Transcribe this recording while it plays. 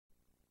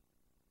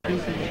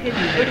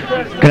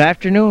Good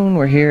afternoon.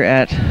 We're here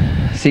at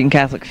Seton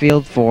Catholic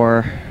Field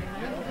for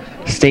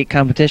state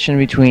competition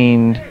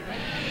between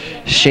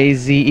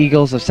Chazy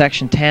Eagles of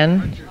Section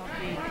 10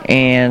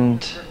 and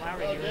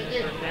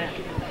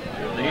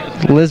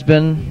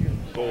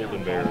Lisbon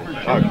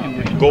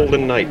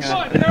Golden Knights.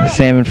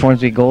 Sam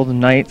informs me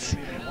Golden Knights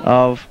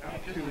of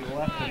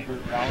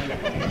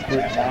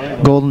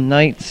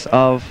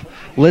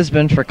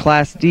Lisbon for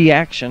Class D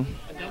action.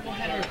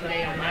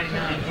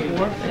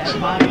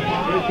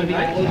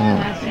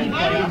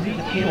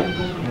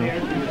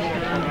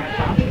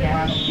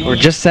 We're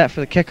just set for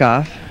the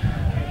kickoff.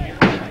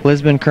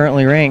 Lisbon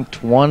currently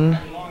ranked 1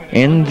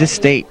 in the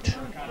state.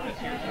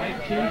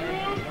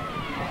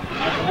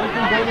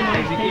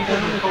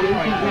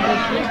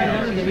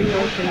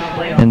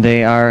 And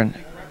they are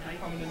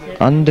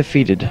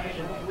undefeated.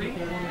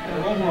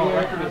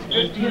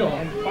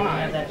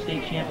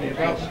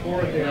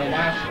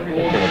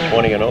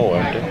 20-0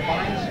 after.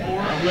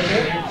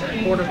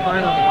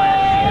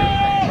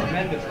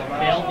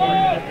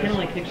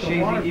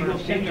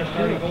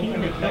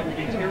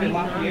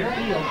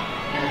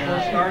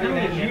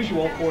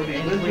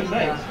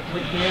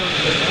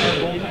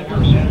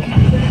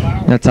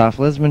 That's off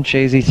Lisbon.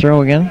 Chazy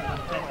throw again.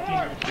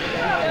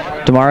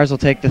 Demars will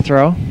take the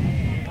throw.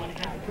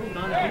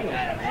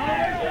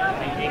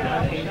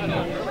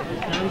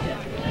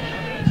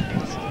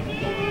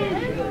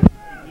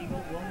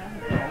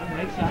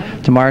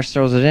 Demars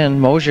throws it in.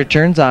 Mosier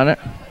turns on it.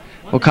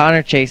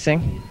 O'Connor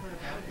chasing.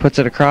 Puts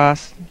it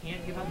across.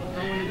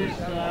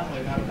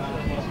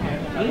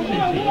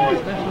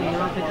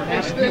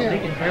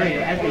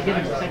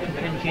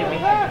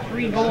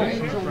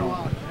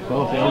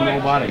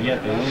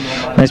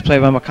 Nice play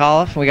by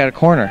McAuliffe. We got a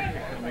corner.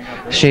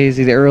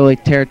 Chazy the early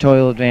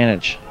territorial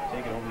advantage.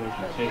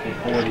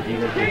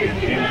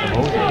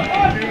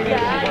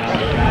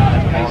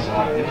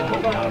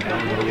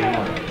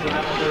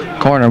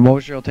 Corner.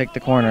 Mosier will take the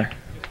corner.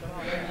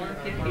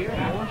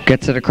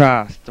 Gets it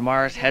across.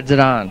 Demars heads it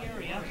on.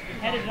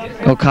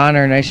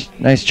 O'Connor,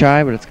 nice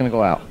try, but it's going to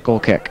go out. Goal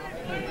kick.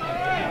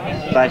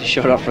 Glad you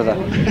showed up for the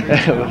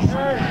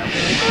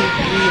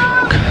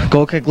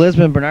goal kick.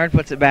 Lisbon. Bernard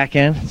puts it back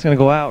in. It's going to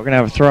go out. We're going to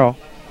have a throw.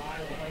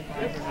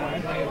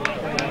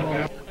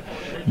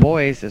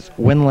 Boys is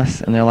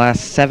winless in their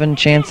last 7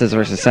 chances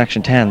versus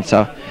Section 10.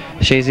 So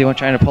Chazy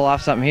trying to pull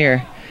off something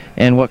here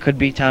in what could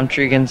be Tom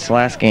Tregan's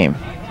last game.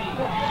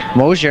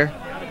 Mosier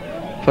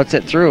puts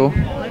it through.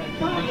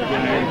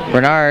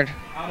 Bernard.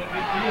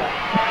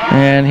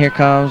 And here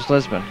comes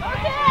Lisbon.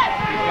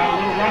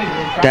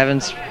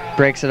 Devins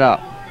breaks it up.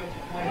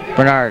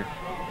 Bernard.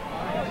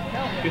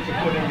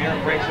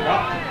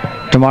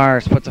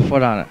 Demars puts a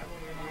foot on it.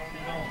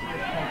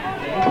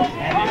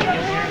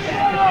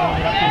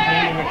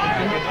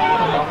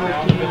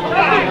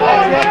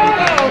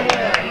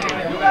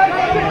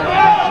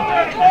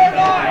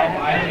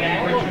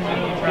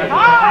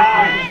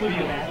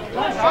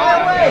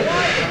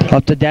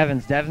 Up to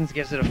Devins. Devins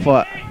gives it a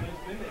foot.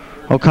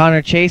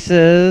 O'Connor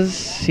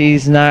chases.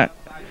 He's not.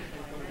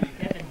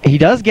 He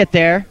does get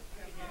there.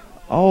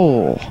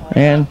 Oh,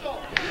 and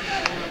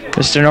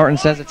Mr. Norton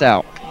says it's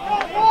out.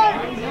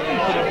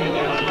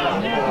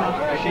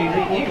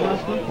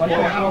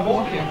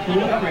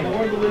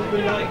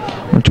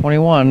 Number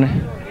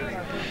 21.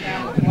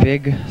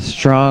 Big,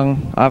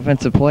 strong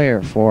offensive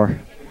player for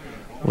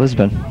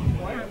Lisbon.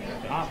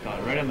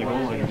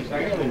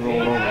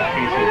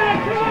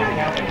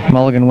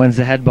 Mulligan wins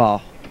the head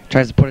ball.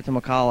 Tries to put it to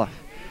McAuliffe.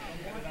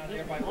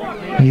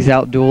 He's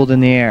out-dueled in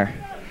the air.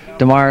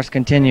 Demars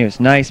continues.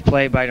 Nice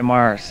play by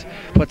Demars.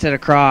 Puts it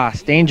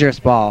across. Dangerous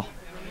ball.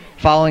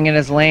 Following it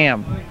is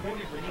Lamb.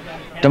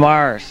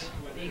 Demars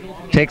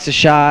takes a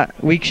shot.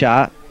 Weak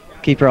shot.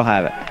 Keeper will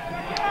have it.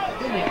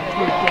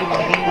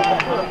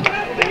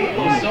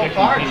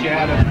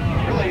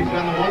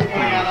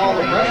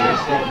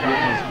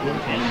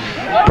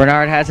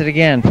 Bernard has it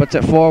again. Puts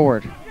it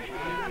forward.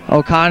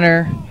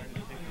 O'Connor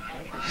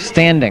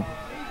standing.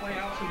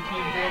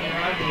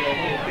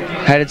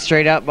 Headed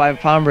straight up by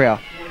Pombrio.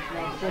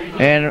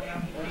 And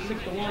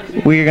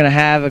we're going to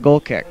have a goal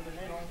kick.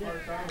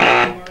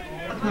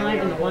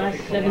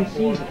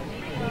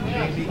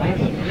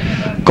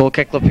 Goal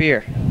kick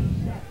Lapeer.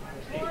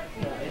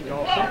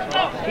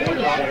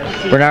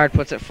 Bernard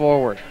puts it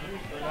forward.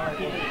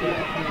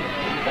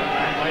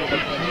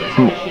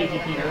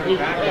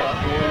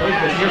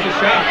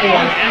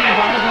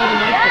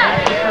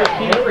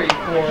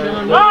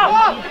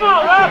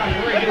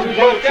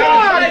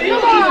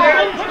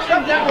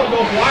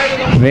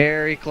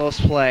 Very close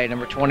play.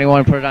 Number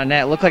 21 put it on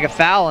net. Looked like a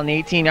foul on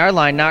the 18-yard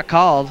line, not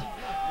called.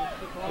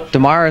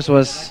 Demars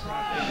was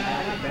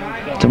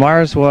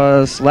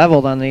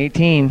leveled on the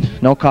 18.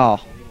 No call.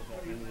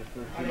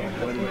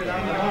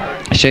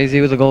 Chazy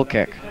with a goal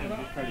kick.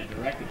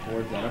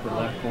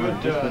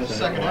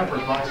 Second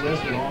effort by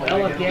Lisbon.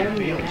 Well, again,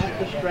 we have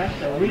to stress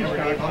the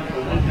restart.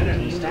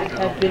 That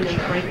has been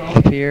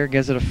Lapeer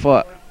gives it a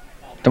foot.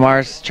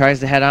 Demars tries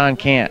to head on,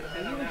 can't.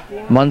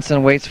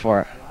 Munson waits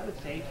for it.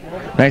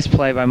 Nice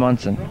play by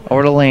Munson.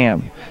 Over to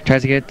Lamb.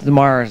 Tries to get it to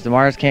Demars.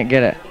 Demars can't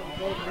get it.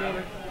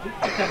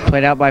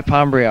 Played out by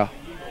Pombrio.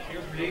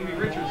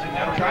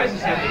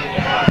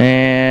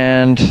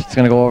 And it's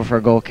going to go over for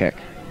a goal kick.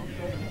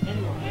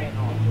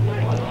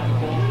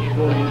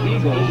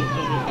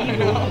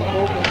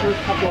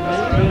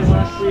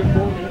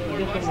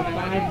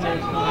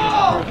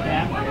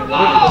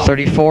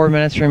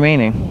 $34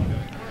 remaining.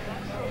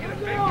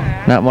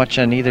 Not much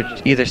on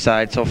either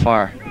side so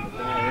far.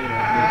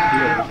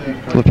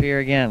 Lapeer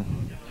again.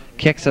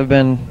 Kicks have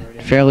been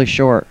fairly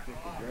short.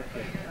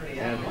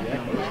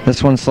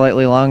 This one's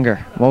slightly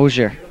longer.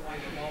 Mosier.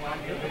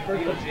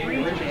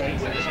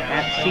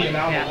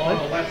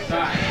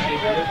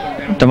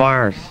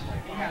 Demars.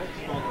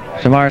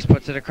 Demars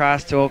puts it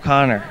across to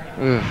O'Connor.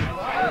 Oof.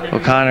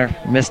 O'Connor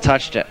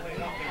mistouched it.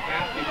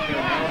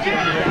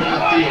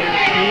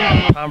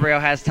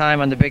 Pombrio has time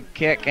on the big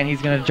kick, and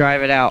he's going to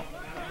drive it out.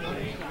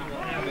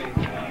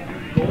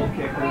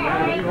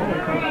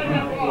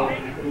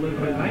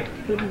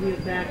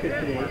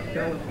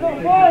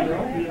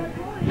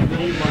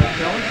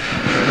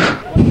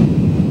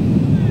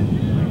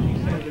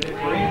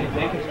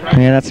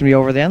 And that's going to be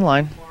over the end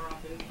line.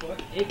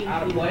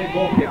 Out of play,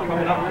 goal kick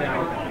coming up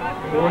now.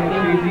 Going to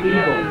Chazy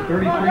Eagles.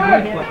 33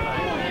 minutes left.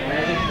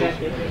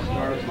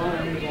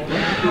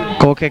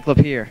 Goal kick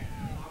Lapeer.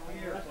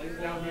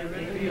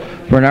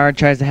 Bernard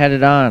tries to head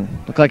it on.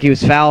 Looked like he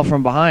was fouled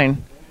from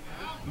behind.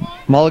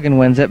 Mulligan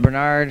wins it.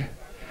 Bernard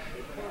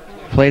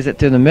plays it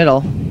through the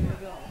middle.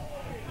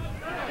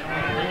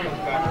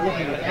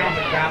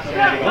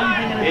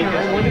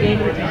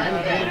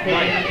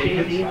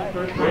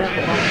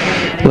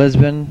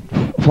 Lisbon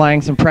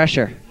applying some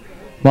pressure.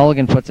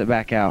 Mulligan puts it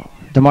back out.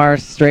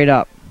 Demars straight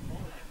up.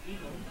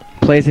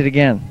 Plays it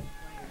again.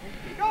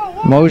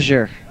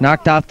 Mosier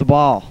knocked off the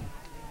ball.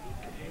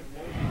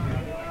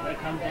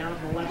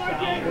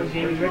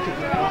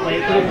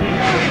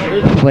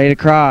 Played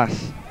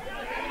across.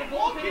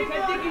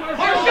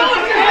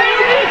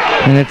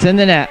 And it's in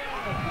the net.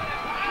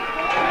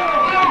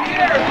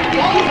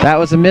 That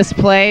was a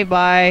misplay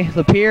by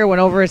Lapeer.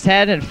 Went over his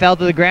head and fell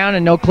to the ground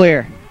and no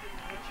clear.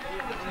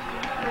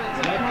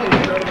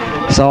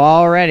 So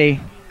already,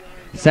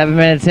 7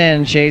 minutes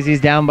in,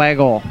 Chazy's down by a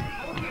goal.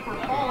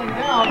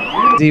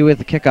 Chazy with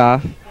the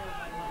kickoff.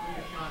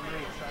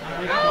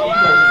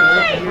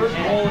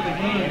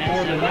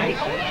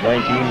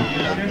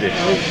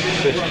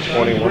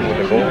 19-21 with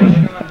the goal.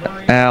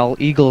 Al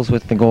Eagles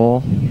with the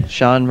goal.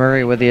 Sean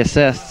Murray with the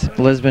assist.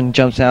 Lisbon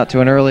jumps out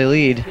to an early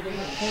lead.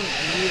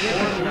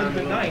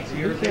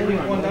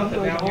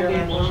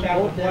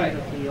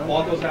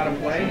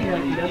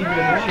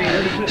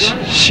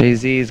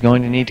 Chazy is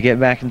going to need to get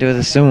back into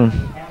this soon.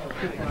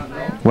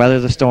 Weather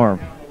the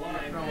storm.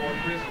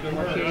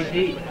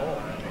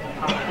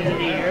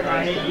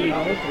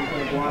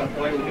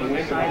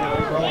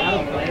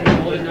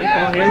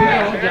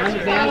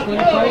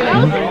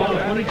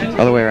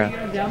 Other way around.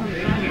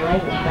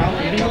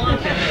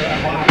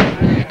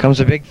 Here comes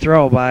a big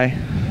throw by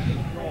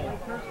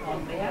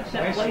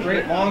Nice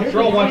straight long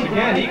throw once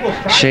again. Eagles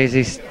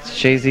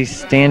Chazy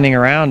standing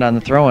around on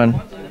the throw-in.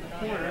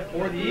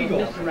 For the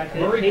Eagles.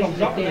 Murray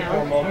comes up with it for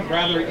a moment.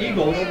 Rather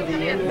Eagles.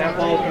 And that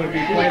ball is going to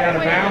be played out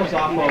of bounds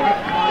off of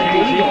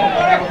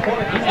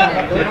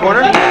the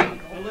corner.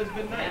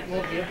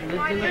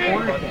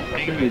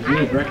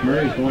 Rex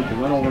Murray's going to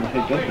run over and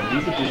take this one.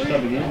 He could just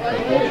sub it in for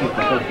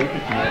the whole 50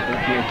 tonight.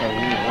 That's the inside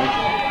wing.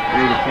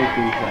 Ready to take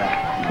these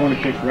corner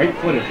kicks right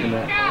footed from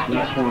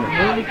that corner.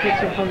 Murray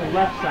kicks it from the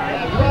left side.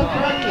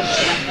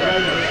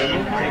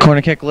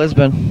 Corner kick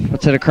Lisbon.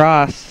 Puts it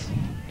across.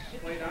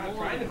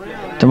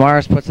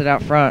 Demars puts it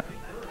out front.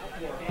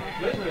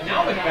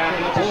 Now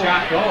McFadden lets a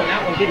shot go, and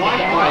that one's blocked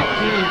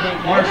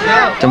by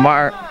Marcel.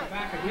 Demar.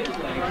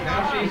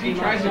 Now Chazy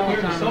tries to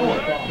clear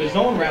the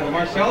zone rather.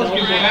 Marcellus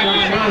gives it back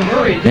to Sean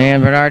Murray.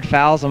 And Bernard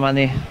fouls him on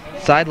the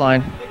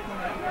sideline.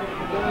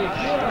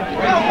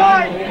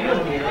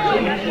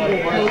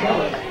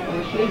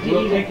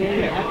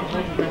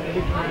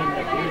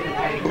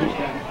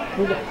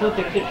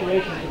 Perfect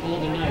situation for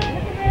Golden Knights.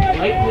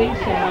 Right wing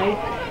side.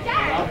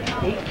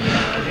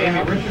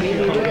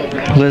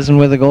 Lisbon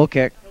with a goal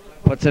kick.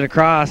 Puts it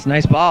across.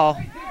 Nice ball.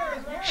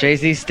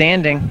 Chazy's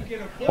standing,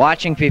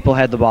 watching people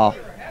head the ball.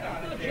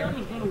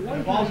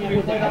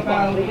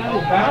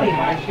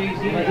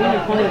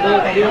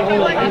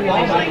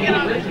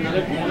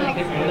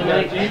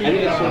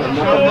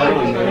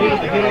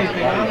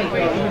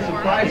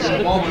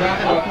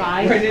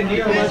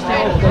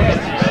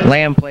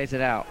 Lamb plays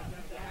it out.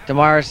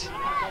 Demars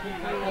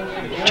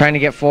trying to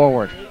get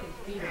forward.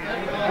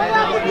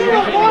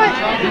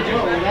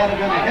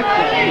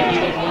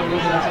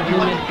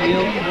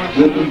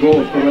 Lisbon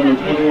goals for number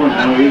 21,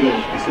 Al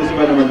Eagles. Assisted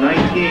by number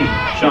 19,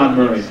 Sean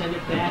Murray.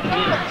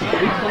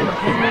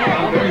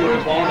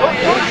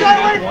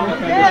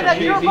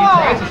 That's your ball.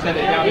 Tries to send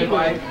it down in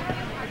by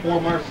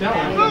Marcel.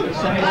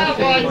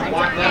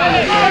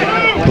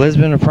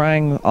 Lisbon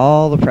applying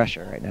all the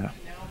pressure right now.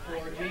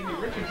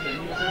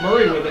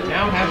 Murray with it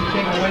now, has it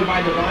taken away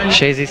by Divine.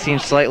 Chazy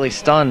seems slightly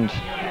stunned.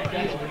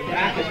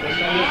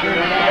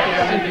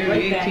 inside near the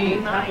 18.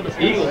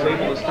 Eagles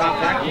able to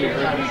stop that clear.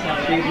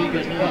 Chazy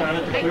gets put on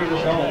it to clear the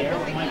zone.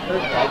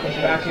 Comes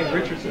back in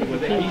Richardson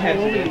with it. He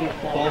heads it.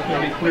 Ball's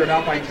going to be cleared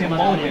out by Tim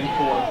Mulligan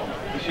for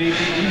the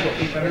Chazy Eagles.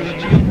 He's better than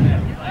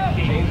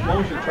James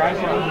Mosher tries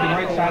to go to the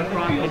right side of the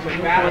field. So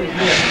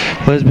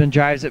bad. Lisbon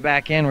drives it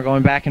back in. We're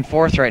going back and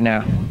forth right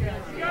now.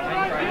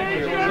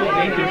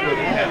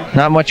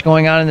 Not much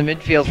going on in the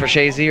midfield for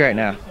Chazy right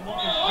now.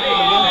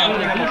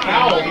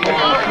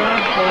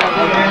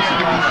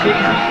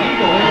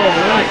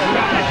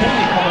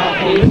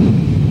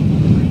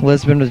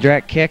 Lisbon with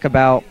direct kick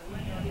about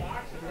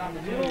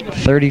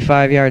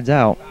 35 yards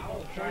out.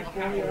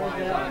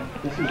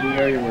 This is the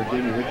area where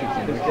Jamie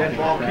Richardson is.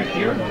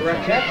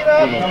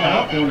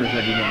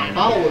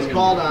 Foul was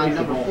called on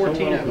number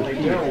 14, I believe,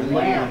 Daryl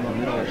Lamb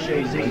of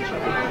Chazy.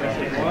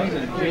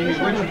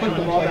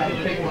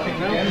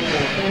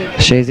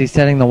 Chazy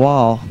setting the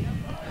wall.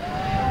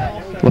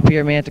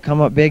 Lapierre may have to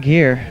come up big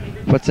here.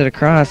 Puts it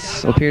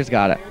across. Lapierre's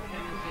got it.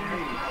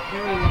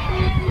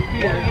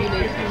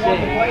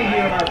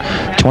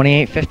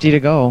 28:50 to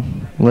go.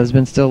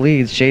 Lisbon still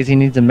leads. Chazy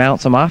needs to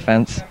mount some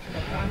offense.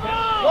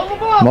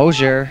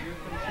 Mosier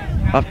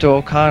up to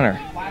O'Connor.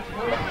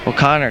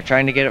 O'Connor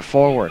trying to get it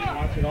forward.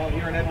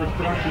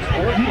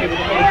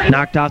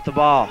 Knocked off the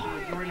ball.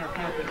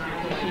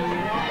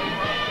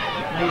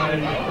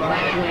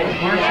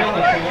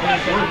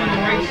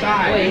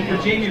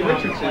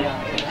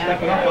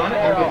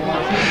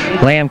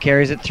 Lamb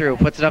carries it through,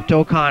 puts it up to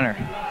O'Connor.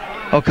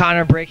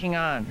 O'Connor breaking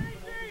on.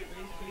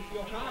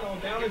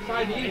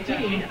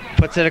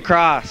 Puts it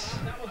across.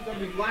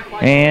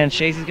 And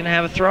Chazy's going to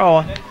have a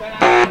throw.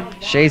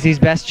 Chazy's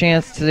best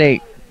chance to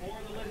date.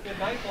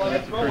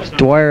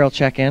 Dwyer will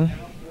check in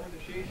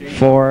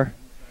for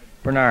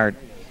Bernard.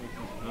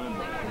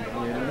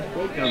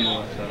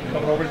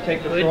 Coming over to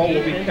take the throw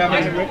will be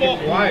Kevin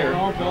Dwyer.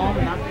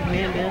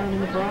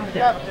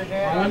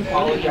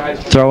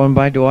 Throw in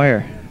by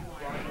Dwyer.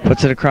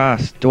 Puts it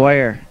across.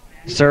 Dwyer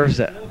serves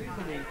it.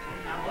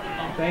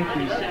 Thank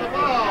you.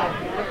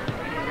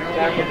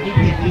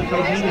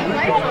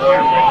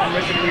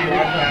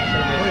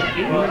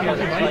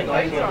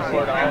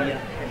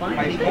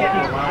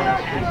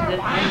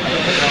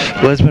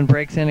 Lisbon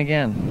breaks in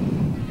again.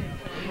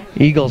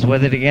 Eagles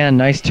with it again.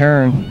 Nice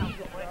turn.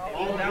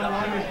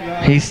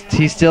 He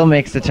still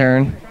makes the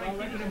turn.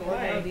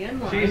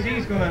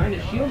 Chazy's going to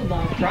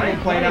try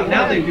and play it out.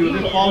 Now they do.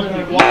 This ball's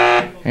going to go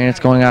off. And it's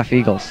going off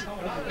Eagles.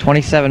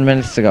 27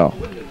 minutes to go.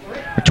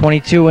 We're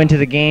 22 into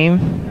the game.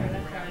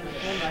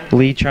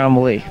 Lee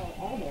Trombley.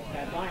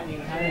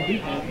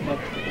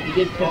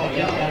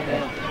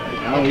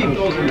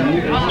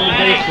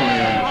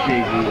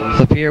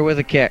 Lapierre with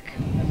a kick.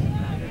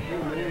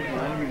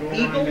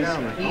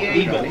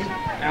 Eagles.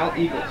 Al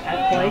Eagles.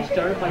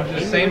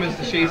 The same as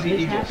the Chazy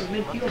Eagles.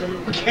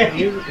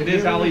 It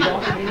is Al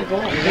Eagles. You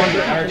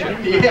wonder,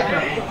 aren't you?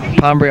 Yeah.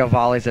 Pombrio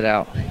volleys it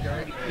out.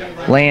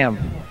 Lamb.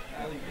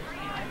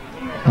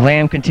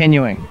 Lamb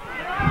continuing.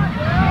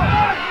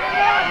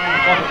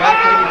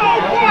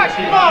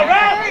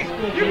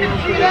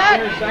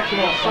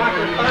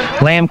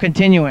 Lamb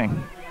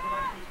continuing.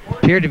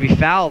 Appeared to be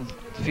fouled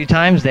a few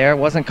times there.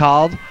 Wasn't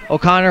called.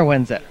 O'Connor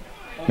wins it.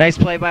 Nice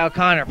play by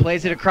O'Connor.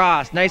 Plays it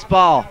across. Nice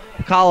ball.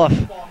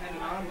 McAuliffe.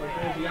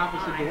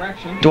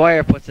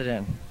 Dwyer puts it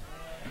in.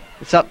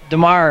 It's up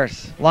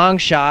DeMars. Long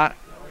shot.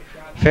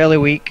 Fairly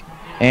weak.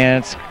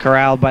 And it's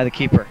corralled by the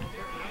keeper.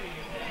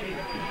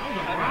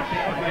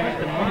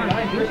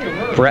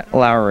 Bert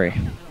Lowry.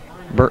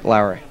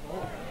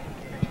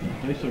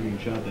 Nice looking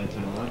shot that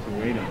time. Lots of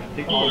weight on it.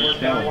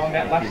 Along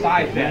that left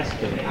side, best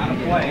out of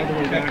play.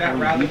 Check that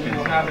rather than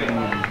having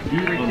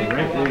deep on the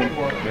right wing,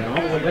 and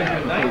all the way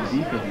down to the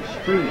defense is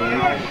straight away.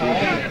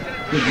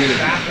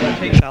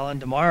 Fell on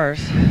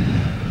DeMars.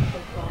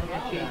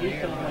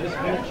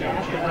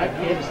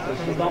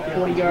 About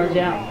 40 yards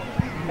out. Up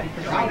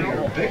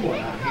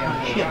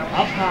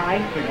high.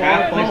 The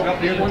guy plays it up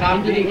near the top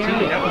of the 18.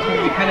 That was going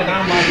to be headed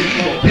on by the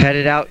Eagles.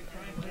 Headed out.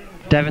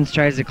 Devins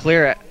tries to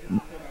clear it.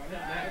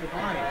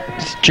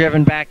 It's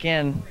driven back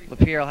in.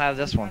 Lapierre will have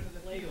this one.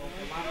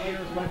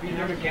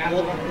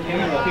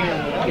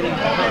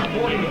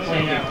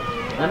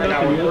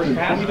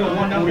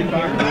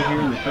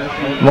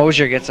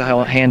 Mosier gets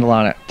a handle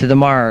on it to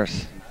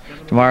DeMars.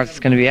 DeMars is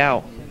going to be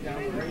out.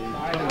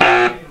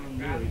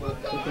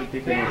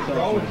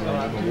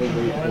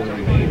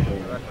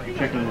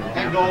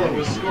 That goal that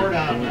was scored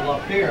on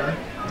Lapierre.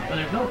 But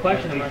there's no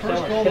question The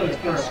first goal that's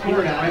been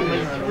scored on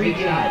in 3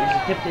 games.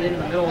 Tipped it in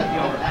the middle of the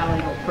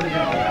alley, put it in the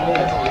goal.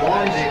 That's a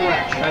long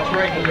stretch. That's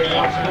right. They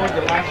outscored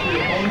the last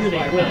 3 opponents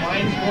by a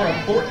combined score of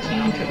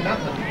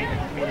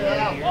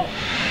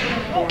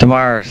 14-0.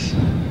 DeMars.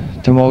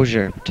 To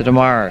Mosier. To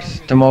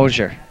DeMars. To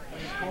Mosier.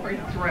 Great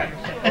threat.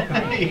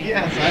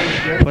 Yes, I was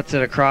good. Puts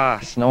it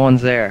across. No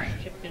one's there.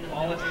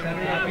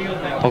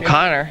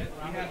 O'Connor.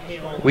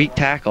 Weak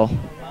tackle.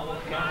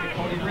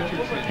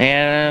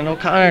 And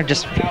O'Connor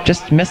just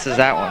misses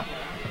that one.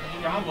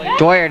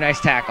 Dwyer, nice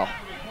tackle.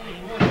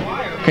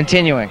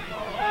 Continuing.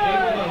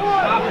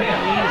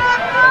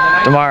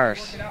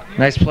 DeMars.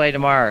 Nice play,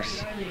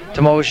 DeMars.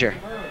 To Mosier.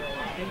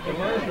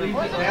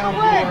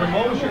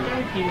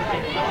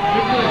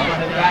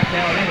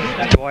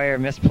 Dwyer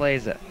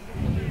misplays it.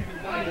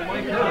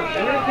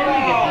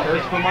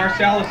 Hurst for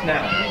Marcellus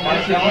now.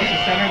 Marcellus is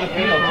center of the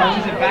field.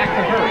 Touches it back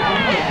to Hurst.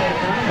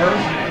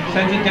 Hurst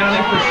sends it down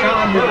in for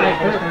Sean.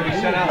 Hurst going to be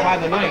sent out by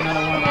the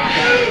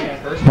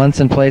Knights.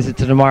 Munson plays it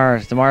to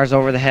DeMars. DeMars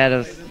over the head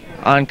of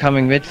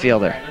oncoming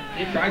midfielder.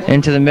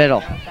 Into the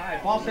middle.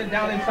 Ball sent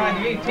down inside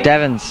the 18.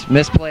 Devens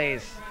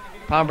misplays.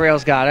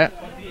 Pombrio's got it.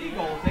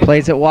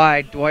 Plays it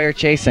wide. Dwyer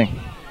chasing.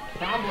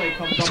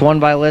 It's won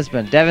by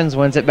Lisbon. Devens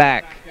wins it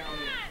back.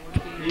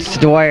 It's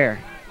Dwyer.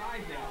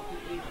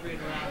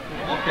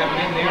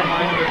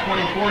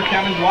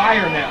 Kevin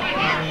Dwyer now.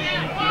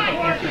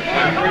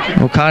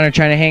 O'Connor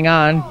trying to hang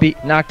on.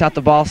 Knocked out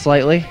the ball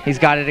slightly. He's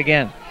got it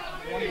again.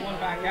 21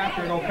 back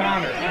after it,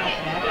 O'Connor.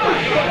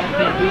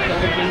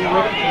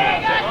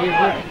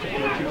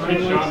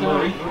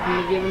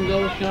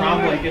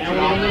 Trombley gets it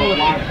off the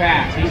block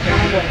pass. He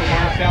sends it for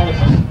Marcellus.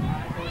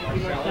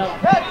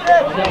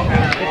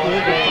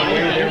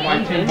 There by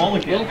Tim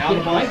Mulligan. Now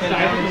the ball sent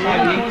down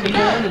inside the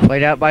 18.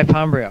 Played out by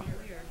Pombrio.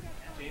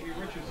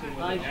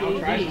 Now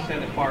tries to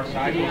send it far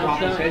side. Goes off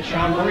his head.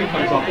 Sean Murray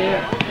comes up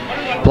there.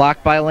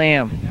 Blocked by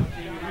Lamb.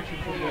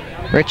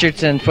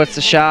 Richardson puts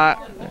the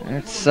shot.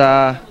 It's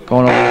going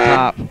over the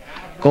top.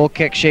 Goal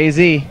kick,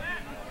 Chazy.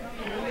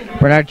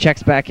 Bernard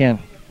checks back in.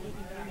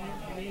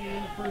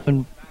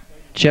 And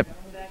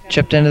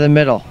chipped into the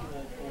middle.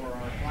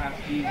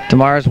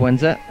 DeMars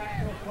wins it.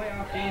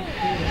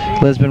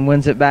 Lisbon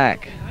wins it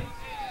back.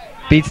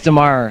 Beats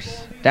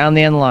DeMars. Down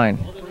the end line.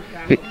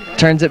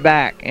 Turns it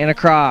back and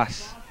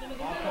across.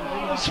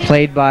 It's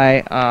played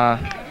by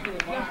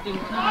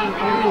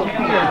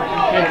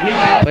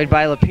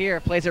Lapierre.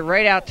 Plays it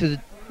right out to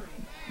the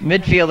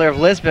midfielder of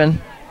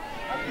Lisbon.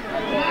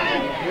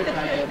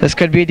 This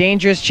could be a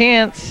dangerous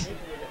chance.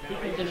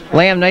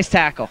 Lamb, nice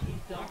tackle.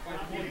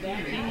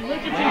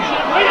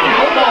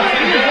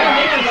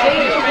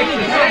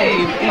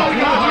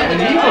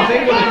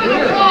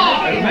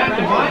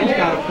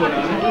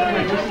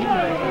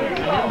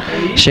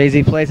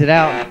 Chazy plays it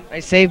out.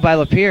 Nice save by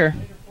Lapierre.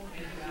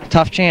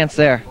 Tough chance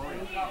there.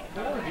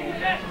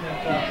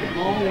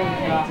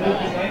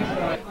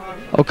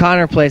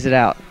 O'Connor plays it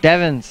out.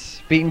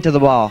 Devens beaten to the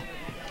ball.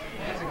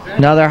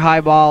 Another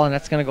high ball, and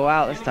that's going to go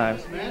out this time.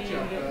 It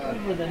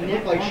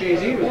looked like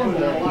Chazy was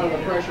putting a lot of the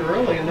pressure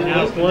early, and then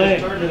Lisbon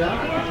just turned it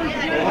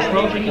out.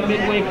 Approaching the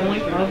midway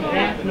point of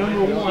half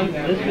number 1.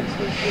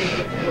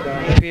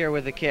 Lapierre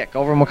with the kick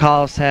over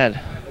McAuliffe's head.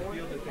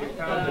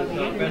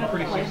 Been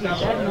pretty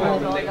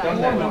successful. They've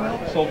done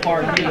that so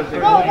far.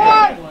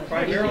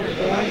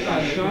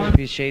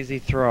 Chazy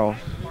throw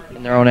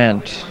in their own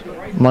end.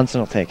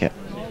 Munson will take it.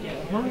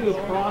 Murray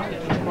across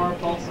it from far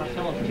post.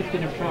 Marcellus kicked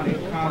it in front.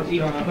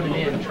 Even put it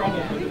in.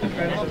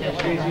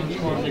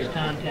 This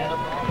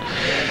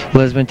contest.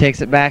 Lisbon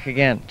takes it back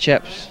again.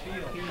 Chips.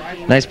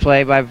 Nice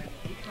play by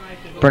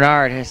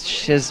Bernard. His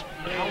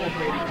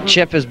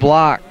chip is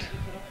blocked.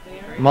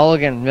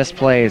 Mulligan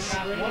misplays.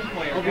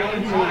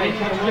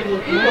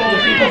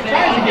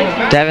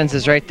 Devens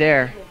is right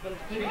there.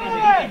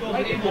 Now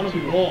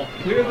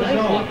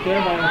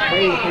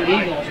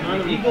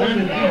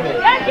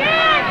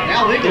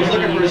Eagles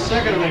looking for a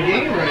second of the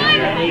game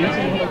right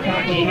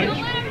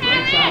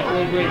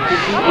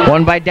here.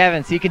 Won by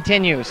Devens. He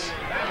continues.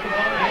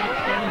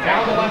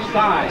 Down the left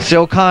side.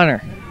 So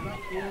O'Connor.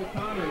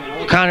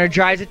 O'Connor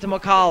drives it to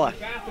McAuliffe.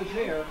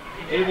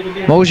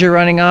 Mosier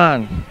running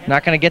on.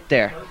 Not going to get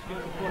there.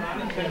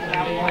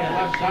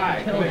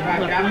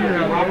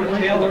 Robert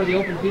Taylor, the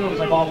open field is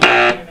the ball.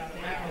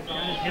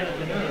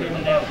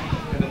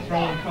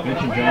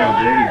 Mentioned John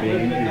O'Grady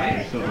being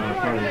injured for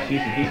part of the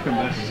season. He's come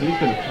back and he's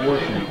been a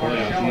force in the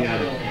playoffs. He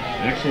had an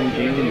excellent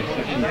game in the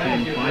Section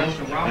 10 final,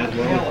 as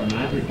well as the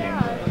Maverick game.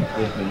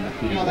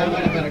 That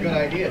might have been a good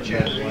idea,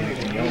 Chazy.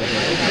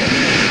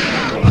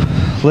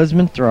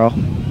 Lisbon throw.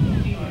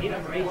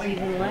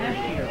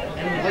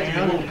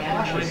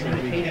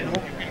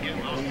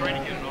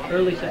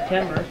 Early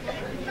September.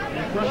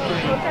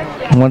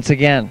 Once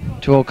again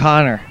to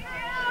O'Connor.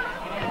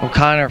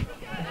 O'Connor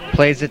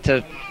plays it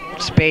to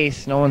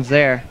space. No one's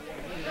there.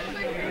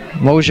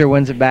 Mosier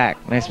wins it back.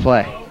 Nice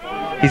play.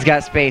 He's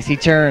got space. He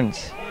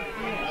turns.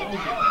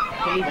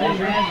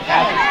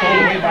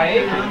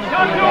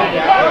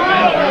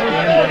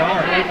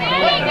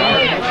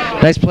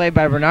 Nice play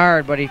by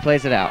Bernard, but he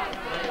plays it out.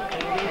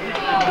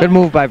 Good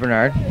move by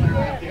Bernard.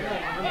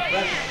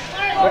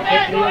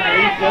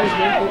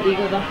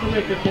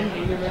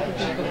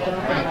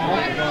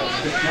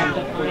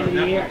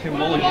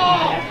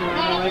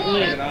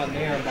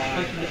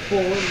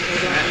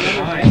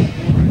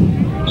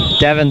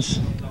 Devens.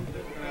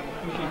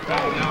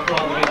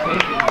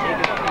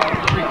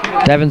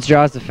 Devens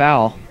draws the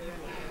foul.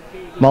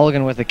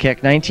 Mulligan with a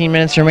kick. 19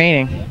 minutes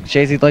remaining.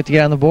 Chazy'd like to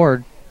get on the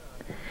board.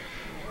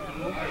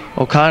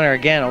 O'Connor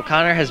again.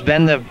 O'Connor has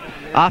been the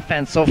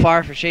offense so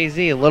far for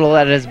Chazy. A little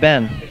that it has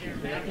been.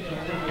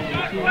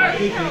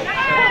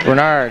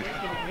 Bernard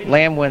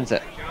Lamb wins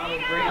it.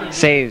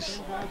 Saves.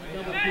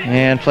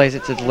 And plays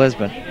it to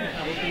Lisbon.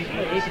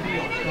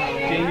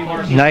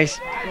 Nice.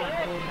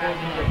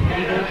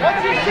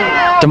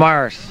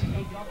 DeMars.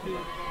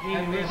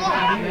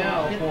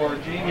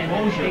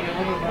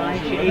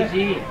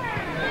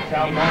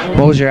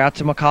 Mosier out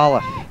to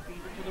McAuliffe.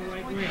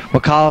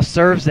 McAuliffe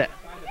serves it.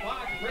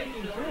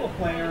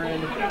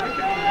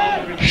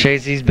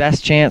 Chazy's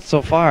best chance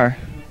so far.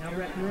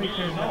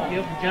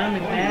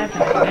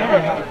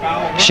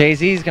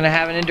 Chazy's going to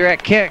have an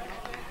indirect kick.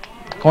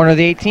 Corner of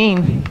the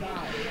 18.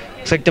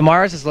 Looks like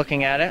DeMars is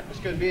looking at it. This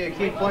could be a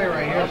key play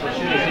right here for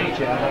Chazy,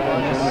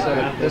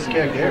 Chad. This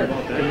kick here.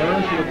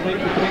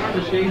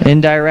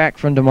 Indirect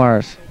from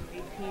DeMars.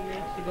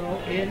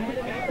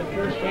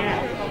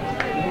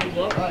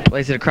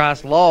 Plays it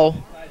across low.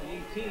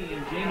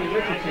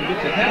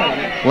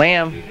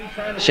 Lamb.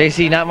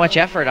 Chazy, not much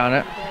effort on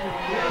it.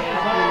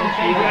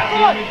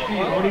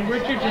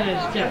 Richardson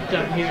has stepped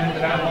up here.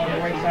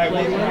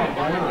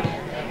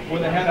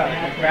 With the head up,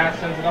 McGrath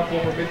sends it up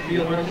over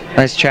midfield.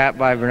 Nice trap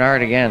by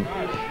Bernard again.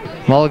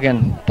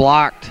 Mulligan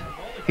blocked.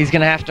 He's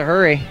going to have to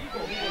hurry.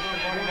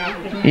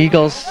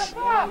 Eagles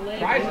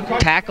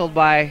tackled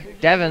by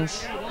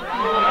Devens.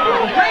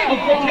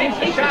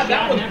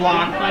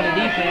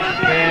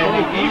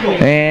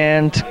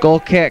 And goal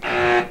kick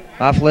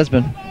off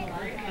Lisbon.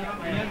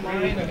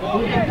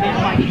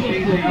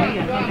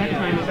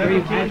 By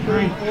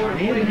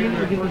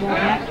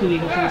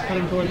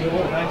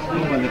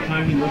the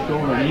time he looked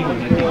over at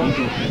Eagles, I think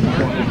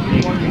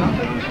Eagles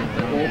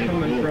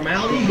from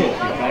Al Eagles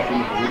back in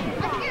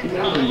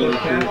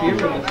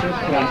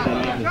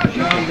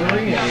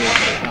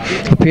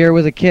the Pierre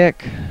with a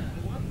kick.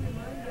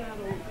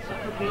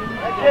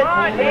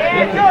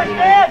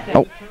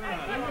 Oh.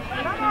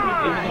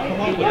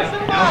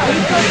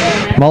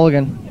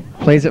 Mulligan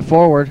plays it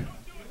forward.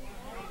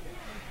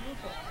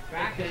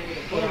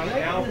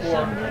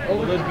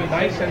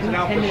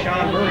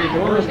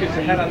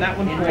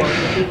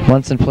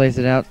 Munson plays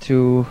it out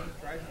to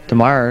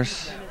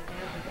DeMars.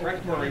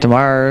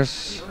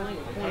 DeMars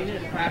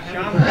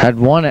had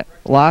won it,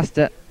 lost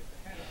it.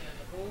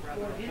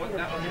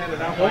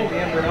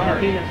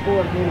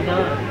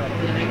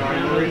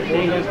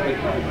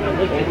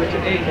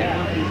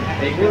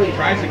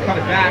 Tries to cut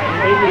it back.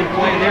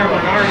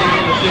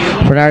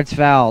 Bernard's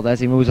fouled as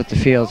he moves up the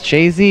field.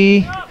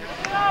 Chazy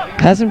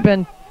hasn't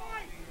been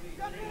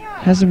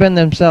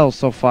themselves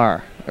so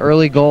far.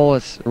 Early goal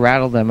has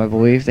rattled them, I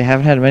believe. They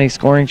haven't had many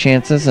scoring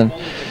chances, and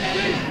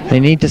they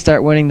need to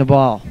start winning the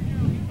ball.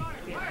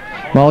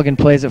 Mulligan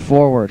plays it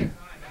forward.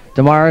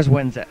 DeMars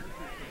wins it.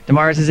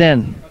 DeMars is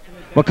in.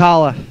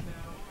 McAuliffe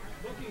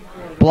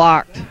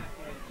blocked.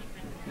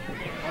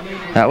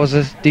 That was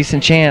a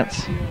decent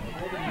chance.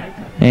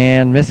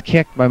 And missed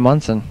kick by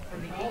Munson.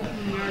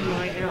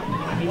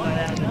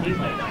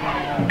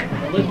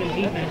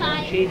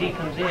 Chazy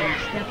comes in,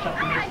 steps up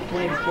and makes the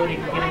play before they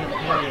can get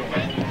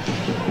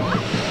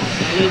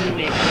into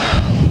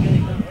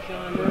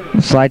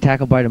the Slide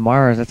tackle by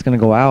DeMars. That's going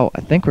to go out.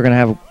 I think we're going to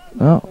have.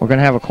 Oh, we're going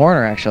to have a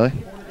corner actually.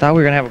 Thought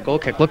we were going to have a goal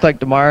kick. Looked like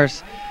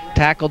DeMars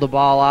tackled the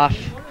ball off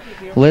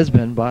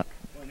Lisbon, but.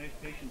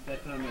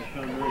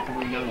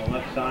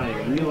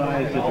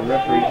 Realized that the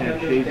referee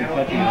had Chazy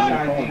touching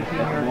on the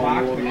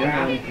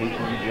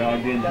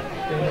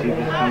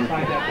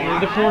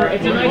the corner.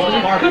 It's a nice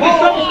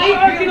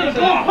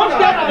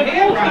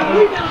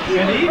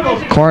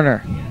one.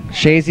 Corner.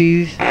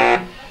 Chazy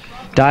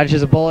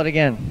dodges a bullet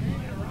again.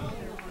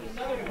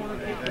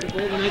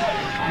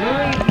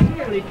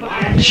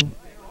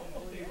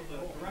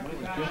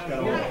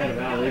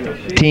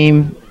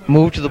 Team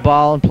move to the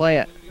ball and play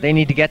it. They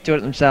need to get to it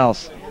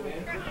themselves.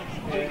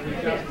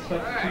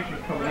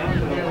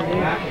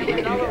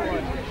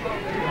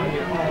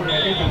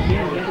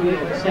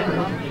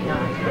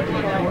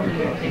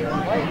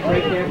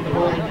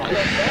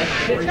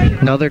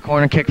 Another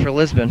corner kick for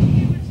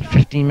Lisbon.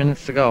 15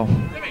 minutes to go.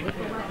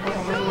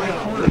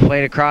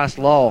 Played across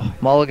low.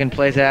 Mulligan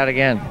plays it out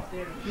again.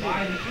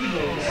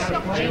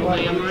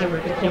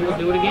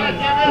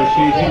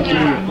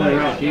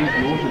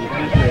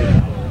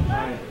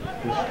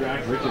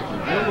 Distract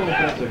Richardson. I don't know if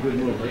that's a good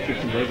move.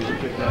 Richardson maybe will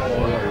pick that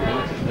ball where he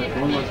wants it. That's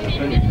one less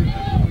defender.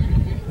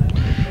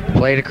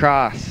 Played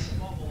across.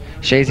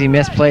 Chazy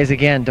misplays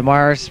again.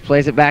 DeMars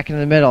plays it back into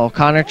the middle.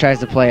 Connor tries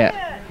to play it.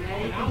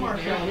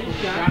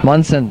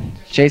 Munson.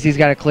 Chazy's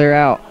got to clear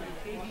out.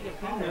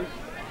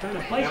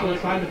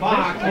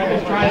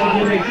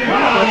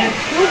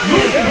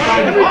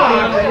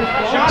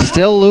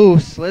 Still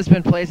loose.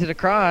 Lisbon plays it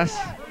across.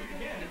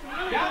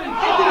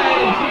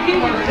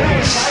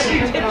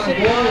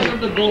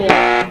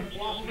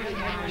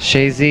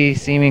 Chazy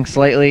seeming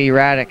slightly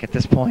erratic at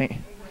this point.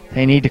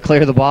 They need to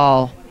clear the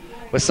ball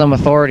with some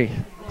authority.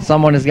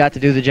 Someone has got to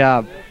do the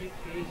job.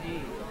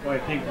 Well, I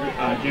think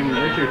Jimmy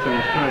Richardson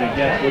was trying to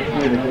guess which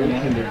way the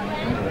goaltender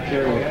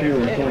Lapeer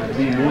was going to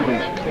be moving.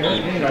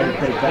 He tried to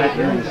put it back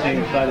here on the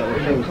same side that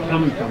Lapeer was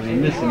coming from. He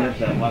missed and that's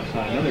that left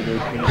side. Another goal.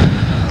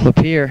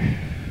 Lapeer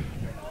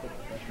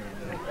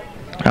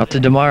out to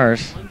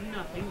DeMars.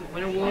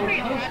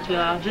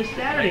 host this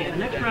Saturday, the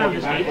next round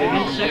of the state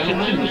against Section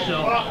 2,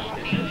 so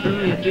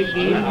certainly a big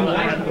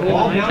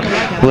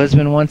game.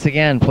 Lisbon once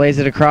again plays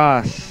it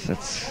across.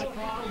 It's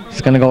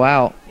going to go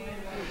out.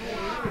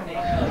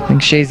 I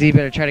think Chazy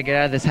better try to get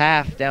out of this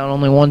half, down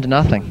only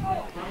 1-0.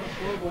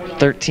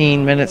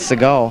 13 minutes to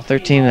go,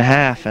 13 and a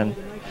half, and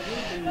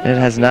it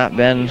has not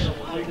been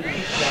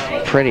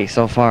pretty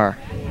so far.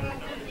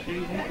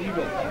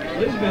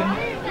 Lisbon,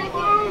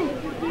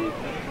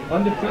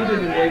 undefeated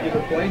in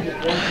regular play,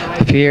 just one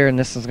time. Up here, and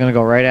this is going to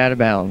go right out of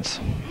bounds.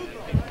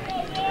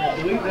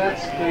 I believe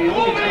that's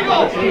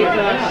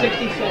the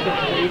 60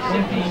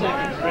 seconds,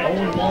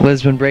 right?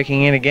 Lisbon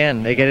breaking in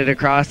again. They get it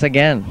across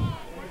again.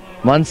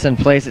 Munson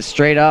plays it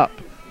straight up.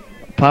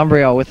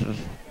 Pombrio with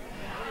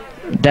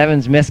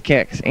Devon's missed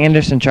kicks.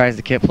 Anderson tries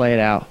to play it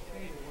out.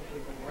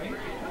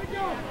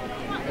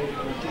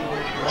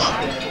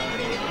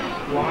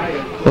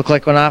 Looked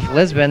like went off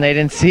Lisbon. They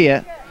didn't see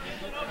it.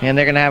 And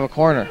they're going to have a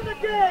corner.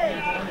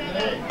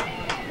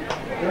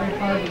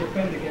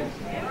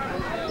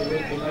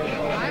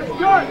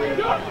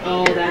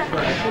 Oh, that's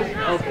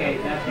right. Okay,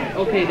 that's right.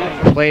 Okay,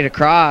 that's right. Played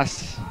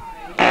across.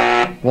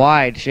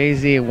 Wide.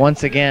 Chazy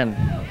once again.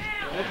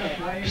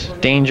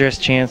 Dangerous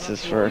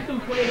chances for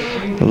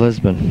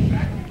Lisbon.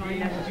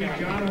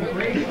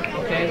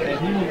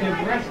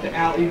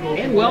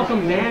 And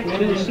welcome back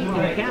to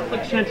Seton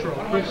Catholic Central.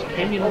 Chris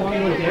Kenyon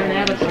along with Darren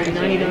Abbott from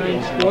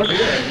 99 Sports.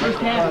 First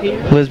half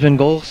here. Lisbon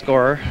goal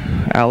scorer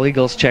Al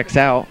Eagles checks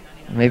out.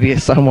 Maybe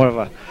it's somewhat of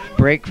a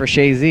break for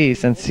Chazy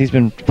since he's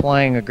been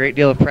applying a great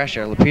deal of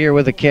pressure. Lapierre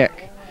with a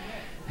kick.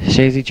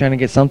 Chazy trying to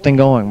get something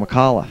going.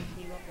 McAuliffe.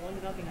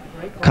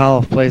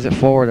 McAuliffe plays it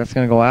forward. That's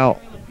going to go out.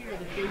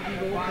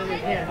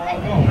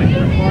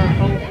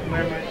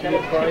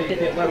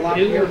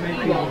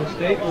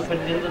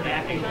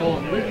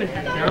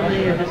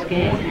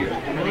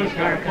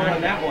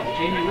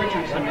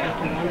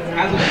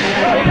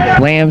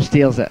 Lamb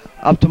steals it.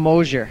 Up to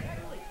Mosier.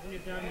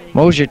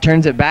 Mosier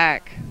turns it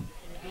back.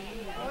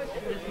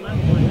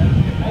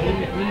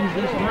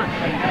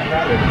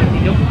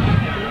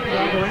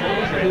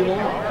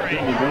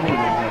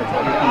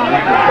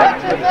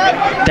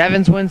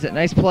 Devins wins it.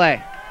 Nice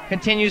play.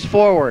 Continues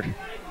forward.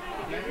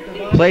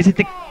 Plays it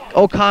to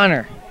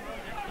O'Connor.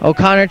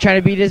 O'Connor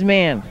trying to beat his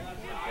man.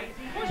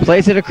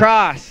 Plays it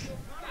across.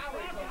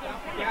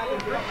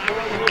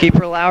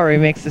 Keeper Lowry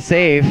makes the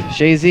save.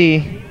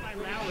 Chazy,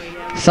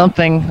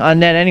 something on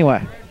net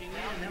anyway.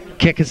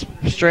 Kick is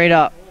straight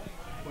up.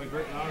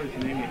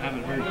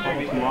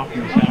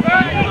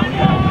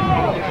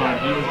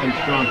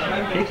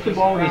 Takes the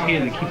ball in his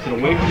hand and keeps it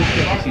away from the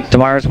stick.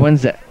 Damaris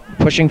wins it.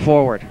 Pushing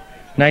forward.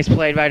 Nice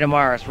play by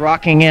Damaris.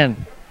 Rocking in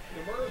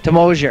to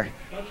Mosier.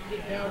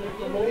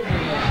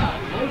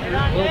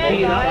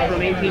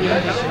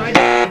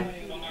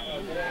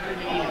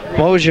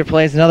 Mosier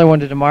plays another one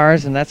to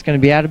Damaris, and that's going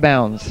to be out of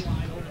bounds.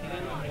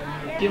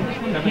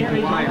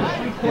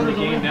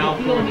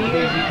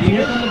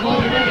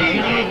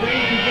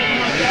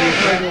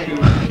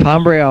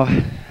 Pombrio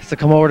has to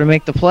come over to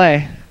make the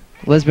play.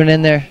 Lisbon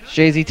in there.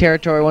 Chazy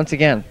territory once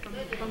again.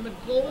 From the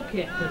goal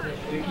kick position.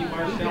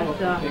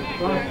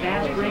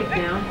 Fast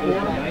breakdown for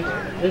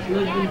this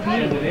Lisbon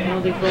team. Now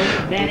they throw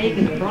Matt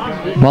Aikens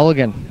across it.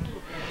 Mulligan.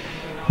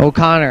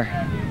 O'Connor.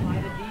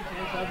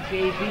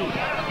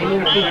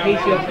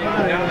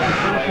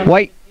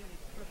 White.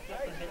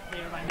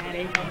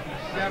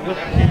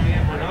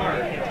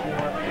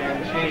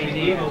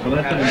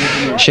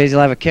 Chazy will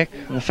have a kick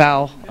and the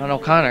foul on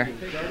O'Connor.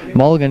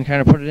 Mulligan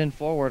kind of put it in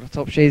forward. Let's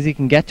hope Chazy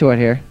can get to it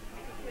here.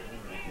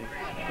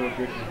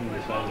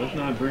 Let's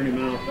not burn him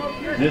out.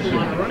 This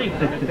one. That would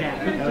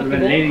have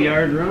been an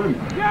 80-yard run.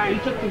 He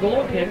took the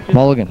goal kick.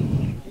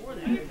 Mulligan.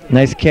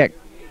 Nice kick.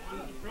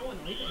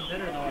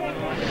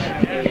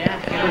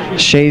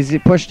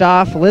 Chazy pushed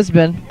off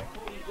Lisbon.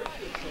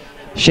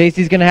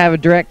 Chazy's going to have a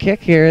direct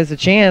kick here as a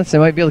chance. They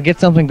might be able to get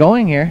something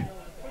going here.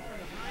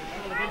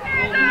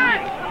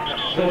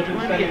 We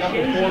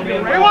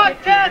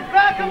want 10,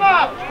 back him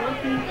up!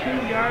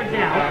 22 yards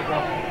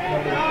out.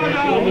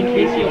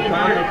 Casey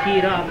O'Connor to tee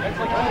it up.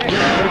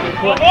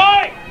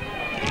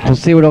 We'll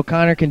see what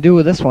O'Connor can do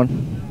with this one.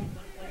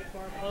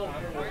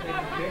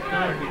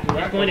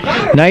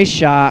 Nice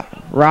shot.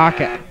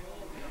 Rocket.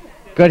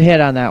 Good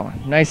hit on that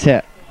one. Nice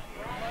hit.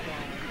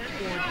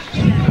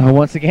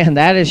 Once again,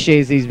 that is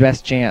Chazy's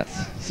best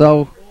chance.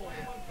 So,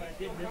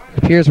 it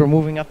appears we're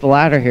moving up the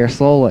ladder here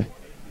slowly.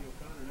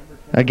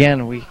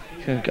 Again, we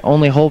can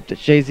only hope that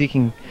Chazy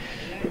can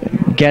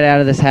get out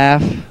of this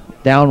half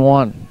down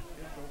one.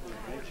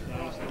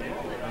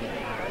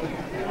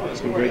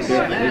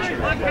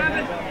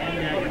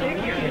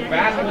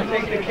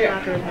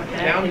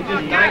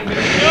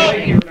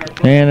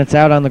 And it's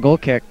out on the goal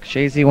kick.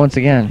 Chazy once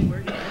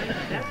again.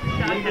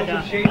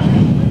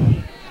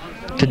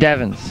 To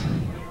Devins.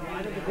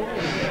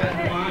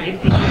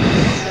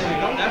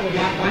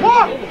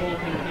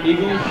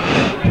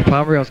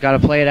 Pombrio's got to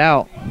play it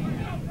out.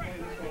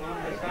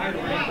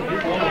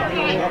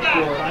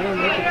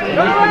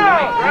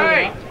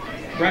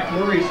 Breck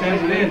Murray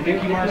sends it in.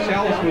 Dickie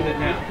Marsalis with it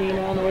now.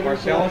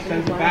 Marsalis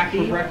sends it back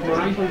for Breck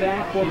Murray. To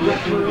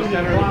the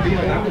center of the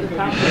field. That was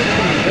going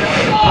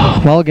to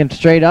be Mulligan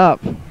straight up.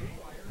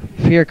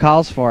 Pierre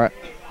calls for it.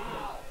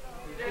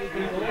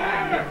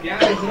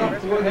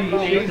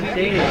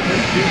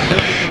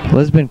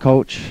 Lisbon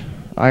coach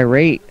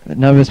irate that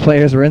none of his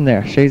players were in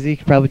there. Chazy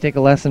could probably take a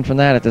lesson from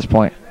that at this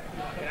point.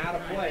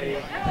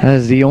 That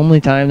is the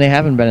only time they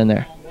haven't been in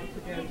there.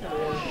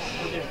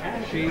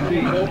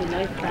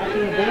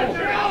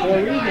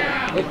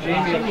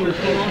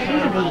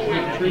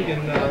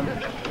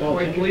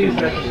 Quite pleased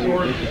that the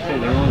Sword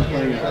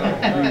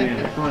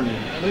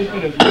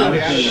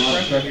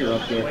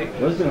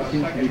Lisbon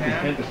seems to be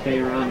content to stay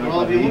around.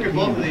 Well, if you look at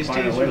both of these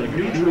teams from a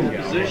neutral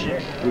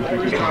position,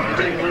 there's not a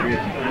particular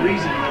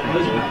reason for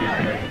Lisbon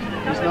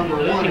is number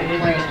one in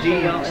Class D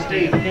in the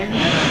state.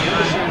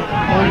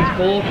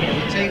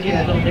 Take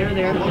it, look at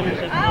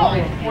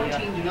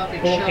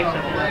 14-0 shot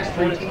on the last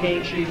 3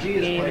 teams. Chazy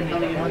is playing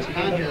coming in this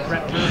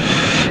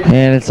contest.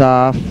 And it's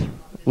off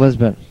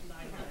Lisbon.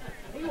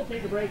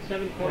 Take a break,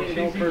 7:40 to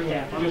go first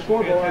half. On the Just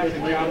scoreboard,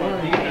 fantastic job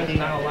on defense,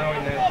 not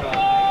allowing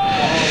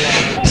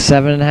that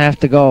 7.5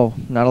 to go.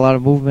 Not a lot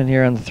of movement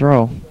here on the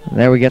throw. And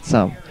there we get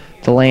some.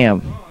 To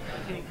Lamb.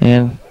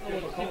 And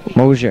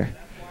Mosier.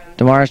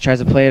 Demars tries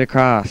to play it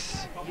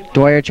across.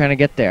 Dwyer trying to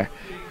get there.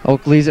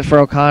 Oak leaves it for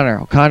O'Connor.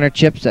 O'Connor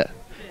chips it.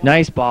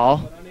 Nice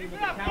ball.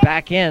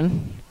 Back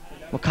in.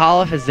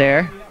 McAuliffe is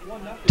there.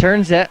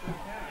 Turns it.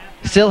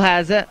 Still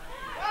has it.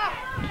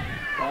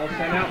 ball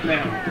sent out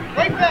now.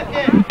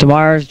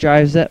 Demars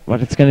drives it,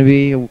 but it's going to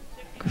be a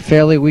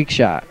fairly weak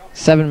shot.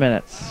 7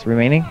 minutes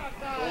remaining.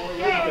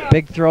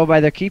 Big throw by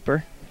their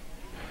keeper.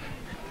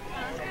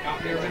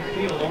 Out there in the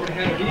field,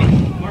 overhead of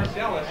Eagle.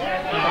 Marcellus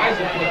tries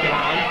to flip it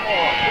on.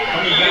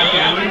 Coming back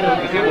down in, we're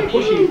going to have a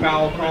pushing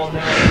foul called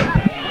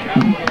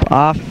now.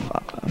 Off,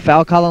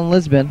 foul call on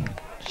Lisbon.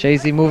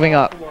 Chazy moving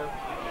up.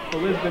 The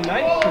Lisbon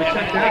Knights will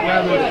check that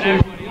rather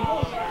than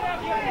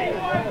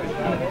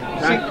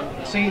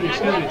Chazy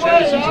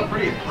seems a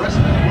pretty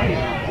aggressive play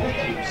on both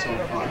teams so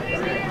far.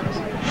 Very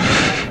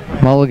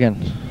aggressive. Mulligan.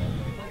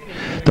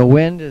 The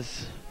wind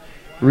is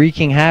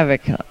wreaking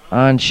havoc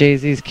on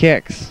Chazy's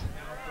kicks.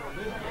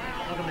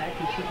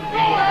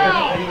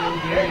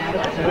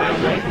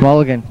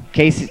 Mulligan.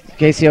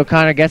 Casey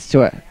O'Connor gets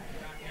to it.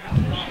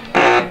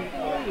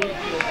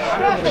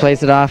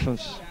 Plays it off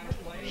of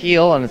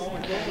heel, and it's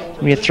going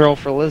to be a throw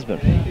for Lisbon.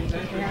 Now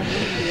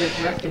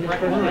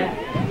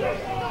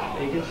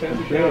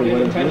we're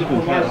going to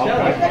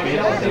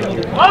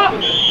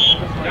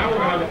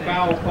have a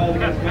foul called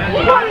against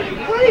Magic.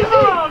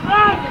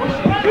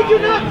 Did you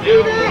not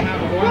see that?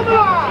 Come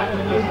on!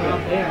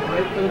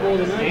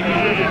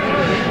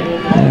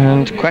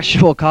 And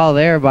questionable call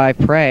there by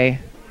Prey,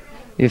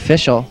 the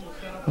official.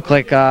 Looked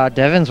like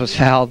Devins was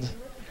fouled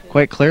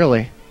quite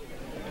clearly.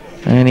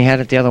 And he had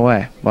it the other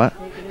way. But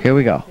here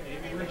we go.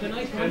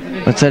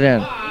 Puts it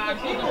in.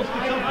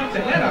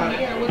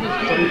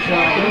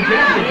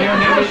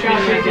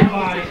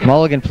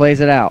 Mulligan plays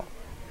it out.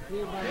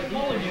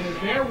 Mulligan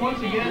is there once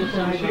again for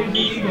the Chazy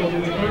Eagles. We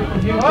heard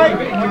from him a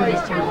bit here in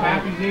this first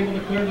half. He's able to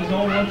clear the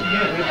zone once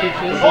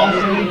again.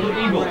 Also in for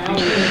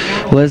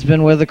Eagles.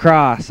 Lisbon with the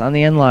cross on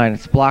the end line.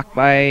 It's blocked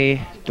by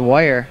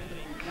Dwyer.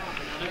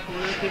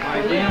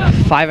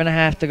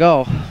 5.5 to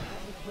go.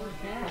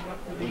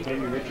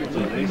 Jamie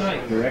Richardson,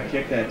 nice direct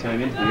kick that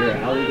time into the air.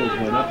 Al Eagles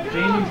went up.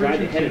 Jamie tried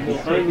to head it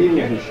behind Eagles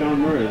and Sean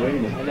Murray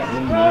waiting to head that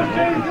one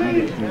after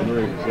Eagles when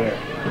Murray was there.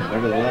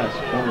 Nevertheless,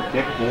 corner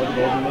kick for the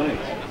Golden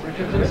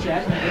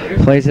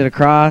Knights. Plays it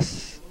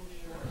across.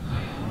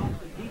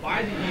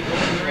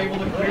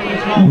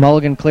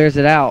 Mulligan clears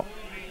it out.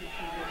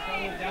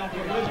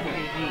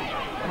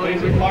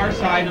 Plays it far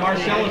side.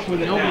 Marcellus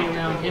with it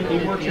now. He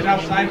works it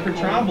outside for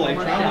Tremblay.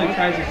 Tremblay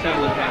tries to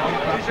settle it down.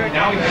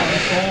 Now he has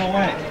it thrown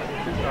away.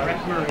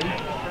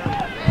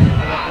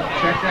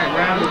 Check that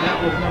round, and that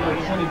was number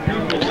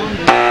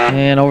 22.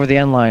 And over the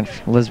end line,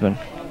 Lisbon.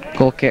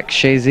 Goal kick,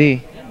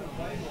 Chazy.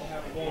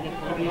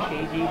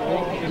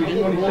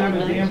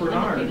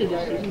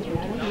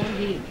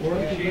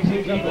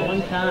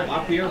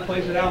 LaPierre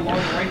plays it out along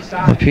the right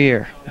side.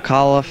 LaPierre.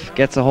 McAuliffe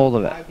gets a hold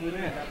of it.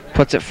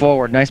 Puts it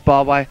forward. Nice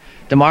ball by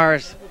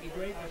Demars.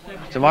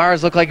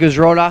 Demars looked like he was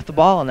rode off the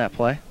ball on that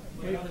play.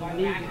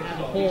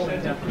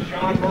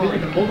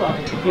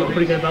 Bulldogs feel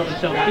pretty good about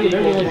themselves too.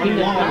 They're the only team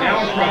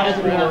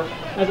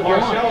that's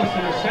Marcellus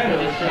in the center.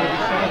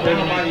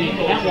 Down by the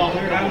Eagles.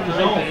 Cleared out of the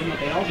zone.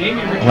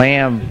 Jamie Richardson.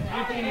 Lamb.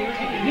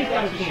 He's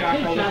got a shot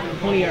from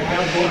 20 yards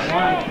down the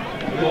line.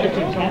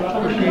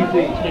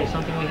 It's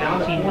something we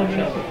haven't seen much of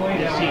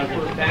this season.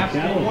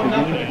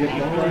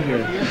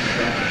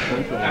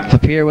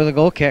 LaPierre with a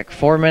goal kick.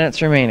 4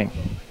 minutes remaining.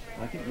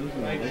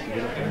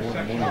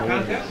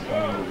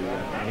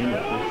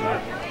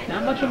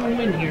 Not much of a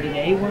win here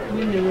today. What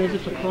win there is,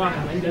 it's a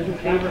crosswind. Doesn't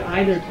favor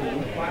either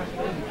team.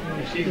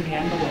 They played 2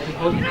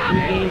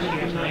 games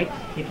here tonight.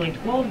 They played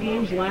 12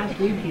 games last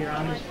week here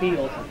on this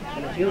field.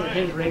 And the field is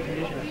in great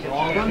condition.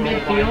 From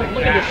midfield,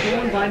 look at the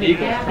scoring by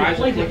McGath. He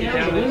plays it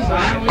down to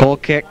win. Goal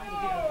kick.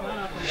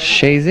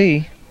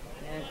 Chazy.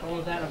 And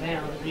goes out of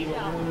bounds. The Eagles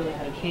never really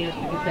had a chance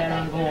to get that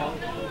on goal.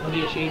 It'll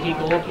be a Chazy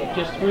goal kick.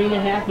 Just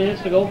 3.5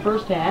 minutes to go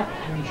first half.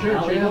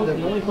 Now Eagles, the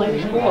only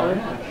play to score.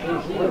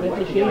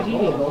 It's a Chazy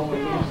goal.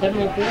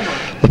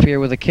 7:04. Up here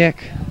with a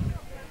kick.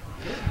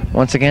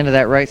 Once again to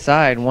that right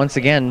side. Once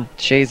again,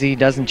 Chazy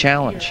doesn't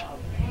challenge.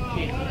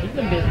 He's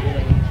been busy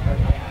today.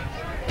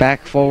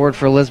 Back forward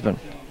for Lisbon.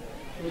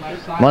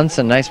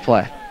 Munson, nice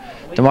play.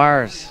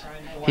 DeMars,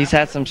 he's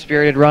had some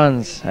spirited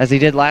runs as he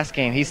did last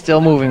game. He's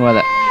still moving with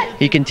it.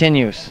 He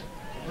continues.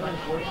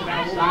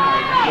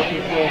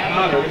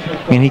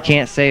 And he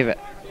can't save it.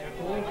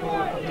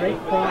 Great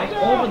cross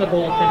over the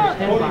goaltender's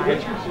head by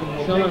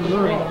Sean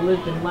Murray, the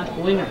Lisbon left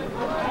winger.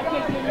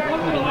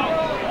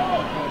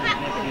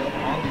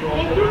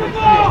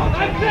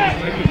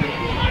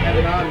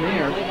 Headed on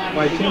there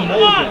by Tim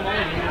Mulligan.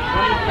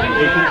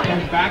 Akins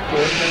comes back to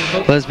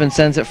it. Lisbon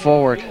sends it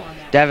forward.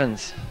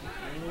 Devins.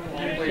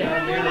 There you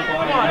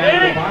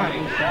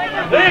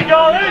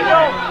go, there you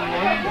go.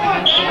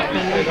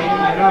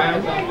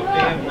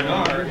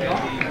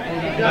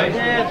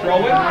 Nice throw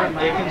it.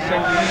 Akins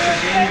sends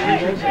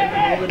it into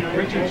Jamie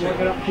Richardson.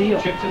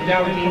 Chips it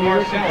down into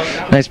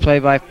Marcellus. Nice play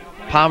by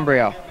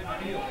Pombrio.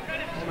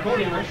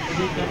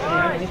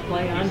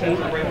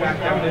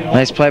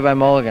 Nice play by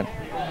Mulligan.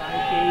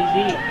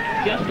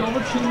 Just over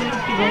 2 minutes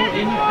to go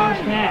in the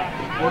first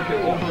half. Work it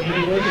over He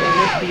was in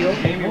this field.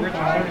 Jamie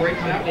Richardson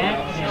breaks that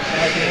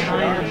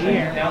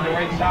one. Down the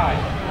right side.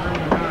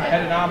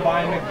 Headed on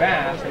by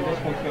McBass, and this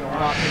one's going to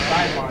run off the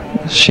sideline.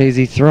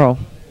 Chazy throw.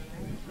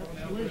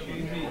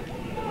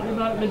 What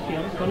about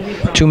midfield? It's going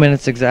to be 2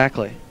 minutes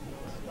exactly.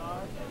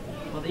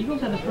 Well, the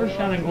Eagles had the first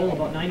shot on goal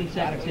about 90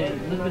 seconds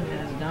in. Lisbon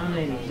has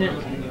dominated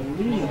since. And the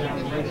lead on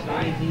the right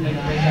side.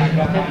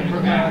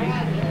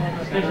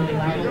 Especially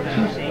last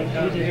 2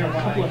 saves. He did a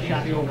couple of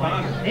shots over.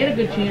 They had a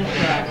good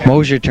chance.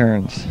 Mosier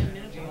turns.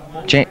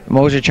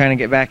 Mosier trying to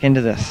get back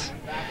into this.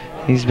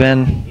 He's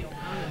been...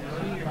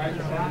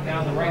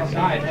 Down the right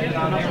side, headed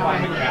on there by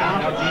McBass.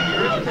 Now Jamie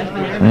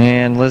Richardson.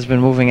 And Lisbon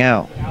moving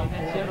out.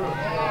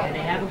 And they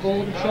have a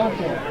goal to show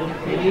for it.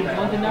 They lead 1-0.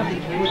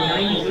 They were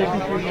 90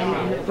 seconds remaining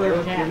in the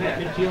first half.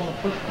 Midfield and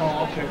push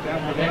call. Check that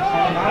for next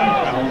time.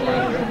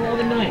 It's a roll of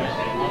the ninth.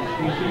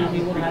 He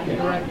will have the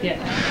direct hit.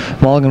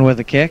 Mulligan with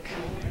a kick.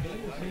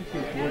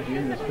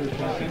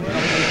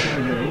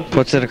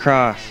 Puts it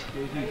across.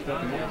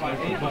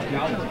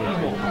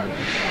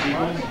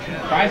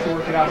 Tries to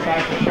work it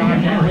outside for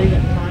Sean Murray.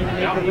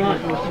 Now Eagles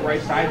goes to the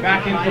right side,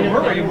 back in for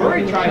Murray.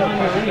 Murray tries to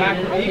push it back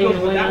for Eagles,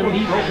 but that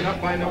one's broken up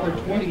by number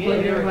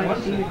 28, Eric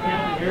Munson,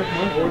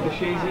 or the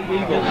Chazy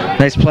Eagles.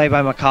 Nice play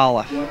by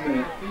McAuliffe.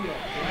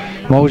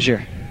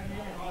 Mosier.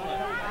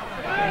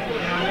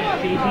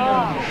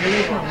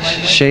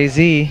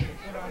 Chazy,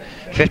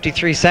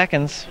 53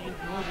 seconds.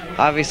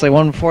 Obviously,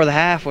 one before the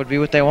half would be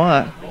what they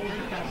want.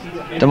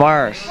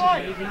 DeMars.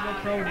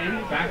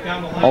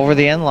 Over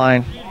the end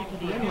line.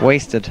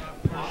 Wasted.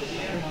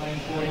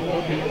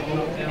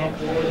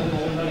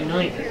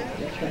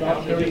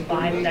 About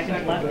 35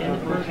 seconds left in the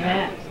first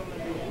half.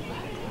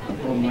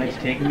 Well, Mike's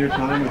taking their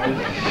time with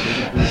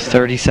this.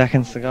 30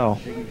 seconds to go.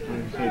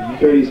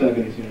 30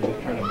 seconds.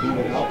 Trying to boot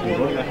it out. They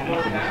go to the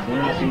half and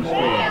it's too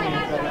straight.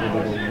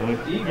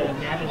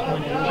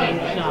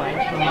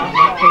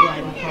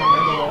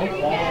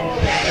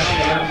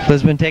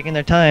 Lisbon taking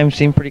their time,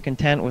 seem pretty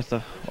content with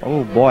the,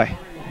 oh boy,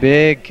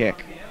 big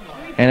kick.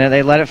 And then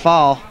they let it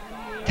fall.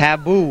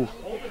 Taboo.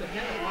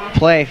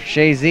 Play,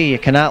 Chazy, you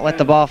cannot let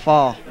the ball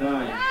fall.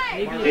 9,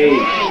 8,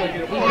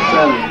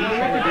 7,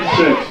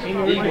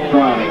 6,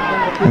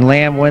 5. And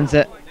Lamb wins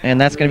it, and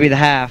that's going to be the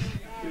half.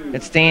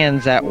 It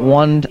stands at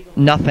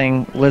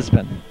 1-0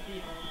 Lisbon.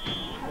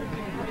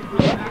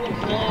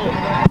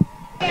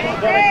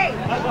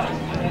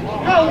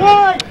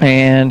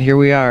 And here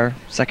we are,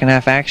 second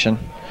half action.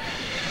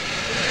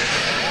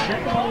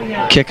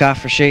 Kickoff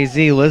for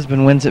Chazy.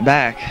 Lisbon wins it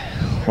back.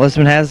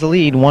 Lisbon has the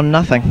lead,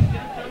 1-0.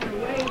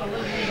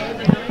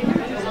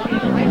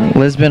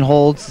 Lisbon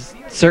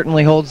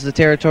certainly holds the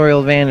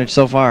territorial advantage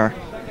so far.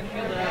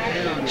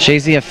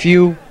 Chazy a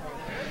few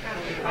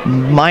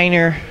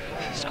minor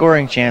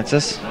scoring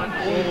chances.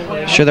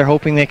 Sure, they're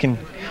hoping they can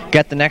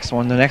get the next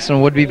one. The next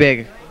one would be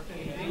big.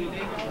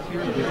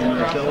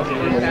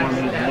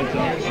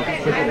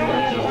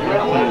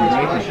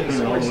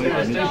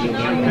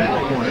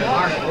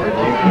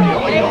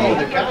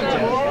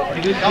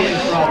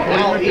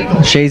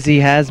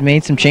 Chazy has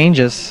made some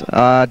changes.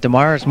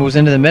 DeMars moves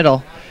into the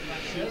middle,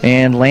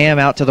 and Lamb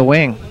out to the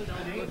wing.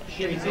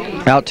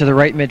 Out to the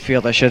right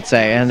midfield, I should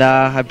say. And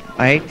I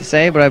hate to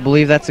say, but I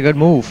believe that's a good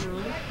move.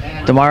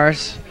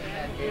 DeMars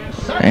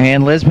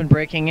and Lisbon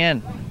breaking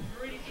in.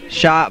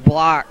 Shot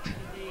blocked.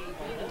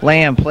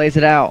 Lamb plays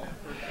it out.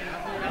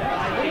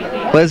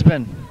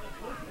 Lisbon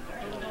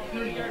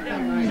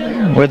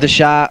With the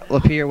shot,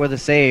 Lapierre with a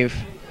save.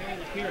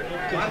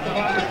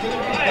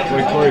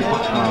 Corey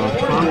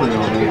Conley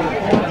on me.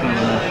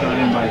 Shot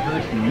in by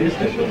Hurst and missed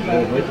it.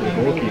 But right to the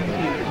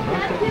goalkeeper.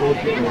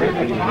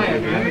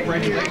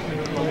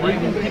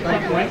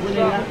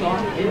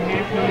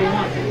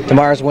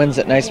 DeMars wins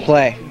it. Nice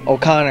play.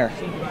 O'Connor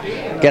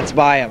gets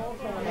by him.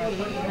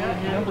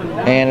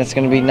 And it's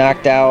going to be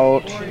knocked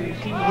out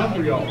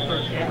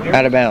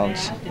of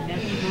bounds.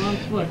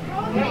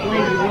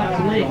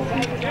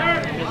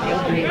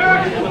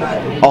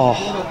 Oh.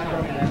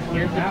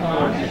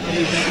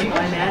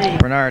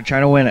 Bernard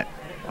trying to win it.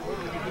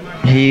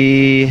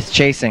 He's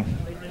chasing.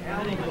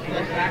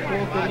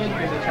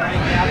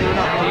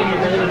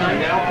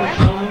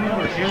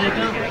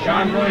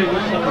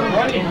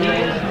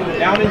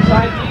 Down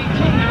inside.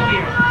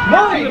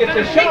 Murray gets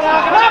a shot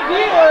off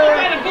here.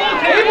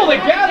 Able to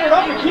gather it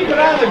up and keep it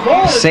out of the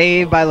goal.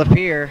 Save by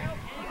Lapierre.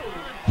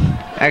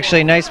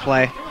 Actually, nice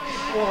play.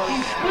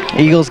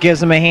 Eagles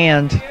gives him a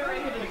hand.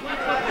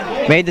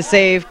 Made the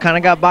save, kind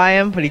of got by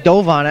him, but he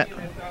dove on it.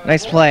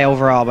 Nice play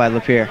overall by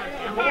Lapierre.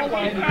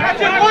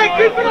 That's it, Mike.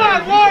 Keep it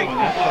on, Mike.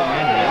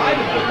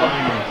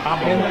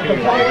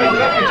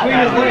 Between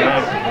his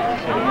legs.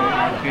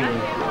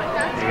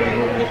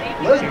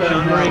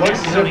 Lisbon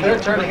looks as if they're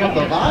turning up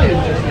the volume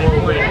just a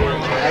little bit.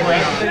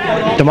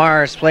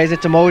 DeMars plays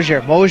it to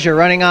Mosier. Mosier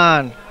running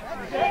on.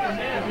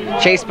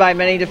 Chased by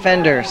many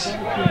defenders.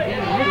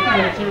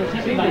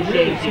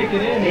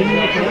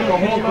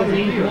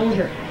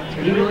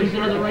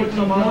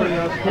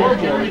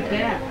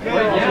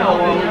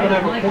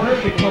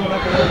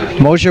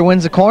 Mosier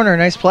wins the corner.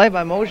 Nice play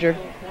by Mosier.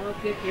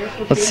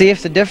 Let's see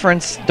if the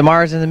difference,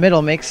 DeMars in the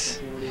middle, makes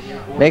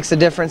the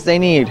difference they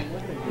need.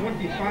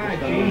 25,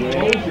 James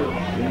Mosier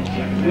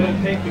will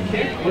take the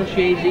kick. For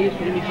Chazy, it's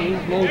going to be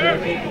James Mosier.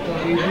 He's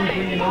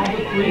bringing all the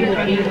three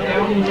defenders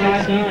down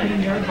inside the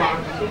 18-yard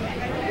box.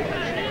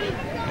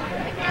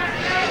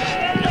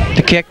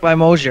 The kick by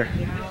Mosier.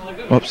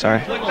 Whoops,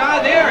 sorry.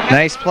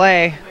 Nice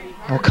play.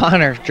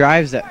 O'Connor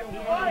drives it.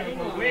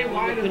 Way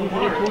wide of the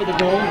mark. Over the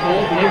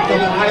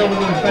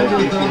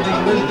defenders of the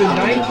Lisbon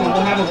Knights, and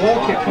we'll have a ball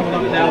kick coming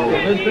up now for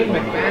Lisbon.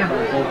 McMahon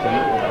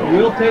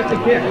will take the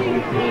kick.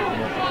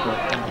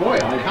 Boy,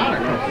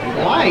 O'Connor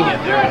flying it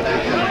there.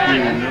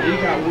 He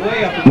got way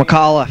up.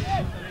 McAuliffe.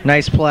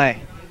 Nice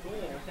play.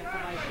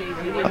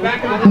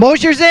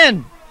 Mosier's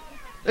in.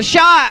 The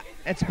shot.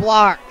 It's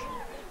blocked.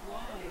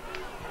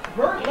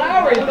 Bert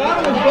Lowry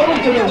thought it was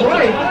going to the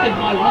right.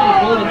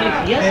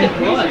 Yes, it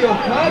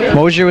was.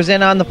 Mosier was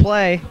in on the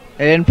play.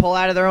 They didn't pull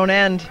out of their own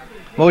end.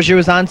 Mosier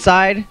was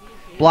onside,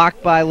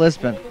 blocked by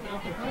Lisbon.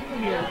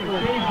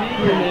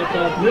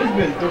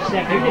 Lisbon,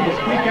 able to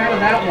squeak out of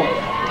that one.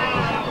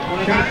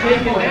 Shot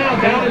taken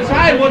down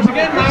inside once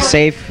again. Lowry.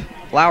 Safe,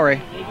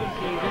 Lowry.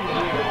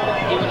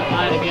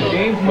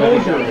 James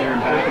Mosier there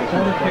back. A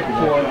corner kick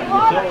for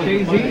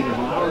Chazy.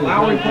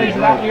 Lowry plays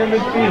it out near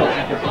midfield.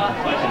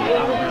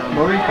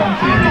 Murray comes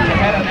in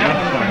ahead of that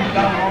one, brings it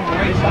down on the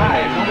right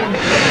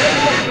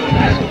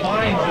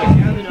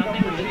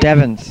side.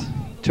 Devens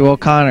to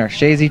O'Connor.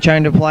 Chazy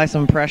trying to apply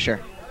some pressure.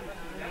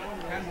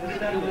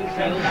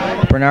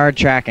 Bernard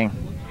tracking.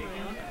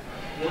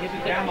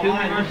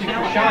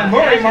 Sean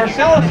Murray,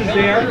 Marcellus is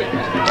there.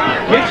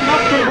 Gets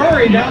up to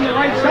Murray down the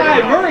right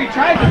side. Murray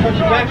tries to push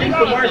it back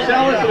into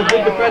Marcellus and a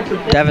good defensive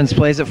play. Devens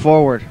plays it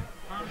forward.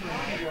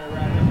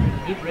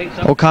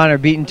 O'Connor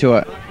beaten to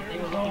it.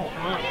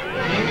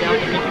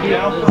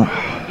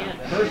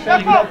 First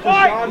time up to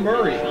Sean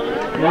Murray.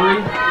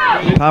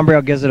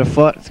 Pombreo gives it a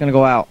foot. It's going to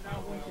go out.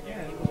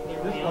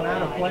 This one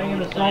out of playing in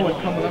the solid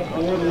coming up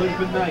for the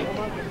Lisbon Knights.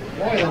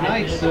 Boy, the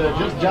Knights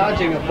just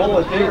dodging a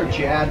bullet there,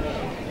 Chad.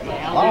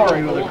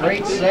 Lowry with a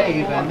great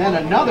save, and then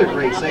another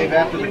great save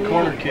after the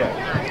corner kick.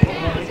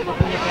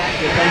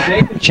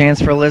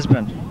 Chance for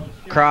Lisbon.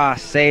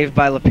 Cross, saved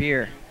by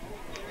Lapierre.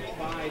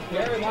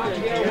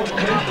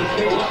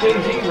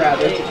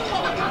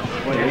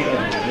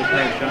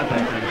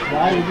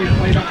 Ball will be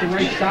played up the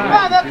right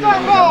side. That's our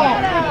ball!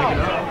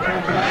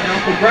 Now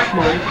for Brett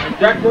Murray.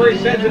 Brett Murray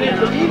sends it in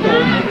for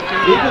Eagles.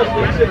 Eagles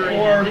fix it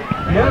for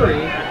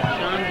Murray.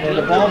 And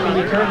the ball will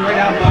be turned right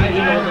out by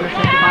Eagles. The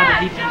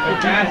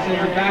pass is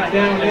back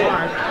down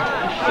there.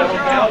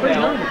 Settled down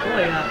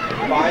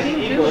now by the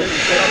Eagles.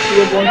 Set up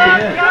field once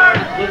again.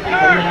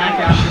 Coming back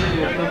after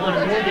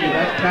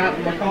that's Pat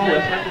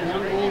McAuliffe.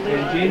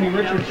 And Jamie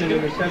Richardson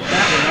intercepts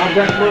that one. Now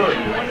Brett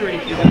Murray.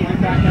 Is that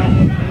right back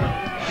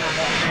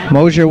out?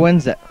 Mosier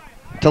wins it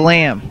to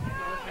Lamb.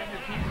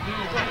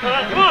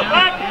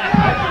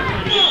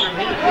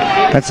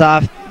 That's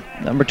off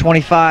number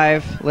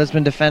 25,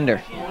 Lisbon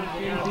defender.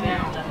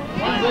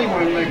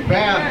 When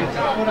McBath gets a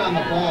foot on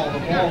the ball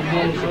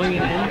moves.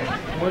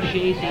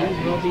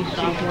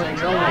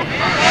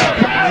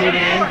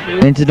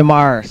 Into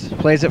DeMars.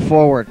 Plays it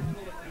forward.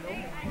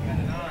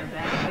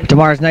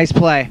 DeMars, nice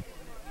play.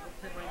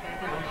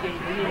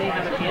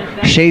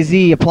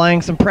 Chazy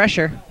applying some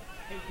pressure.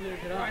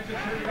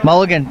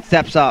 Mulligan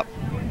steps up.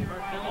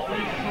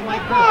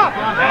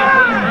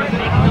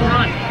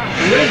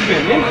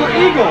 Lisbon in for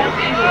Eagles.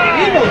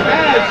 Eagles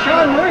has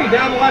Sean Murray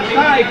down the left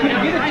side.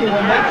 Couldn't get it to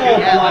him. That's all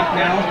blocked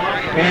now.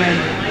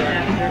 And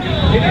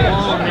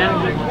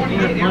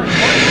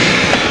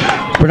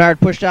Bernard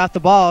pushed off the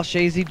ball.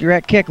 Chazy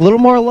direct kick. A little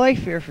more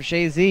life here for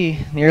Chazy.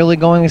 Nearly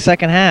going the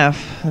second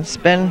half. It's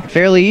been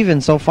fairly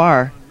even so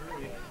far.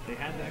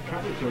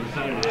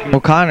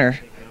 O'Connor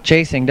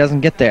chasing,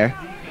 doesn't get there.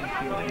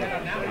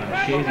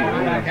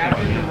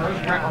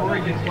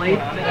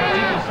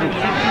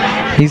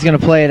 He's going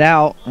to play it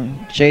out.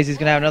 Chazy's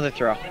going to have another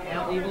throw.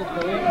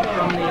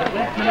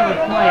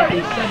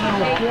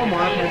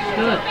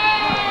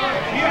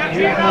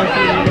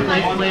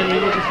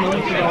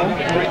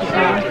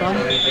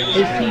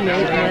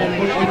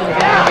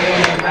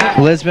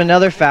 Lisbon,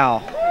 another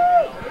foul.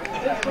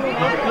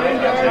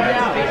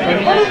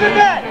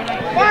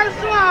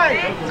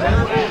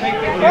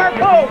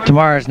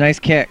 Tamara's nice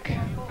kick.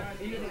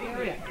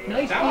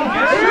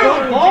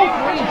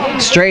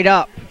 Straight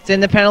up. It's in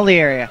the penalty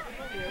area.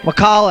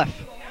 McAuliffe.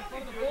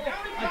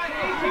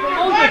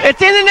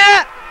 It's in the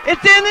net!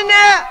 It's in the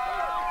net!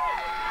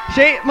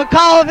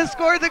 McAuliffe has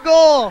scored the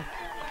goal.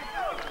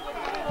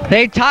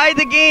 They tied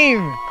the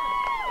game.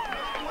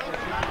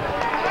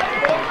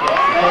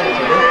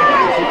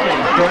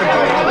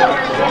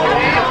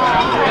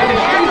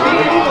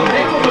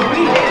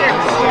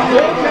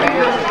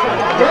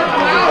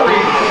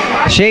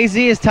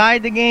 Chazy has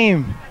tied the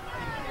game.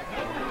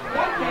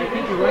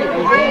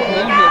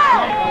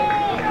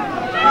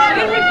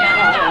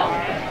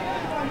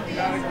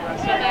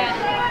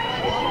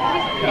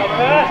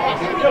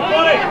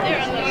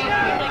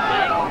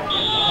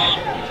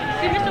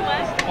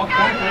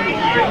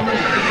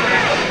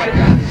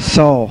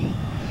 So,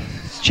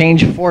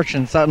 change of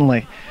fortune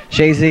suddenly.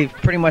 Chazy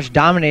pretty much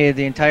dominated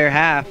the entire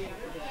half.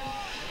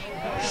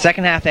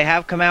 Second half, they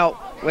have come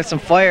out with some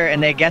fire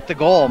and they get the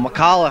goal.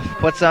 McAuliffe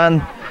puts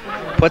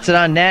it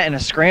on net in a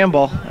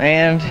scramble,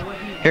 and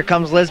here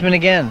comes Lisbon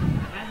again.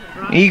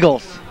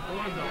 Eagles.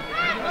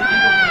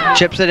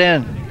 Chips it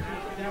in.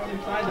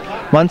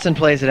 Munson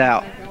plays it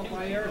out.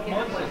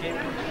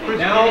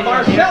 now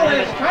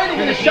Marcellus trying to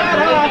get a shot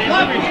off.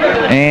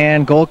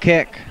 And goal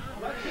kick.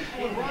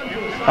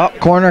 Oh,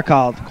 corner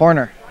called.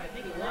 Corner.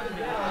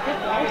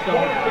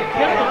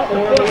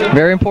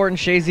 Very important,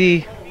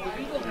 Chazy.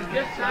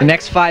 The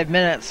next 5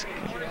 minutes,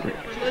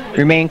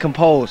 remain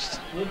composed.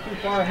 A little too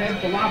far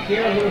ahead for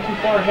Lafayette, a little too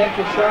far ahead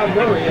for Sean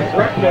Murray. As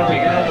Brett Murray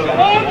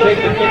now will take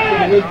the kick for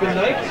the Lisbon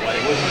Knights.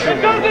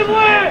 It doesn't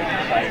win!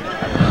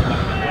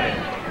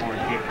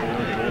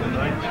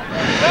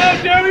 Oh,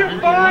 Joe,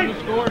 you're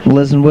fine!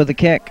 Lisbon with the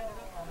kick.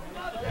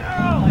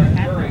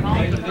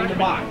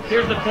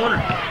 Here's the corner.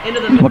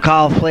 Into the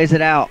McAuliffe plays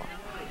it out.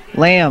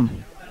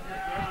 Lamb.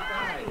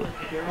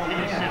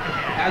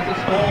 Has a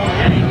stall.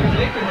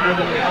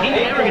 he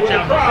never gets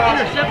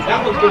out.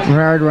 Intercept.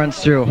 Bernard runs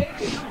through.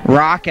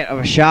 Rocket of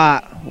a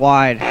shot.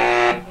 Wide.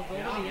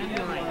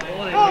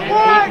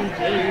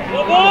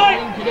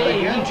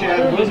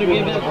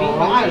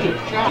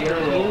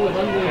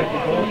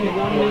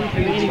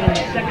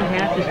 Second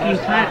half, this team's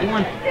tied at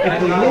 1.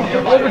 If we move to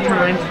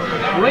overtime,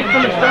 right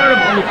from the start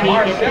of the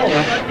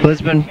team,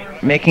 Lisbon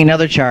making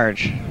another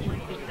charge.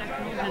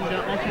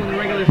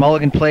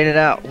 Mulligan played it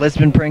out.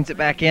 Lisbon brings it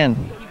back in.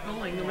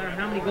 no matter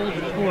how many goals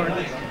are scored,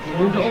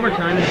 move to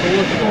overtime and goal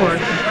is scored.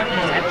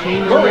 That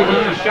change over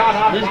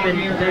Lisbon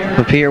there.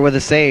 Papier with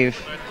a save.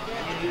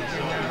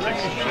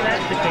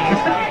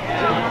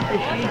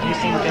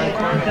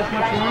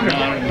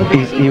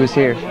 He was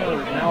here.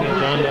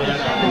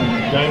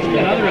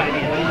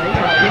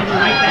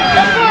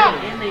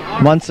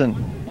 Munson.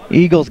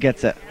 Eagles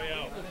gets it.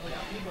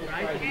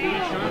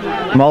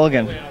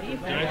 Mulligan.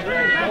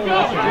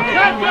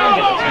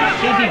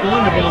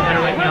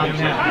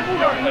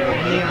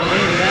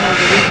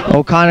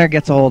 O'Connor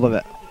gets a hold of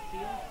it.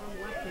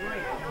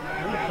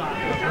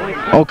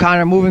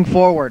 O'Connor moving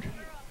forward.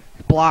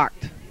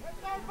 Blocked.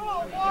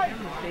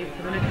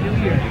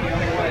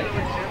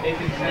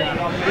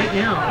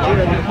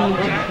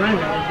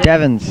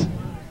 Devens.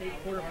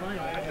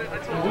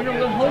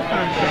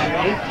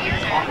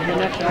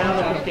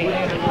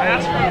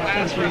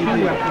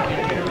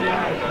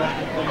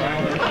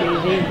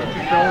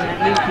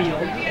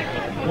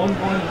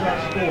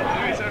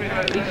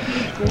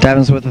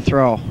 Devens with the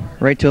throw.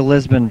 Right to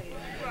Lisbon.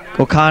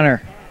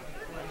 O'Connor.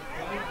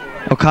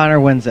 O'Connor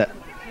wins it.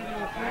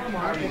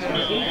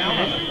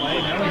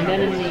 And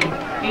then in the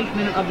 8th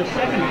minute of the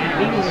second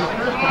half, even in the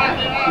first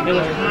half, it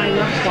was tying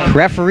up.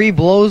 Referee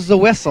blows the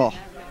whistle.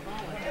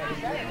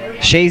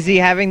 Chazy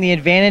having the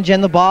advantage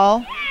and the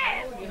ball.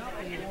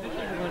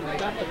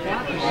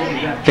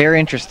 Very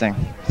interesting.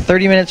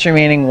 30 minutes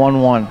remaining,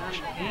 1-1.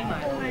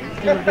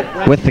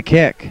 With the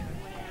kick.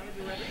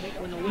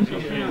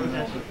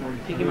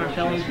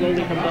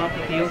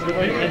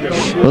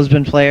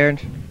 Lisbon player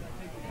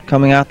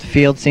coming off the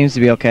field, seems to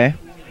be okay.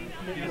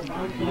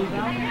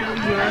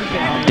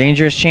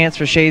 Dangerous chance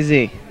for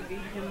Chazy.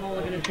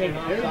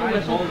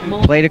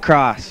 Played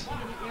across.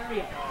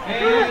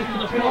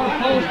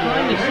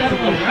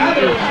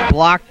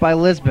 Blocked by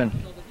Lisbon.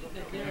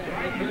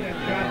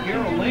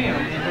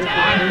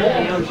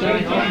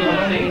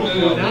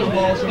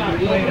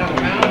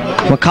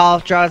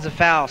 McAuliffe draws a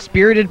foul.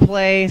 Spirited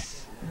play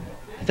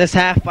this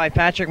half by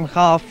Patrick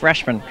McAuliffe,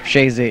 freshman,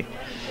 Chazy.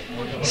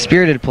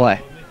 Spirited play.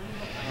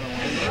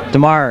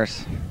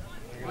 DeMars.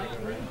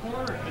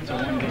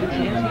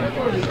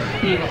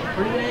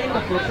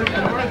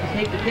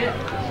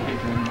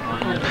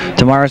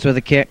 DeMars with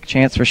a kick,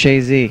 chance for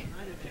Chazy.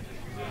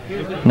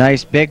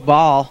 Nice big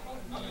ball.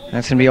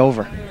 That's going to be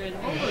over.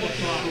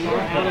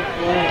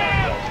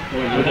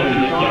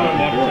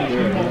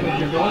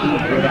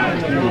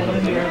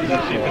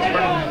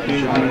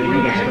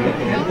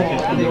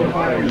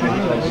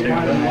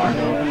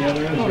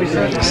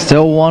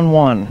 Still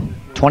 1-1.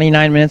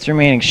 29 minutes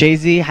remaining.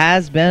 Chazy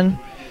has been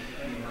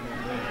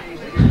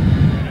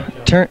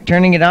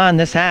turning it on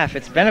this half.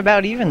 It's been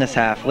about even this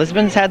half.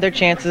 Lisbon's had their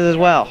chances as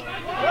well.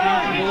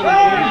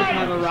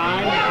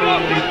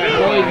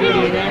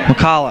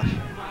 McAuliffe.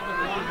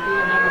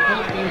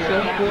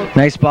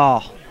 Nice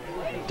ball.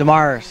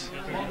 DeMars.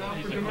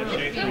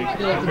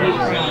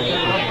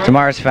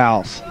 DeMars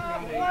fouls.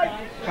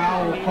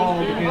 Foul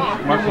called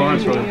against Mark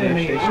Lawrence wrote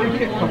it. free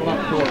kick coming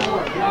up for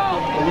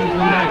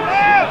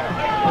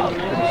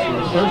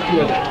First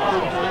with it.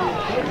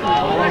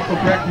 All for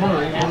Breck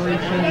Murray. Murray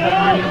sends it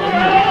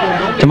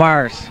up.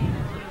 DeMars.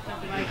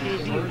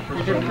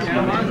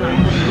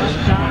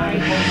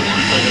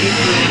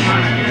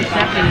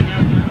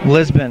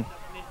 Lisbon.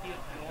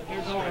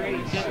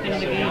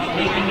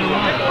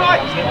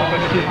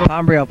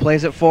 Pombrio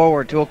plays it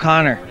forward to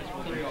O'Connor.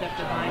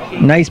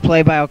 Nice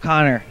play by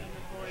O'Connor.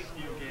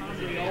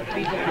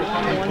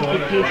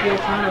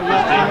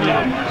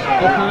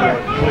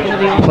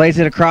 Plays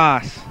it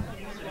across.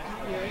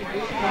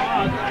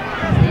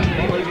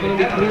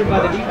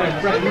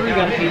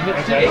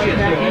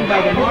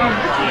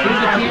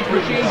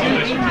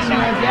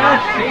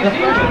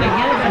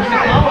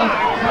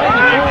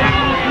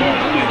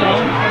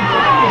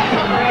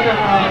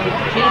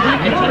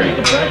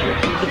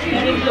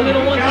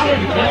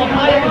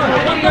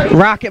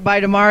 Rocket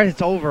by DeMars.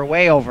 It's over,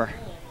 way over.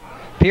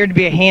 Appeared to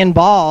be a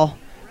handball,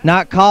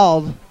 not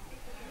called,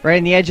 right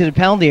in the edge of the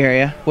penalty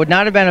area. Would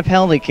not have been a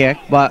penalty kick,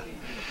 but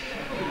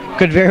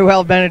could very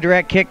well have been a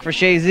direct kick for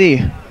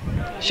Chazy.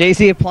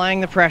 Chazy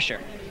applying the pressure.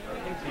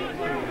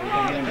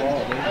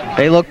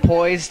 They look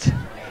poised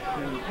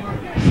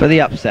for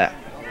the upset.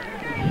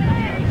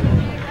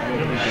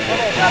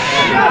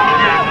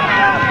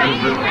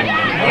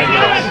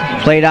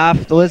 Played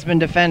off the Lisbon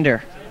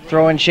defender,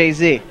 throwing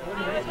Chazy.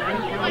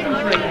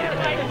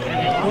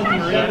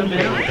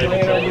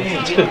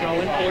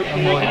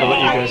 I'm willing to let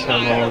you guys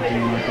have all of the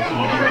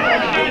microphones.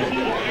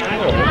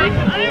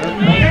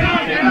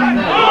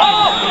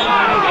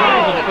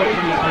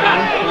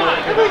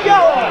 Here we go!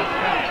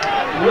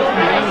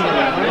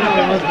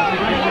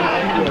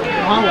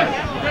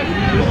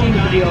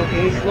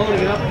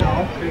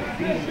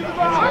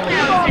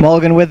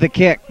 Mulligan with the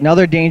kick.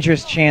 Another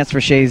dangerous chance for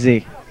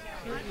Chazy.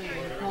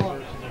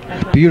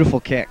 Beautiful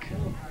kick.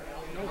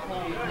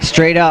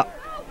 Straight up.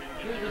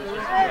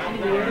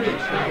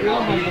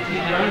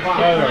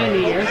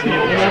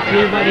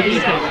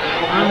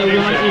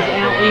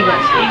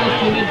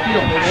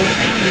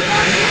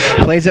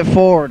 Plays it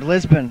forward.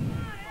 Lisbon.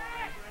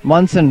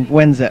 Munson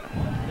wins it.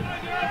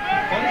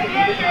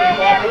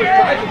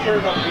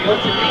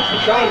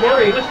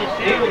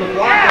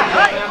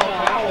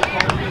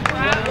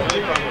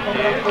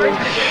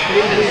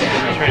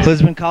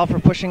 Lisbon called for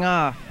pushing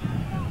off.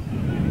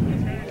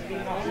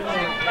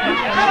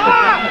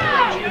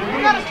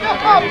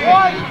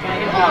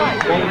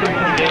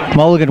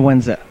 Mulligan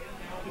wins it.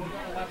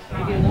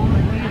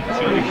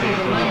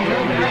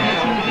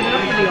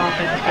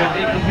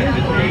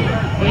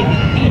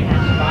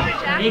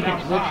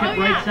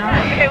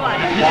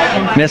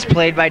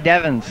 Misplayed by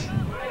Devons.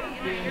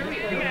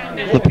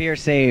 Lapierre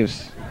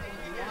saves.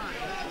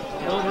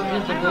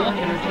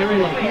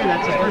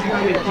 That's the first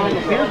time we've called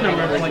Lapierre's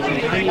number in quite some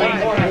time.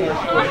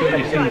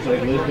 It seems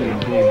like Lisbon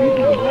and Dave beating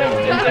the ball.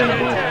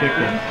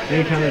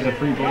 Anytime there's a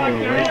free ball or a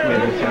right play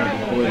that's out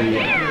before the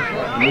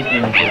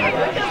Lisbon's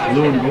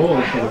blue and goal, so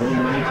they're going to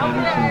have some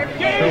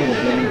trouble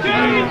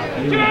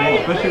getting to the ball,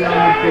 especially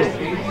around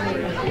midfield.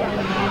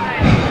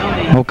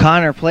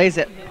 O'Connor plays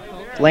it.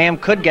 Lamb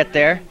could get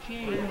there.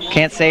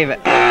 Can't save it.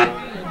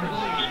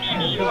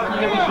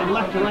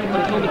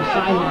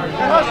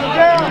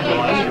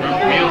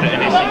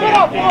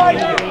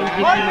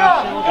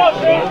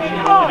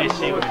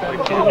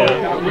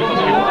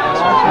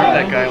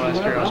 That guy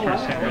last year, I was trying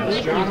to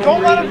say.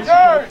 Don't let him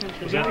turn!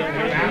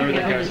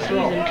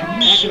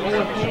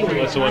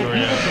 That's the one where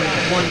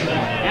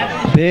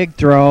you Big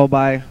throw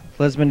by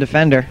Lisbon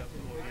defender.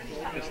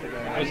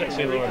 was that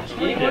St. Lawrence?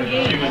 Well,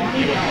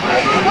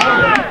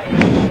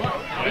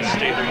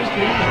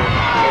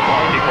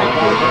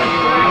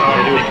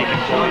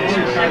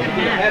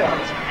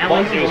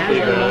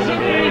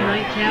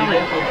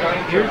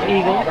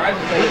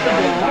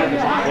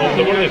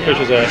 one of the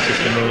officials asked us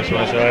to move, so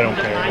I said, I don't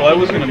care. Well, I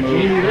was going to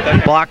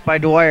move. Blocked by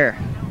Dwyer.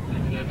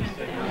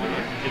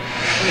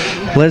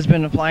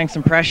 Lisbon applying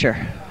some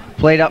pressure.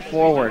 Played up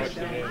forward.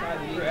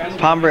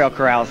 Pombrio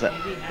corrals it.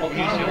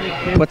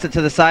 Puts it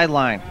to the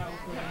sideline.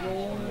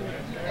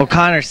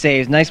 O'Connor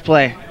saves. Nice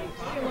play.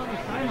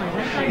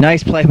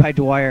 Nice play by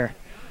Dwyer.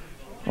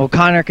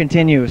 O'Connor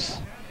continues.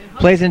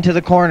 Plays into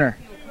the corner.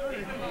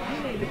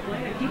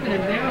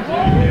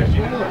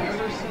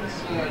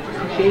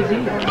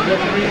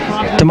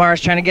 Demar's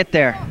trying to get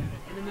there.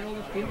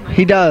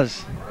 He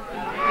does.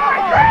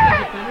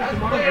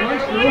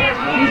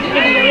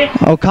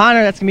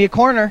 O'Connor, that's going to be a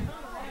corner.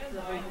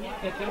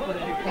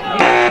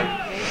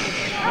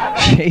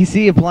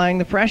 Chazy applying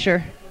the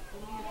pressure.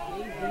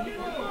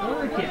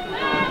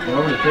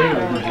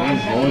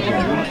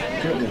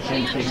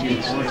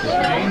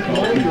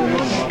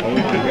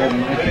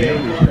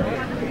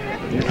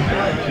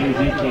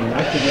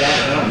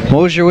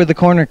 Mosier with the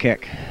corner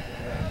kick.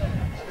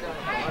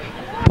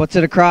 Puts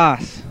it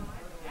across.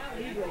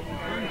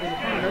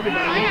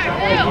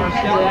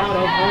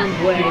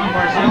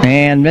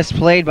 And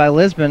misplayed by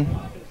Lisbon.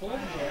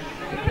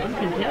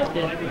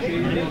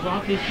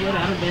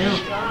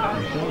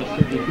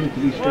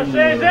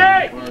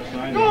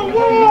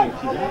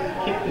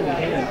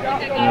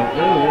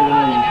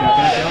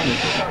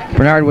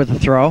 Bernard with the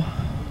throw.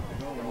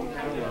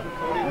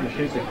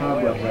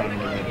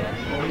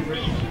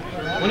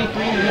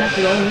 23 minutes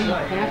to go,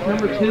 half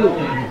number 2.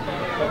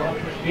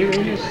 Here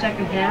in the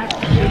second half.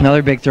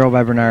 Another big throw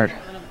by Bernard. A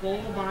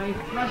goal by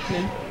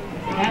freshman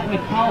Pat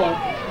McCullough.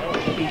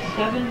 The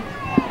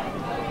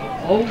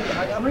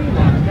 7:03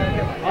 mark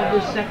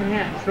of the second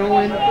half. Throw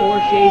in for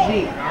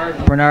Chazy.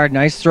 Bernard,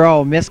 nice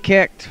throw.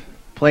 Miskicked.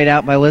 Played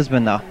out by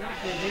Lisbon though.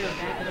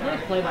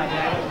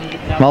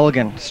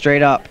 Mulligan,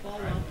 straight up.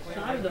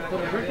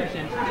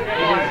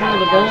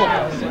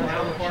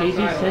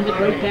 Chazy sends it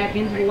right back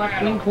into the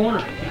left wing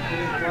corner.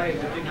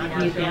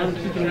 Knocking it down,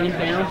 keeping it in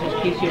bounds is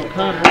Casey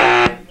O'Connor.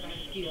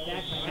 He's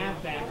back to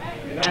halfback.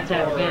 That's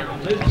out of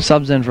bounds.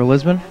 Subs in for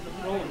Lisbon.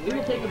 We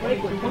will take a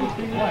break with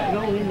 23 minutes to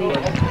go in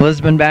the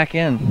Lisbon back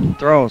in.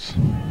 Throws.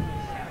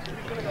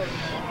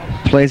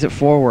 Plays it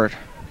forward.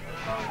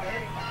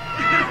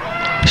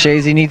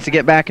 Chazy needs to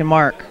get back and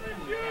mark.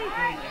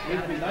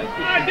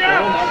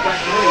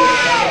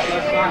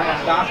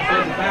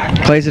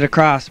 Plays it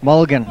across.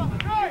 Mulligan.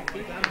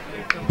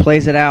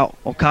 Plays it out.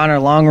 O'Connor,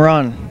 long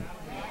run.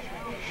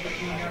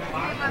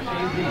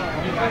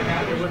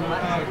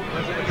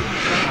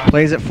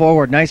 Plays it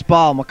forward. Nice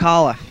ball.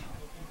 McAuliffe.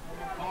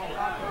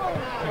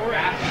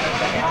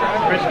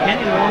 Chris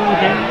Kenny rolling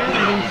down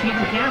and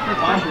Stephen Caffrey.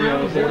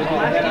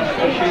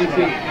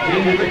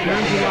 Chazy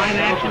returns to live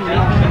action.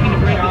 Lisbon looking to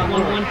break this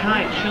 1-1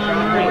 tie. Sean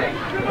Murray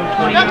from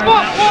 20 yards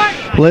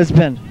out.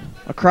 Lisbon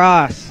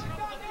across.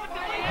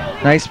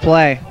 Nice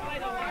play.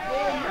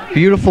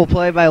 Beautiful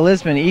play by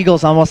Lisbon.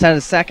 Eagles almost had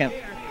a second,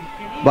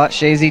 but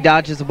Chazy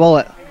dodges a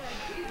bullet.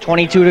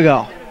 22 to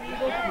go.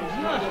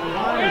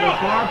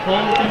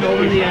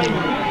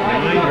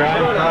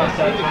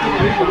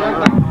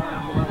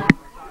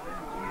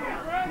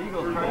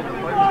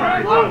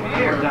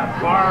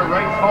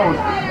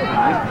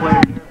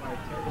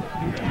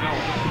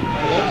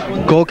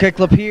 Goal kick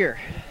Lapeer.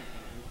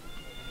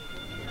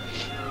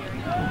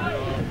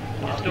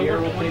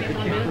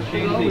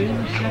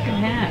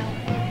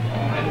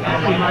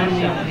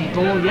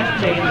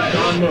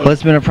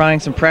 Lisbon applying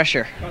some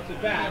pressure.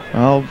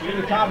 Oh,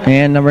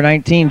 and number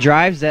 19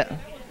 drives it.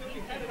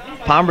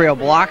 Pombrio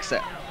blocks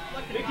it.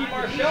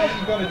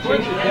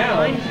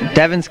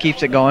 Devins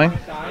keeps it going.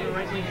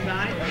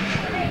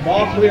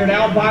 Ball cleared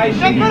out by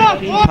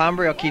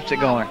Pombrio keeps it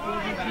going.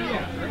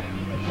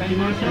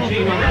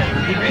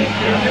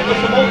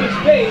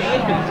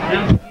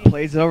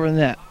 Plays it over the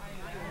net.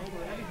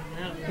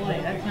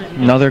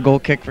 Another goal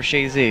kick for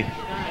Chazy.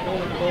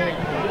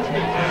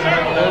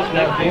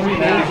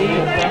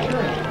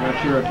 Not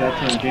sure if that's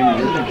when Jamie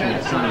Richardson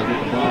was trying to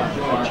get the ball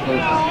far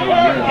close to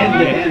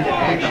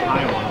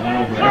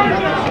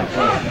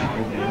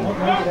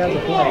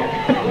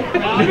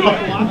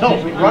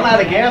Run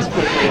out of gas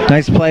quickly.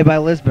 Nice play by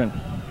Lisbon.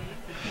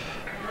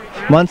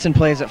 Munson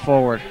plays it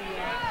forward.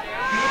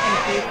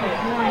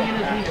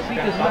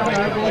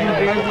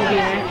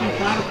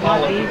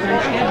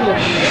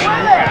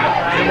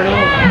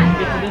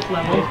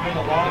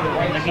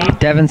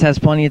 Devins has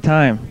plenty of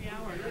time.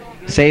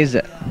 Saves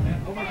it.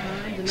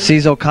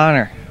 Sees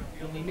O'Connor.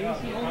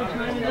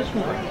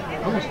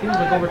 Almost feels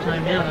like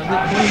overtime now.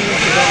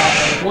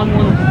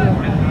 1-1.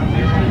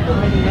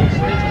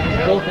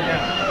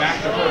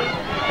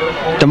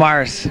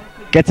 Damaris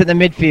gets in the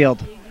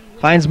midfield.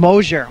 Finds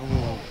Mosier.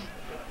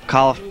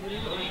 Call.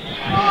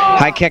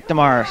 High kick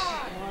Damaris.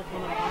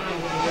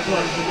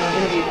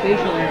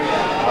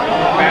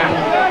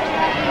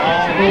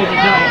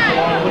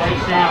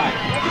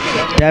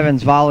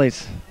 Devins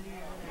volleys.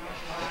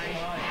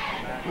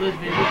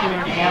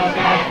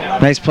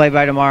 Nice play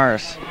by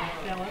Damaris.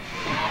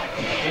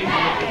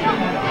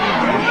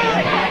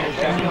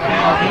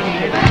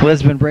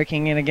 Lisbon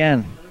breaking in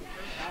again.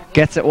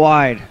 Gets it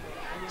wide.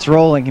 It's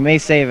rolling. He may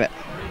save it.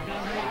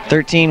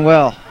 13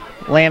 will.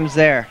 Lamb's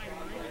there.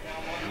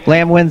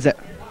 Lamb wins it.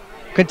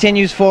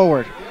 Continues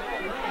forward.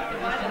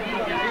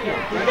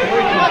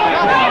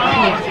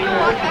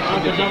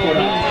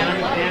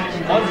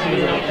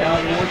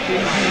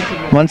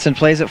 Munson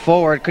plays it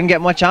forward. Couldn't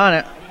get much on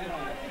it.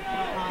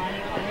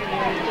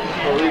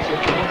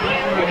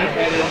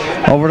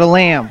 Over to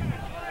Lamb.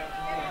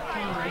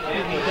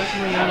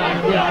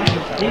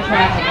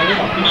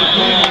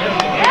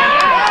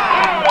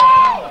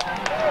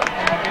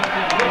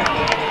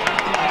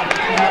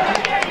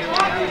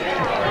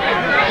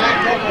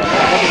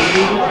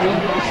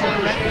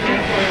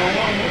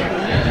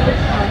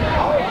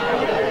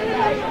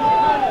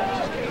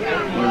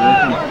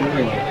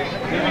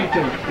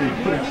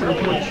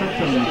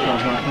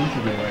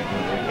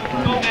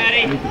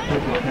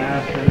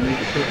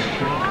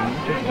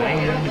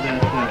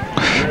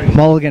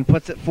 Mulligan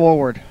puts it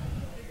forward.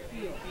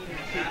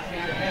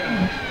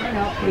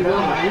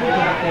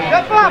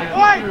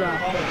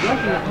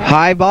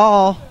 High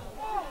ball.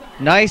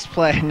 Nice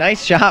play.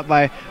 Nice shot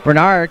by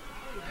Bernard.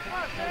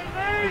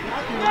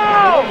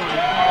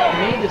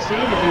 Made the save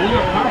if he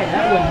went high.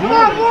 That would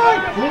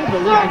move the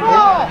Lisbon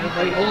ball.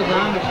 But he holds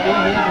on to still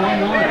has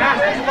 1-1.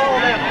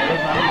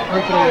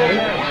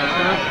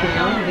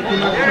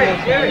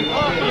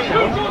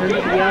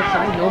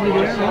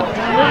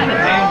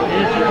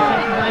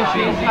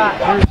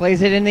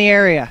 Plays it in the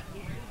area.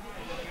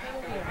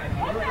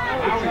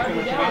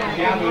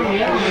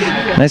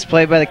 Nice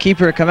play by the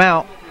keeper to come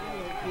out.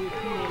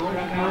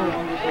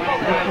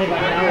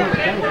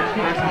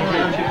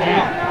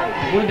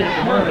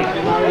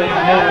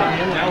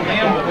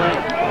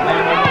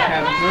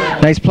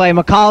 Nice play.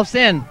 McAuliffe's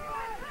in.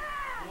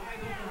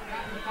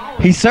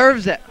 He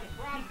serves it.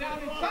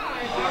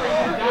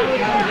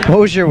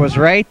 Mosier was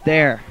right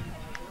there.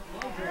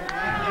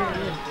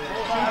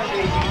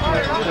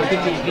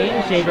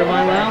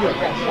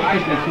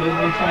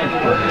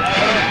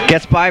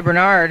 Gets by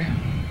Bernard.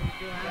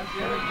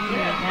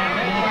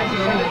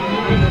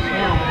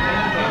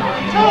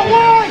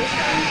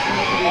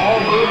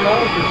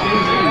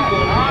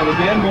 And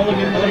again,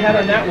 Mulligan really had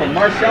on that one.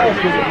 Marcellus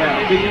was it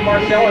now. Big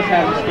Marcellus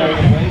has it started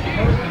away.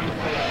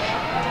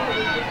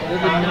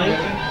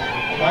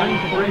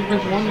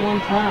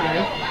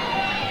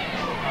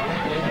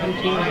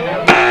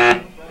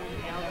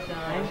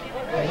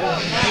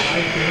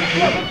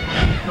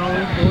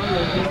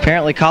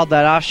 Apparently called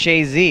that off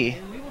Chazy.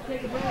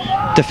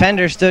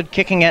 Defender stood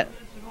kicking at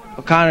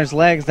O'Connor's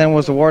legs, then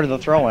was awarded the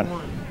throw-in.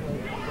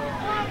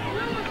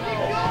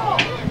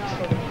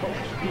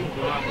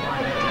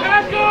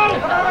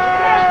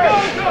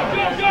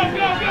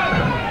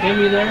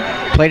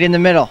 Played in the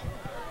middle.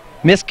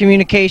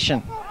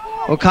 Miscommunication.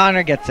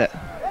 O'Connor gets it.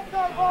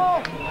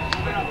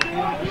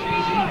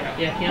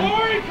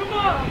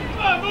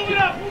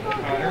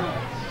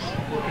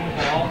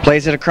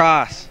 Plays it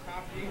across.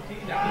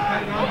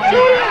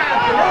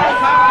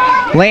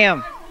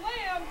 Lamb.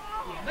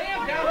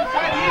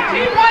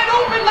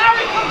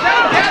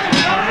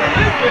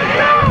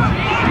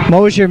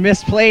 Mosier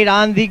misplayed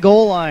on the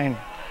goal line.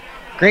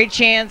 Great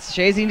chance.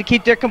 Chazy to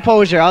keep their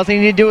composure. All they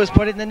need to do is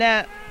put it in the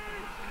net.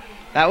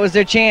 That was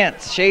their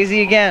chance.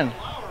 Chazy again.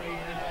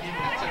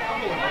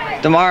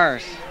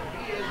 DeMars.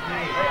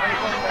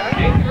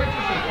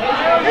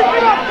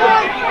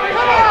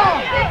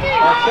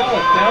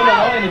 Marcellus down the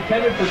line,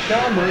 intended for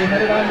Schaumburg,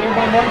 headed on near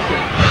by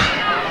Munson.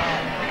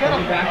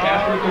 Coming back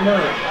after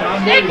DeMars.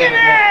 Schaumburg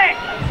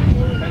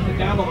sends it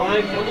down the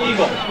line for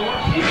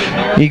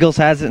Eagles. Eagles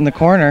has it in the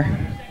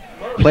corner.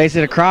 Plays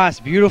it across.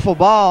 Beautiful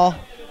ball.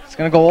 It's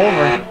going to go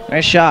over.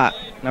 Nice shot.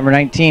 Number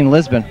 19,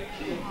 Lisbon.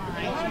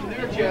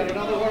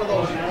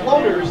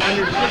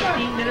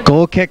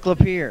 Goal kick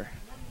Lapeer.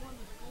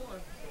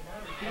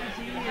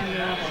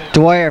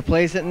 Dwyer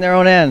plays it in their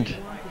own end.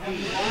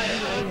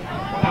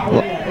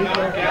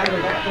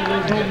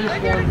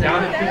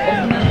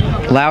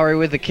 Lowry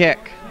with the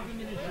kick.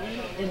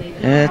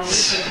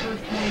 It's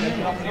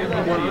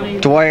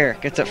Dwyer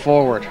gets it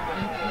forward.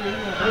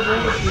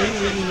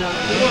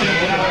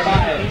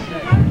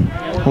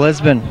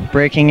 Lisbon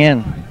breaking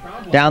in.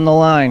 Down the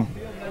line.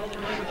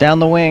 Down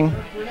the wing.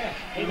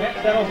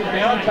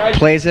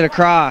 Plays it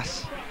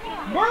across.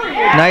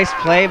 Nice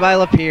play by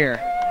Lapeer.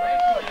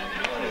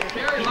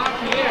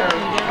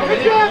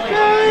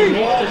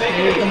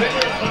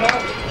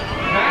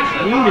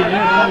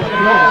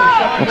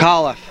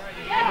 McAuliffe.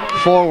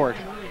 Forward.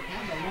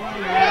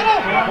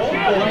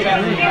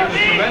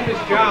 Tremendous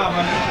job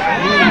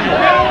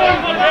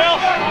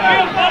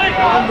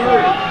on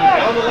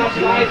down the left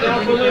side,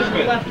 down for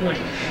Lisbon.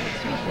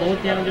 Slow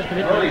it down just a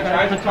bit. Murray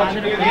tries to touch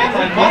it near the end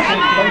line. Munson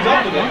comes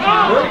up with it.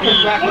 Murray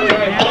comes back to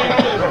try and play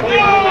under this play.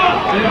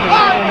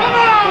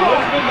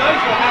 Lisbon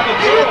nice to have a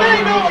throw. It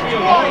be a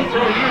long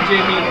throw here,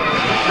 Jamie.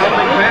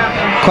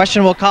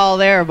 Questionable call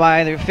there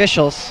by the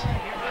officials. And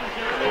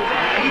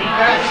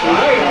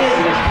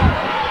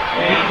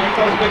here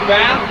comes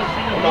McBath.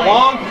 The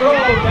long throw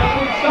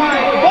down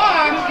inside the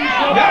box.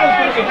 That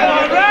was going to be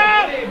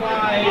headed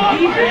by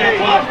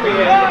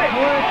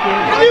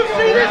Can you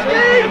see this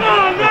game? Come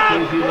on,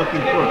 man!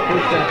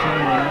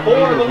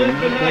 for the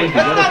Lisbon Knights.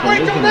 Let's not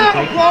wait till now,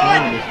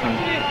 Floyd!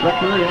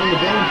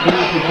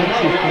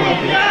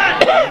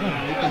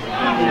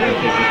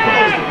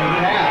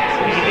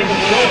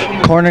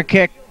 Corner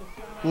kick,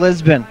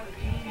 Lisbon.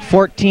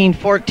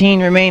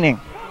 14-14 remaining.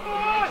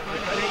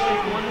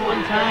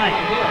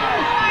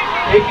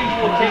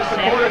 Akins will take the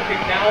corner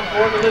kick down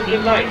for the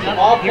Lisbon Knights.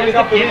 All played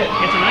up again.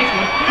 It's a nice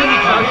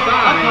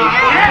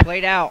one.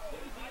 Played out.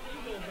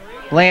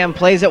 Lamb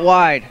plays it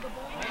wide.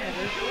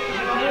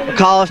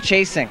 McAuliffe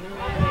chasing.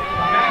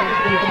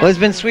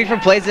 Lisbon sweeper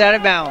plays it out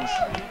of bounds.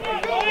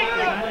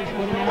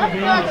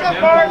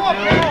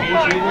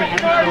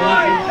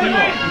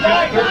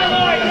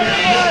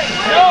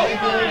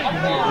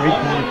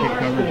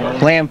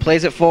 Lamb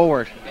plays it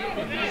forward.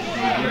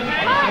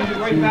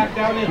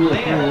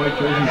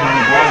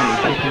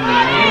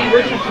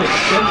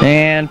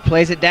 And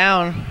plays it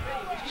down.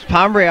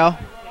 Pombrio.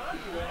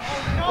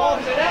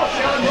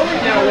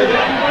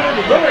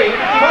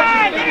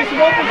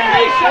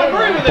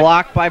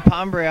 Blocked by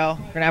Pombrio.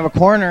 We're gonna have a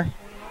corner.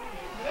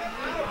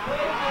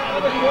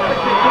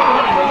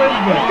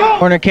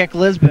 Corner kick,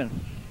 Lisbon.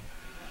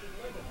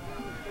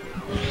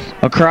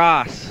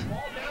 Across.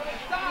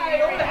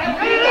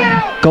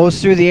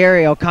 Goes through the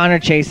area. O'Connor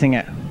chasing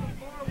it.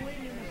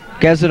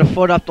 Gives it a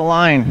foot up the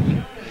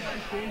line.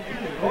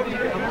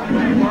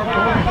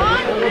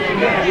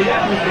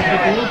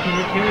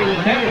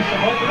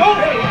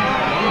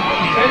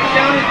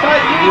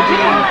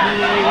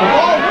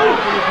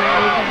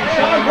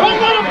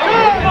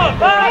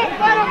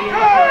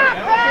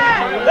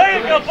 There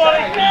you go,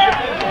 buddy.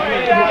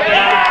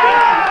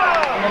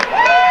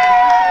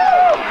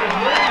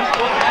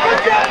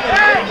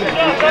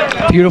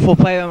 Beautiful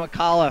play by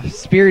McAuliffe.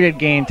 Spirited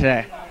game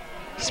today.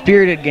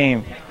 Spirited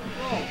game.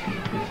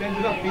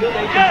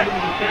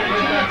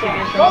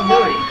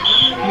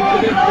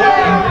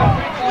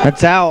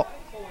 That's out.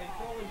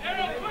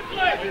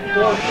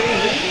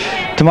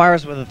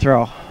 Tamara's with a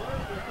throw.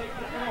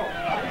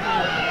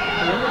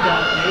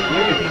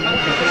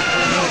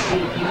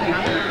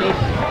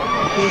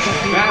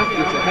 Back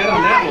gets ahead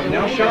on that one.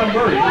 Now Sean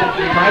Murray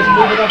tries to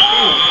move it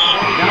upfield.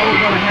 Now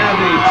we're going to have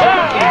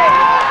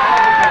a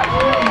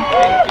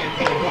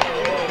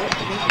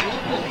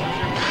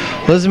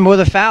Lisbon with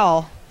a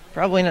foul.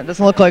 Probably not,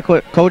 doesn't look like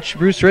what Coach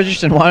Bruce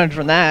Richardson wanted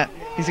from that.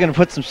 He's going to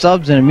put some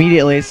subs in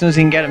immediately as soon as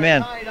he can get them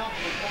in.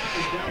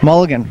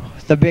 Mulligan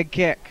with the big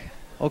kick.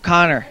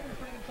 O'Connor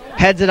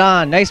heads it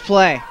on. Nice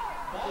play.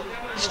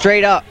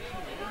 Straight up.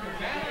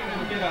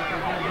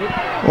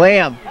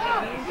 Lamb.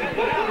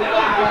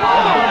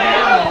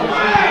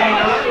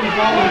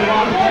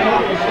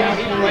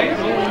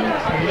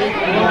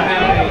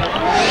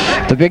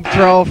 The big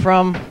throw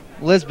from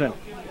Lisbon.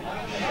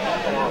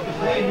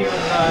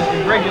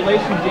 in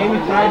regulation. Jamie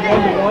tied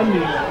 1-1.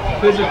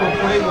 The physical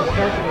play will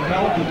start to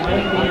develop.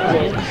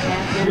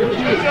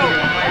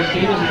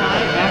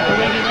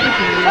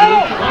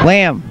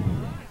 Lamb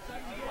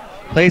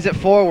plays it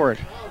forward.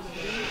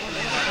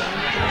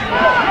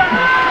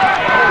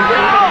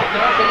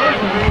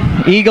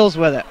 Eagles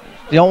with it.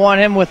 You don't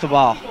want him with the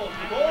ball.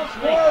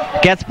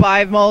 Gets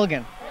by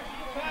Mulligan.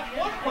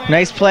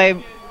 Nice play.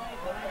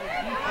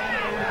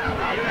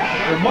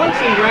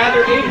 Munson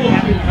rather able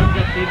to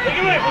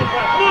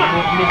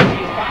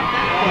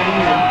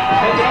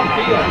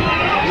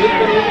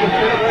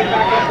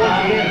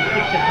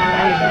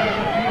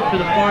to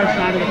the far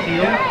side of the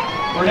field.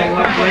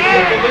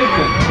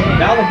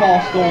 Now the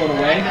ball stolen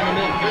away.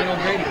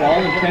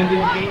 Ball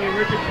intended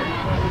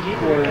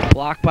for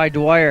blocked by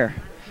Dwyer.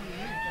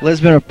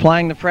 Lisbon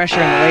applying the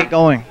pressure in the late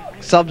going.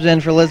 Subs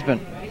in for Lisbon.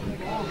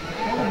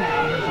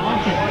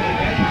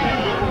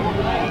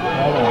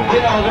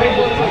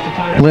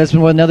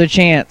 Lisbon with another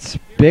chance.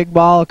 Big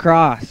ball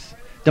across.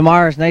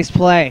 DeMars, nice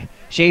play.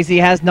 Chazy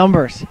has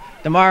numbers.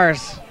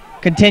 DeMars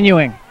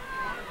continuing.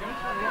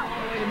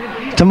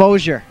 To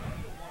Mosier.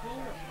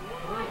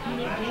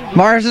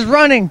 Mars is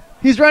running.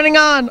 He's running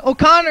on.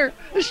 O'Connor,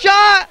 the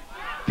shot.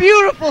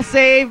 Beautiful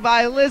save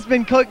by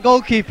Lisbon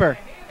goalkeeper.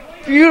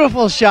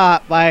 Beautiful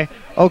shot by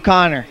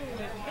O'Connor.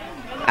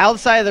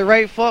 Outside of the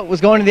right foot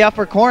was going to the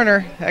upper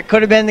corner. That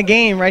could have been the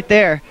game right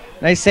there.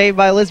 Nice save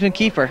by Lisbon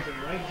keeper.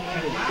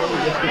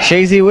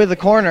 Chazy with the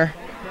corner.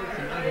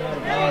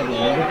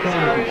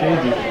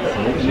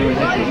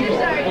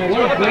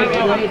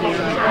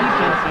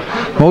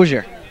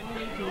 Mosier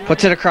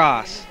puts it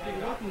across.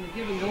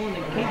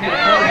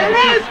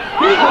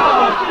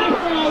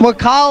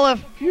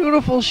 McAuliffe,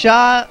 beautiful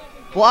shot.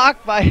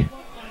 Blocked by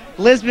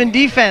Lisbon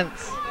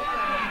defense.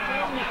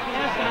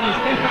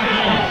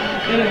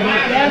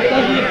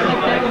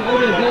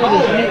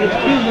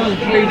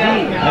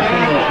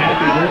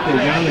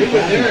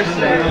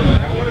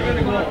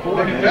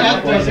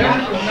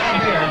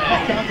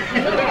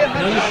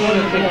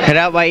 Hit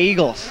out by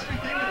Eagles.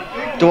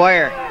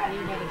 Dwyer.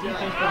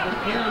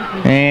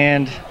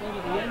 And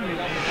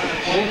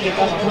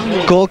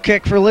goal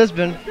kick for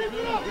Lisbon.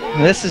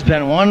 This has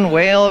been one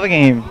whale of a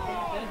game.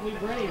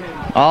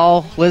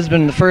 All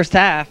Lisbon in the first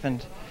half,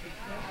 and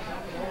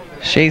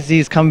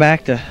Chazy's come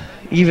back to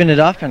even it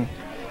up, and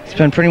it's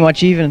been pretty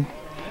much even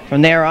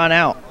from there on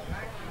out.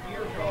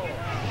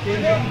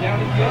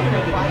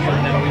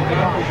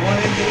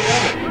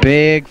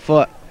 Big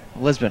foot,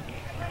 Lisbon.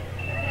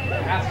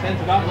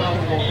 Sends it up,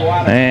 will go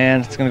out.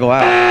 And it's going to go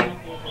out.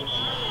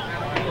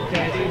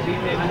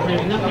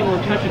 There's nothing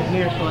we're touching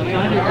here, so it's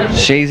either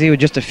Chazy with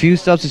just a few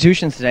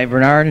substitutions today.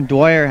 Bernard and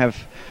Dwyer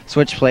have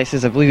switched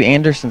places. I believe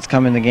Anderson's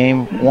come in the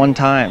game one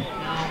time.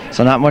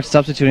 So not much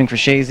substituting for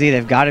Chazy.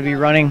 They've got to be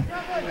running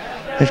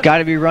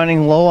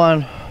low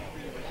on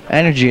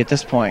energy at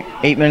this point.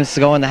 8 minutes to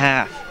go in the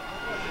half.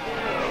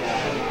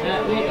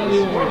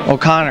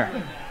 O'Connor.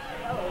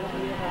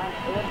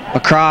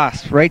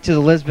 Across, right to the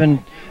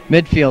Lisbon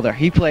midfielder.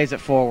 He plays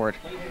it forward.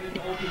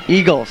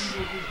 Eagles.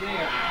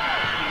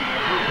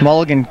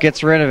 Mulligan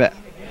gets rid of it.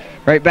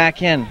 Right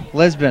back in.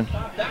 Lisbon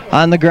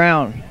on the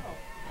ground.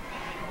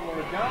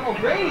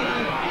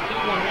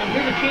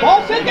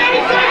 Ball sent down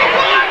inside the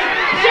box.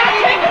 Shot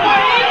taken by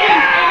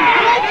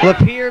Egan.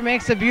 Lapierre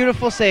makes a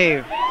beautiful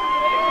save.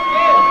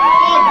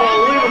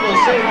 Unbelievable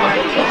save by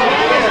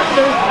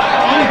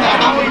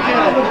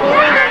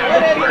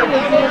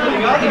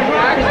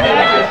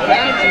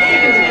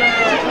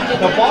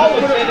The ball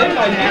was sent in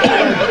by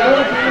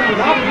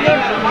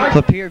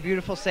Lapierre,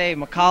 beautiful save.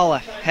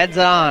 McAuliffe heads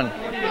it on.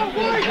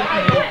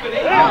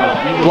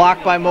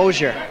 Blocked by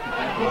Mosier.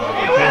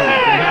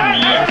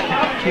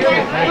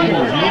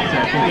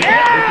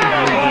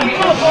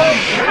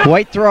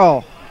 White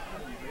throw.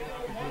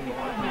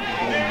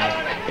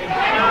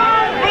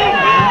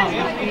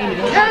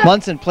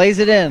 Munson plays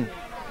it in.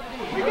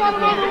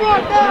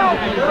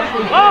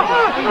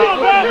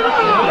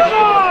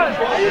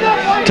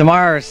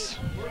 Demars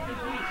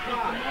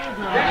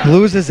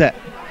loses it.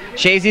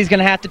 Chazy's going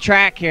to have to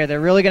track here. They're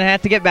really going to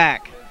have to get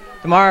back.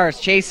 Demars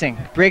chasing,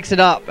 breaks it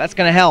up. That's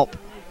going to help.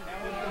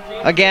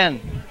 Again.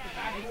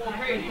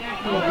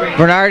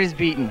 Bernard is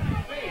beaten.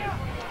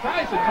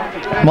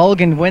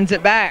 Mulligan wins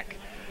it back.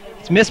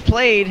 It's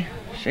misplayed.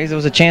 Chazy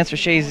was a chance for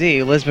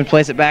Chazy. Lisbon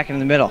plays it back in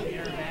the middle.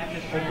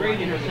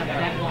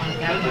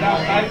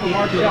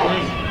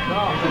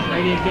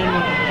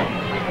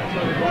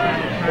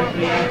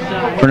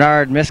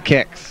 Bernard miss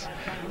kicks.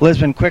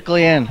 Lisbon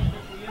quickly in.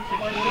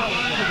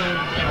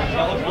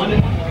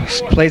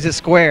 Plays it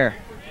square.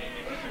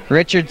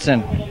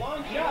 Richardson.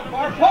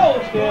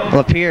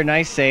 Lapierre,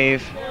 nice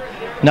save.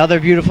 Another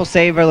beautiful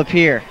save by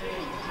Lapierre.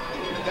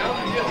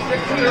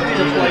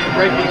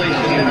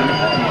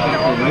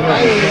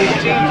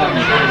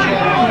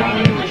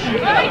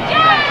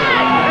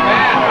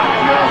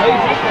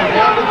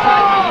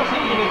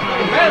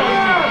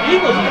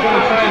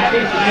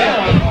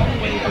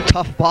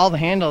 Tough ball to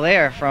handle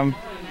there from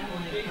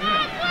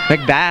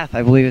McBath,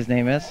 I believe his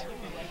name is.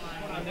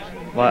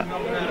 But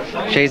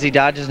Chazy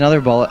dodges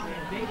another bullet.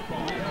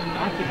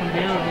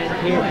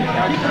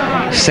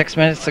 6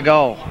 minutes to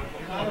go.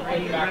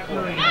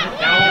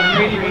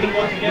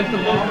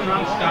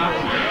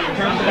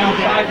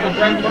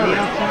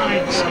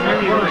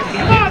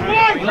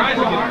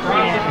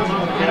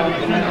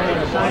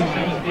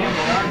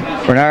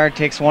 Bernard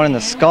takes one in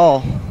the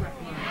skull.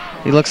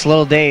 He looks a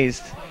little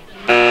dazed.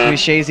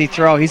 Chazy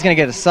throw. He's going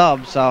to get a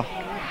sub, so.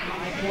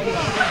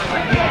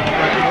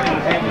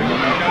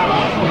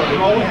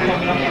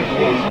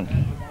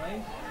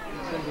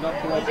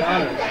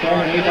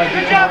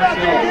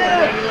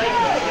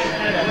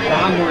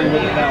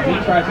 He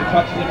tries to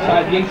touch it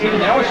inside the 18.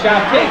 Now a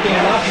shot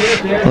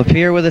taken.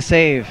 Lapierre with a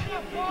save.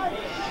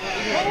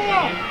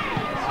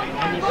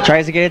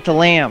 Tries to get it to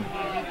Lamb.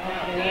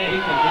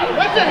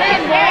 What's the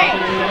handball?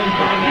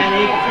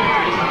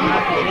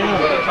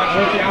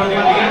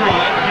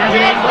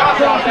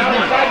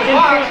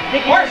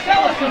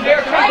 Marcellus was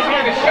there trying to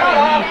get a shot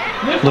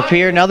off.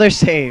 Lapierre, another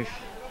save.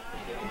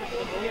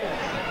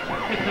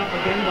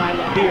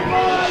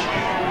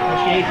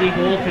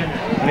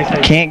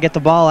 Can't get the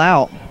ball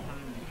out.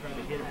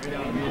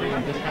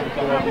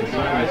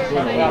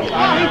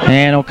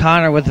 And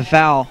O'Connor with the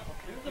foul.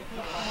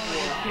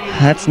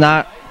 That's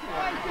not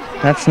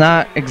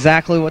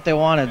exactly what they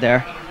wanted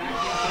there.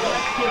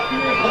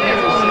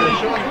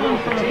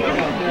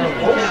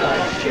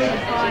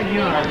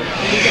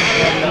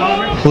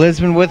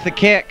 Lisbon with the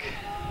kick.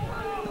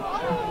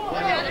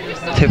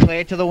 They play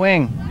it to the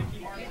wing.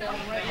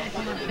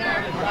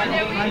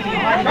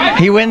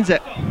 He wins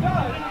it.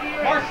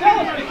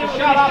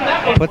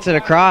 Puts it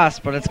across,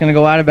 but it's going to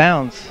go out of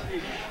bounds.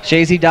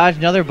 Chazy dodged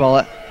another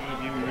bullet.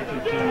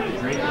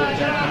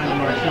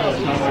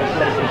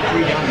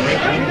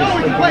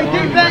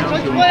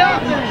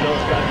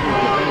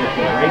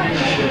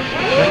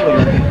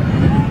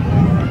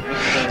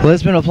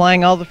 Lisbon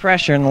applying all the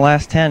pressure in the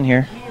last 10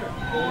 here.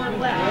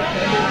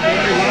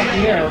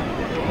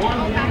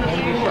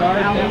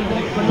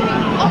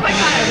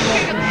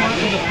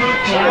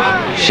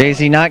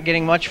 Chazy not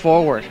getting much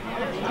forward.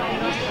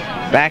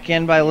 Back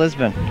in by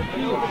Lisbon.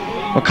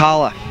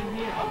 McAuliffe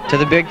to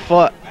the big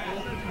foot.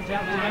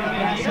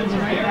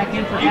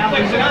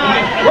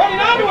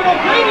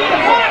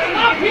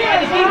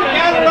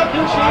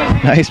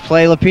 Nice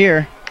play,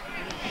 Lapierre.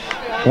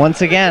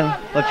 Once again,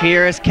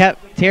 Lapierre has kept.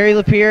 Terry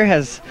Lapierre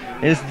is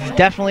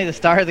definitely the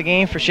star of the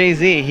game for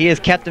Chazy. He has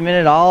kept him in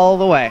it all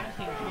the way.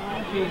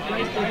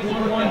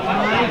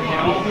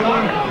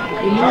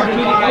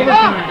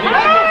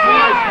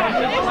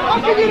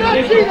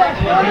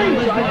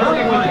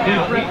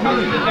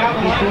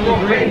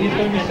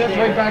 Sets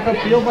right back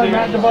upfield by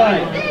Matt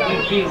Devine.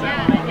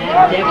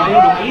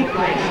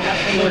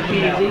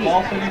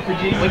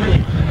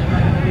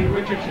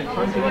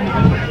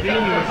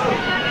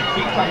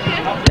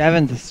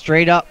 Devins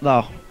straight up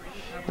though.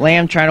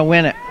 Lamb trying to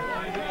win it.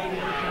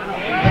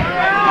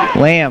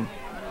 Lamb.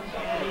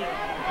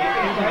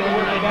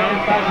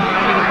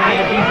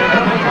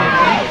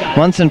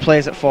 Munson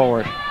plays it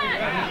forward.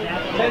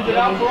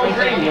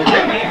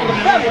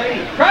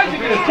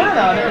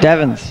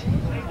 Devins.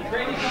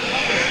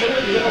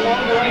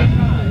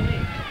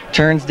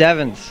 Turns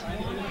Devins.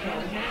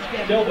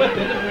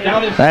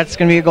 That's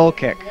going to be a goal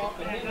kick.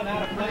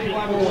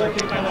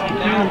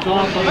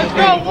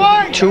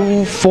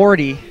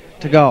 2:40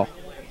 to go.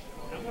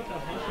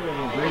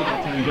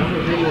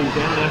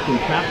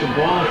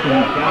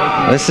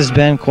 This has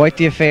been quite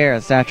the affair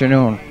this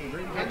afternoon.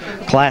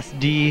 Class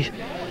D,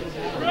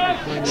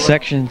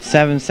 Section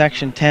 7,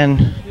 Section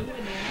 10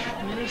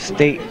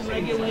 state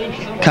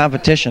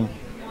competition.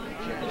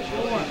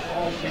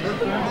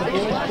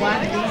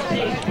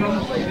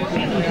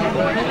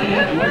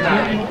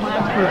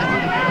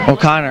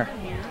 O'Connor.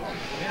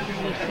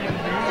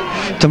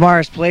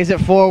 Damaris plays it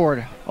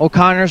forward.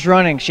 O'Connor's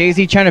running.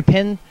 Chazy trying to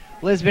pin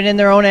Lisbon in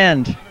their own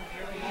end.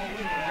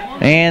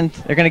 And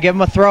they're going to give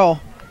him a throw.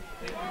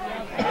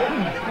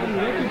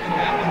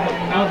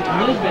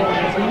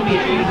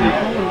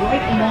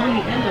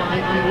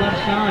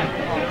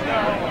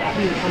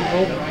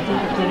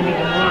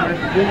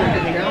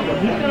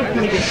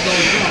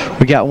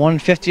 We got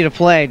 1:50 to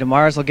play.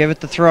 Damaris will give it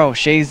the throw.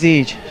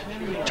 Chazy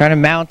trying to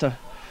mount a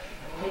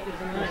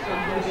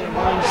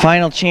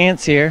final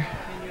chance here.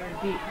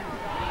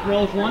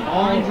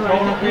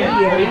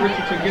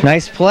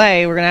 Nice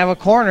play. We're going to have a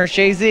corner.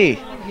 Chazy.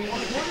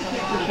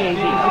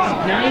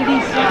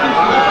 90 seconds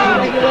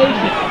left in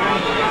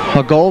regulation.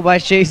 A goal by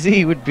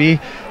Chazy would be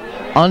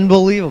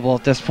unbelievable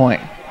at this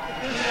point.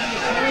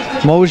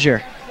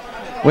 Mosier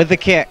with the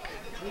kick.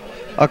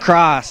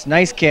 Across.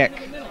 Nice kick.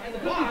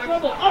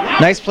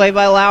 Nice play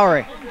by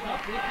Lowry.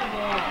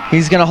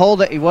 He's going to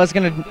hold it. He was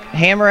going to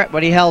hammer it,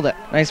 but he held it.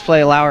 Nice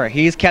play, Lowry.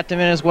 He's kept him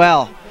in as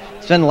well.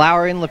 It's been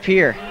Lowry and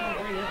Lapierre.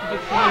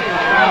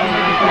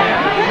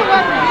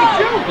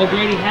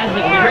 O'Grady has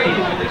it.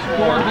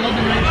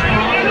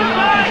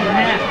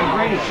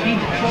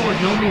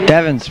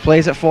 Devins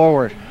plays it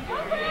forward.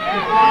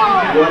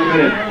 1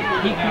 minute.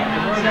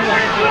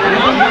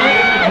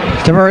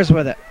 Demers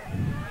with it.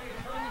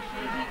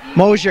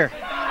 Mosier.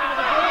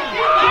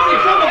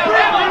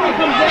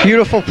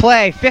 Beautiful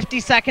play. 50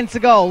 seconds to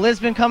go.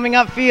 Lisbon coming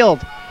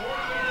upfield.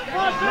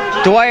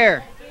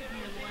 Dwyer.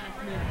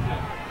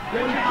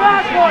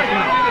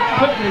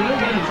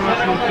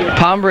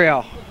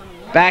 Pombrio.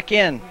 Back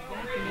in.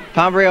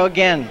 Pombrio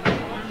again.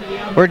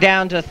 We're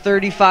down to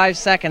 35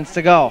 seconds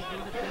to go.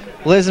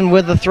 Lisbon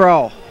with the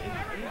throw.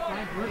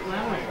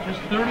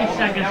 Just 30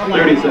 seconds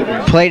left. 30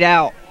 seconds. Played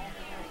out.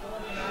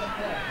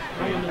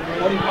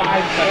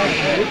 45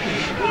 seconds.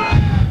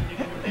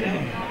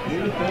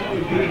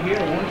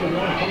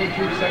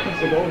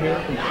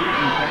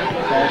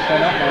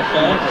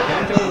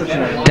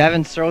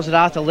 Devins throws it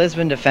off the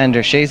Lisbon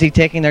defender. Chazy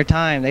taking their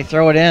time. They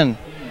throw it in.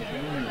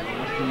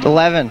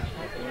 11.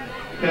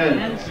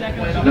 10,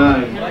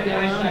 9,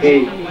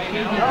 8,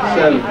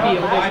 7,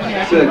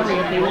 6,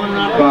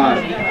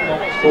 5,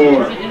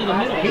 4,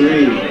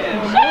 3,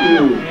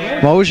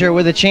 2. Mosier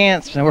with a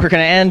chance, and we're going to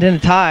end in a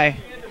tie.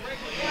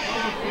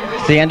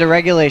 It's the end of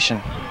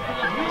regulation.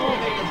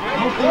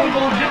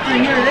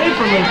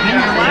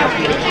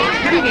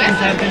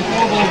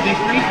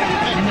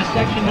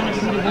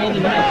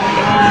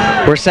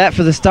 We're set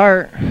for the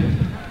start.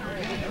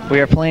 We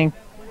are playing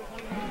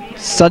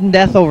sudden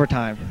death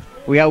overtime.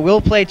 We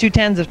will play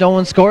 2-10s if no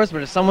one scores,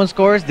 but if someone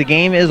scores, the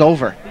game is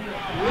over.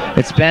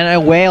 It's been a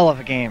whale of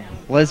a game.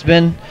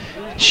 Lisbon,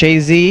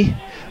 Chazy.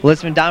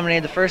 Lisbon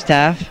dominated the first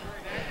half,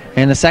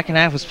 and the second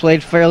half was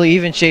played fairly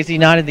even. Chazy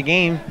knotted the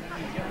game,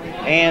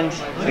 and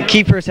the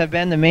keepers have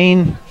been the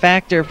main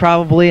factor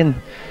probably in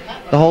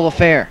the whole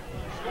affair.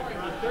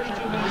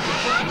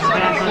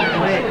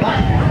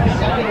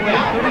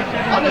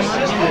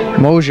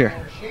 Mosier.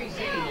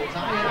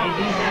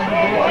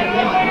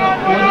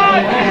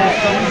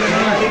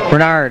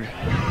 Bernard.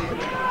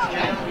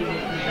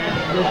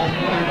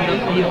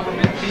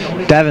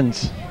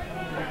 Devins.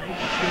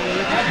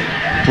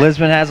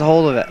 Lisbon has a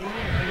hold of it.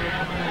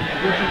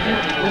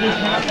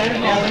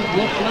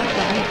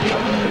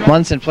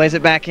 Munson plays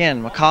it back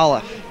in.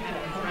 McAuliffe.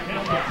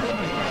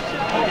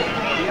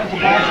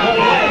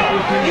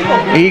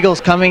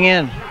 Eagles coming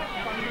in.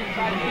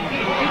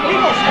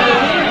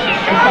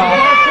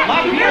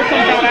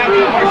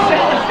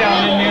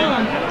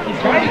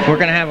 We're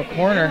going to have a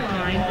corner.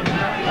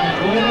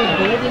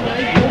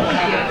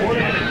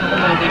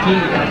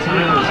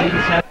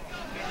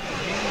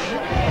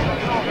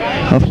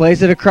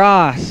 Plays it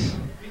across.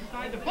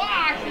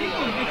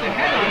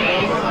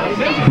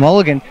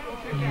 Mulligan.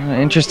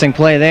 Interesting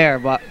play there,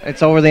 but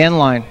it's over the end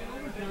line.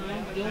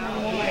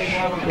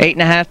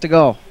 8.5 to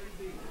go.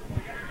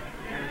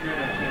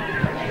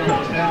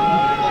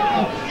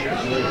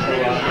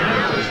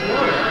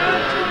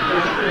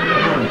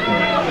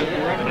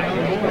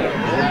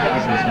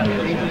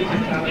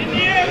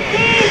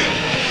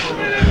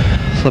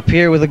 Flip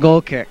here with a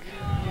goal kick.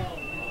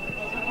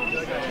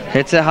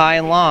 Hits it high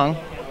and long.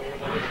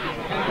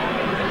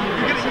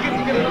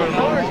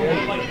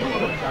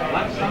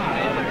 Left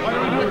side.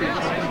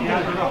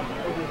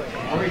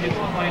 Murray gets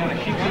the play on it,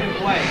 keeps it in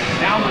play.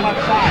 Down the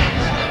left side.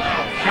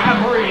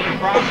 Sean Murray with the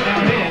cross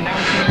down in.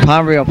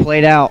 Pombrio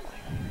played out.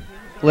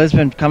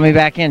 Lisbon coming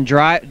back in.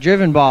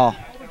 Driven ball.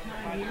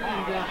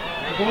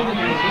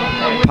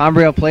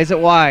 Pombrio plays it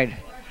wide.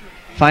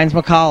 Finds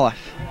McAuliffe.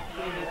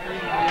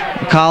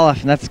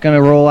 And that's going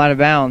to roll out of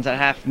bounds at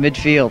half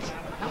midfield.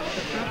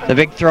 The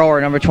big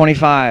thrower, number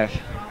 25.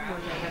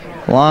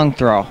 Long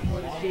throw.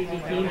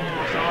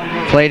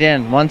 Played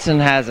in. Munson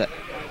has it.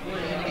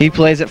 He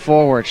plays it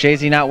forward.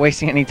 Chazy not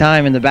wasting any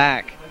time in the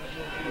back.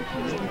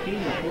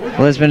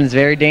 Lisbon is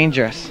very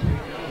dangerous.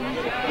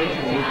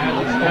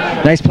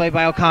 Nice play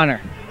by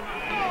O'Connor.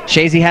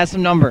 Chazy has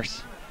some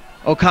numbers.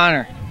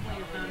 O'Connor.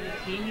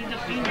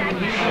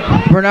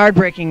 Bernard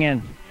breaking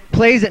in.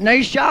 Plays it.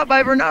 Nice shot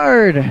by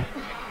Bernard.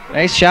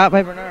 Nice shot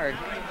by Bernard.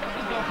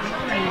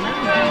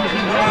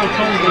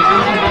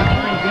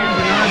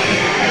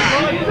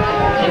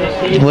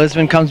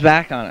 Lisbon comes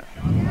back on it.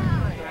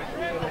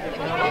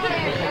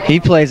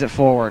 He plays it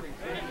forward.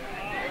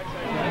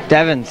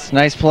 Devins,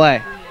 nice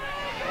play.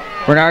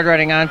 Bernard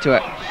running onto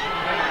it.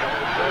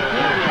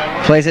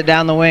 Plays it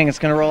down the wing. It's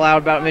going to roll out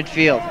about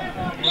midfield.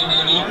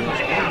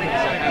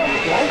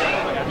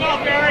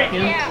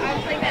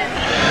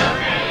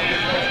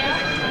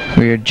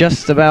 We are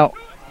just about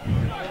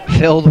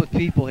filled with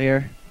people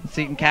here.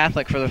 Seton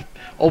Catholic for the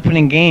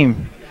opening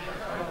game.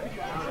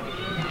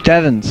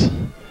 Devins.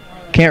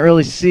 Can't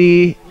really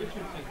see.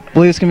 I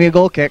believe it's going to be a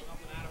goal kick.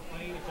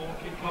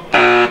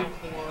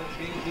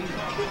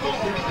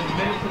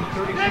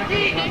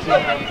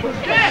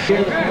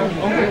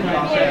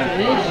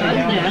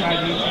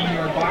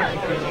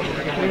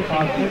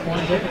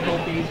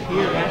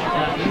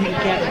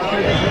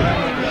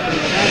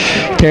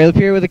 Terry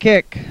LaPierre with a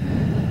kick.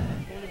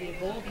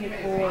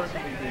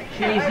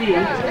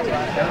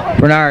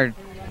 Bernard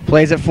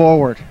plays it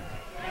forward.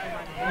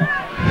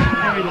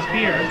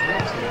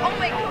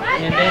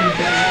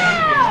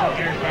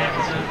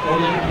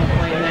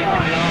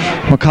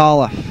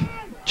 McAuliffe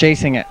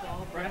chasing it.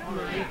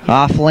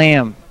 Off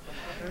Lamb.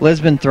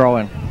 Lisbon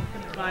throwing.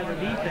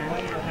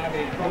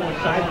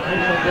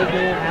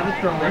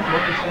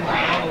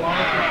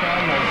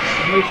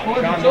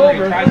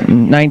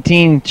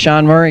 19,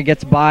 Sean Murray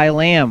gets by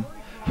Lamb.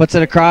 Puts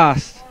it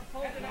across.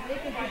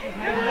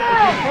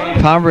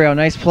 Pombrio,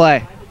 nice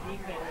play.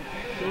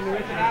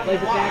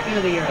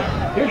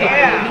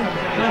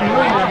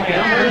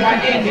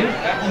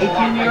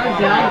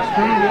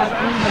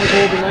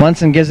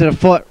 Munson gives it a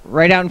foot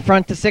right out in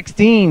front to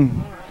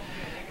 16.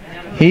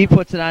 He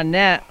puts it on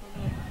net.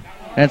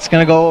 And it's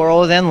going to go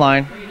roll his end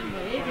line.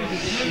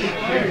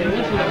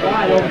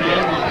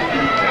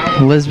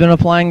 Lisbon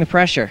applying the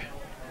pressure.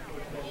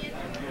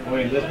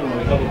 Lisbon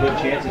with a couple good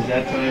chances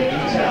that time.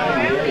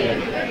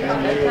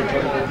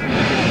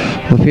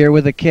 LaPierre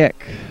with a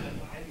kick.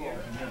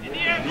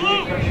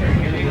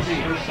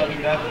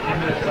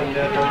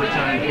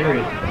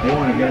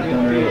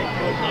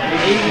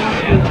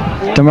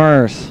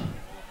 Demers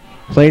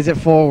plays it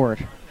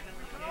forward.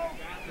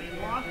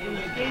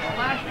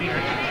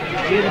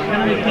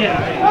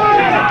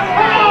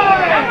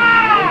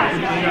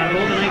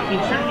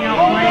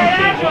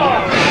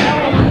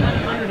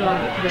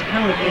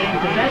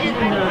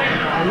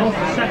 Most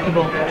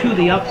susceptible to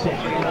the upset.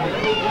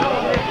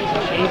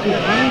 Chazy's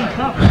playing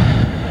tough.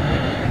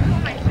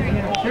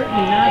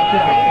 Certainly not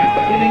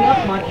giving up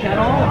much at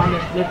all on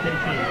this Lisbon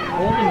team.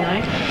 Golden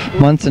Knights.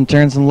 Munson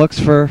turns and looks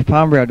for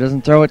Pombrio,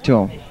 doesn't throw it to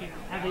him.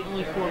 Have they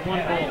only scored one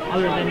goal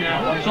other than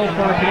so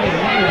far today?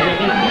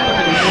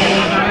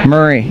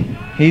 Murray,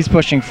 he's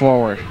pushing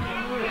forward.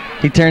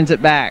 He turns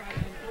it back.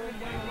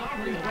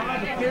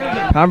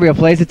 Pombrio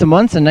plays it to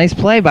Munson. Nice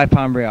play by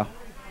Pombrio.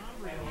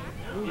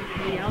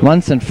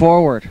 Munson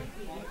forward.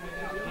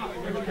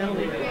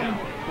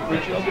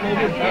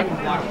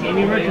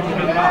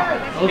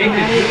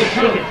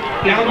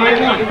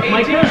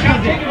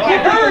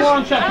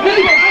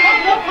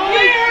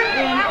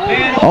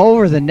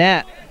 Over the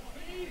net.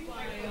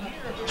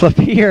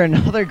 LaPierre,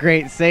 another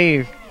great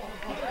save.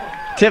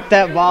 Tipped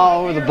that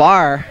ball over the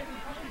bar.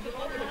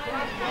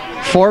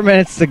 4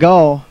 minutes to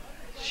go.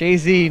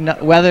 Chazy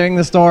weathering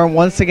the storm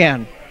once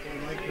again.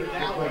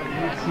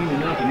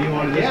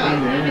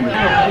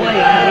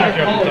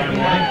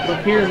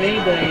 LaPierre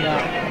made the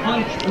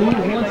punch move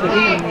once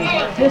again. He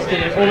fisted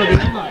it over the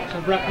line.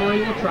 So Brett Murray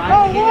will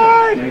try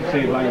again. Nice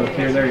save by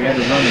LaPierre there. He had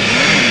to run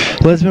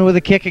it. Lisbon with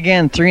a kick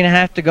again.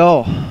 3.5 to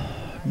go.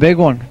 Big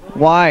one.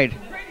 Wide.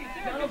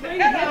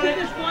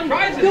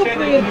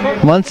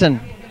 Munson.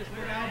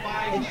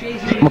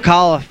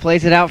 McAuliffe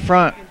plays it out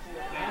front.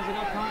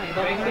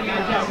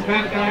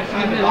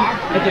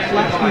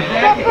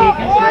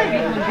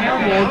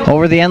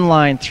 Over the end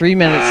line. 3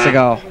 minutes to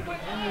go.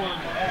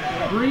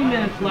 3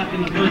 minutes left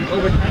in the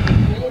overtime.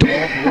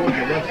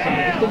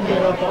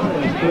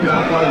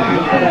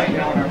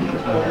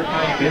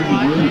 Chazy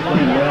really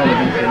playing well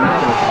against the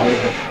natural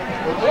position.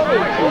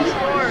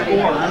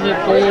 On the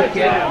goal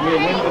kick,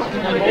 we'll win this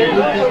one again.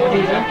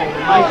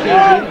 By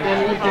Chazy, then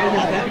we'll get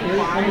it back. Here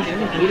it comes in.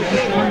 Beautiful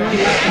form right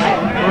outside.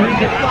 Murray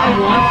gets by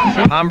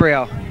one.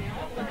 Pombrio.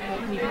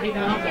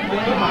 Taken off the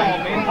play by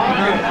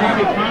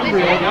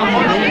Pombrio down the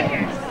lane.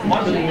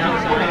 To the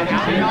outside.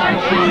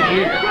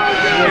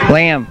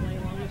 Lamb.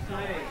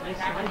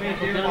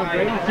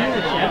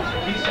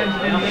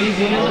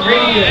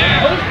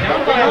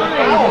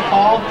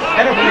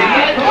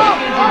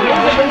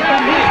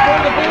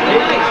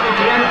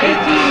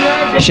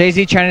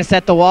 Chazy trying to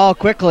set the wall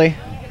quickly.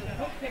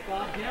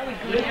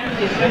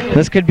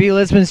 This could be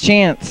Lisbon's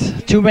chance.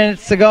 2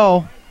 minutes to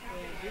go.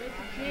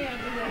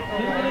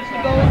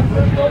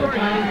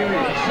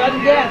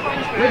 Sudden death.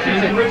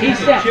 Richardson, he's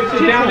set. Chips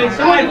it down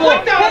inside.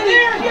 Look down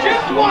there.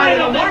 Just wide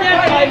of the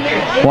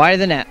net. Wide of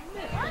the net.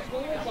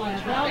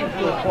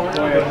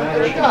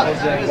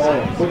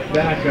 Quick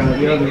back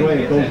the other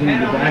way, it goes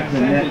into the back of the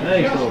net.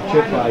 Nice little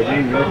chip by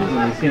James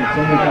Richardson. He's seen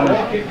so many times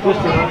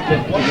twisted up to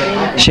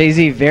get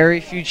Chazy, very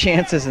few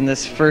chances in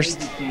this first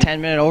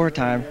 10-minute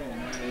overtime.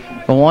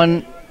 The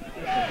one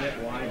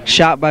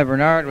shot by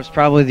Bernard was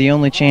probably the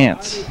only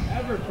chance.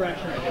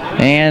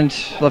 And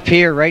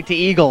Lapierre right to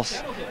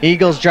Eagles.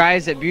 Eagles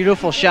drives it,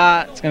 beautiful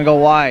shot. It's going to go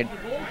wide.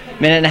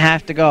 Minute and a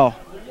half to go.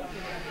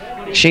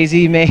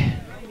 Chazy may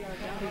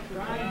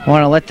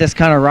want to let this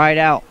kind of ride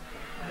out.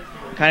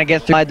 Kind of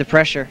get through the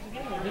pressure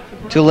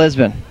to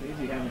Lisbon.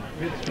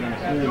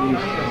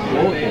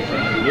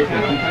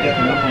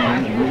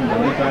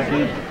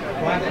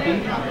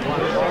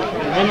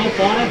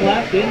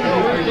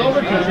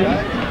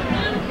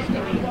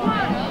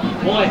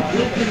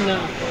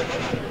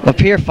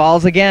 Lapierre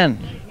falls again.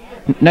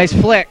 Nice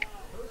flick.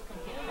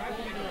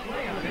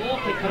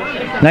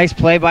 Nice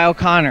play by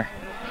O'Connor.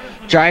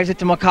 Drives it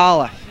to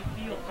McAuliffe.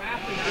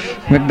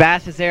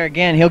 McBath is there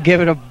again. He'll give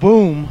it a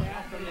boom.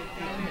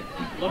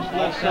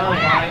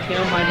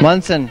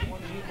 Munson.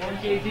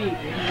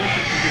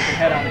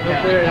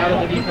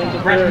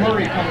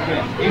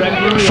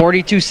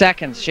 42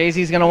 seconds.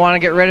 Chazy's going to want to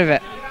get rid of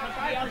it.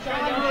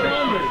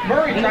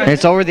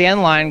 It's over the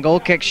end line. Goal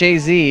kick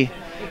Chazy.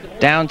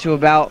 Down to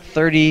about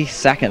 30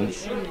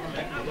 seconds.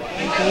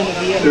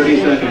 30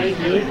 seconds.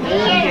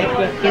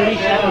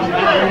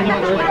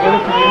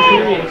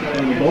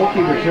 And the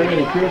goalkeeper, Terry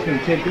Lapierre's going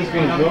to take this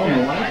one as well. And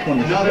the last one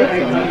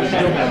is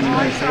still having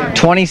nice seconds.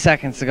 20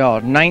 seconds to go.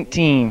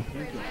 19.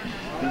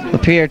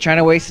 Lapierre trying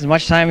to waste as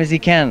much time as he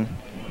can.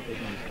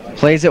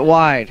 Plays it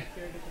wide.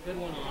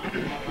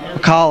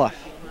 McAuliffe.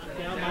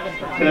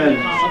 10.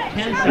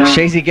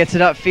 Chazy gets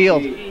it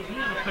upfield.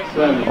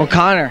 7.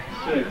 O'Connor.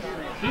 6.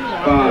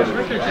 5,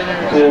 4,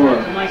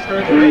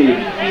 3,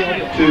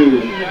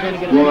 2,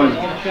 1.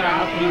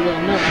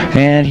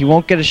 And he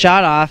won't get a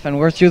shot off, and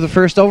we're through the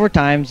first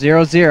overtime,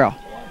 0-0.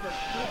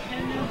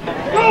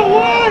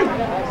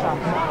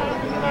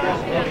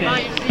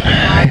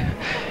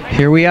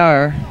 Here we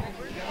are.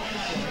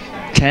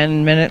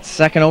 10 minutes,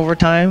 second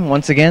overtime.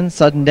 Once again,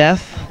 sudden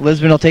death.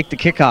 Lisbon will take the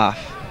kickoff.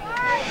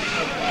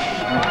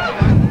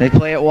 They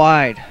play it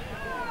wide.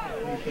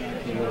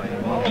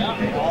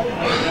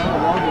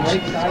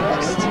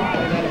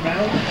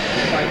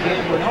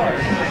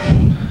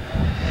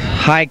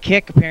 High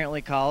kick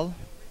apparently called.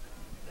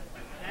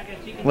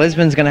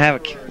 Lisbon's going to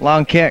have a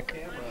long kick.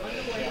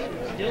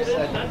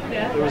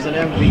 There was an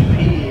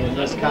MVP in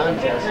this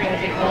contest.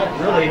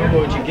 Really, who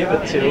would you give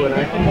it to? And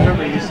I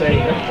remember you saying,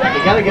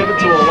 you got to give it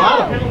to a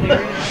lot of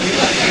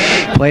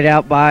them. Played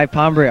out by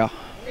Pombrio.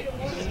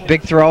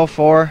 Big throw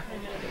for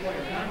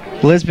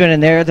Lisbon,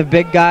 and there the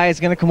big guy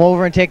is going to come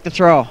over and take the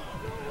throw.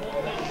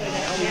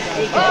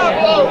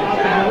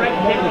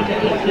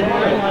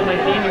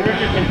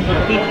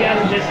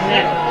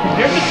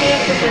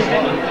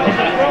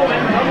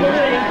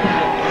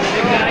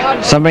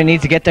 Somebody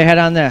needs to get their head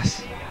on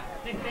this.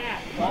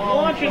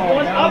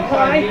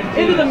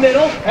 Into the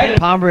middle.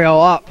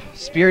 Pombrio up,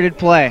 spirited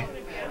play,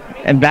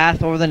 and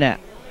Bath over the net.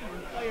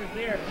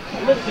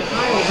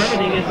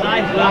 Everything is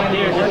eyes up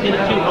there, just getting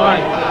too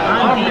hard.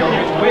 On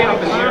defense, way up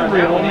in the air,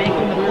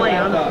 making the play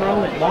on the throw.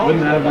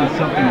 Wouldn't that have been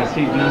something to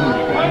see down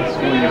the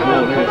scoring a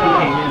goal there? He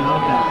came in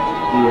off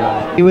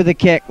that. With the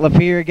kick,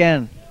 Lapierre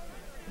again.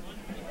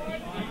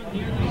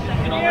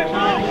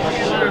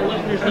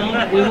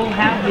 We will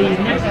have the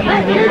next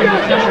game here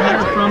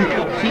from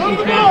Seeking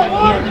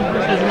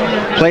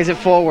Transit. Plays it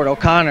forward,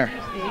 O'Connor.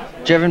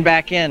 Driven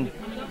back in.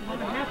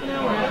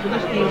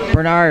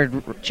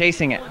 Bernard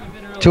chasing it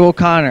to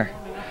O'Connor.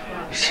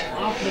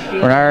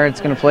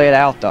 Bernard's going to play it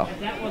out though.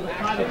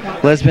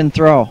 Lisbon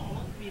throw.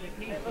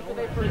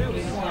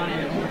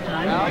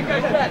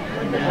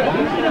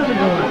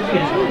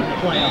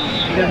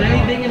 Because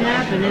anything can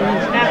happen, and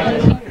it's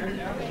happening.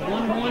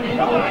 1-1 in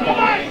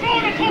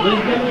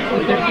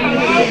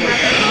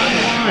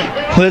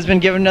Lisbon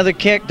giving another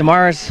kick.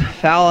 DeMar's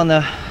foul on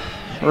the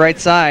right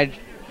side.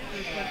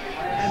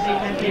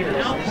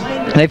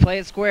 They play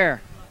it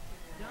square.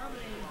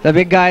 The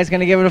big guy is going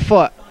to give it a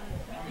foot.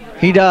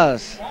 He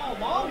does.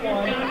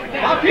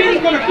 Lapierre's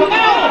going to come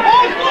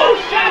out.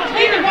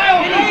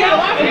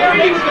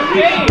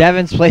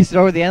 Devins placed it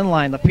over the end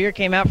line. Lapeer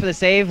came out for the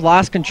save,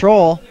 lost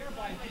control.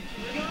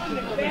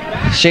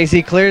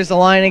 Chazy clears the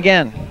line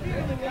again.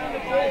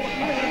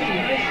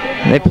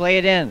 They play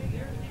it in.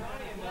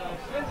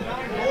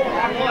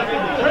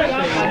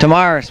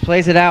 Damaris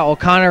plays it out.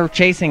 O'Connor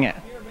chasing it.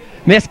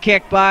 Missed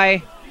kick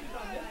by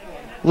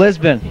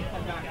Lisbon.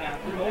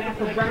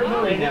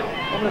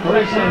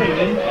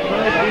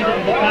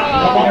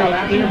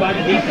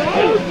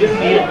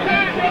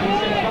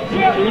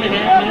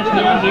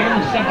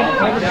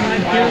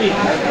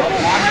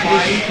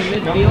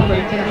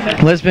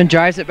 Lisbon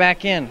drives it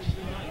back in.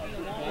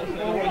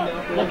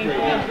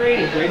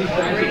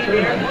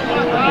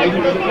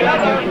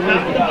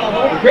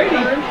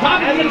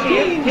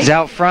 He's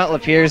out front.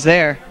 Lapier's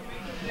there.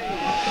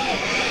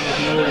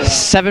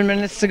 7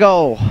 minutes to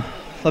go.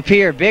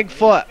 Lapeer, big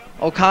foot.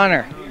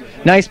 O'Connor,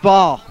 nice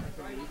ball.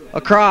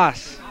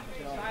 Across.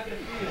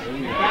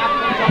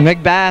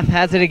 McBath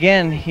has it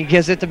again. He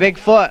gives it to Big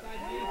Foot.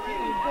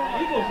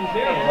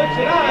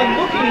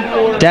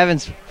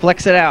 Devins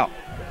flicks it out.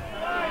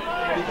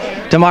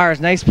 Demars,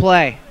 nice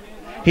play.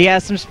 He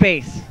has some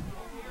space.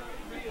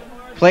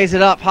 Plays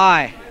it up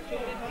high.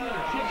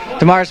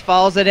 Demars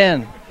follows it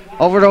in.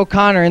 Over to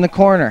O'Connor in the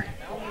corner.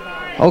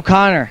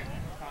 O'Connor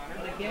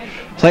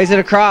plays it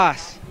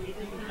across.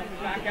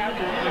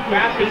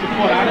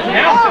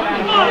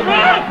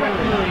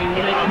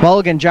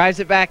 Mulligan drives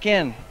it back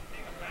in.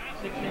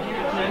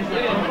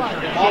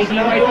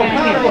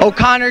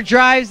 O'Connor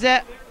drives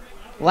it.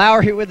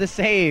 Lowry with the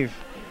save.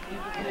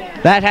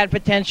 That had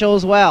potential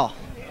as well.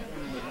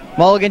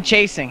 Mulligan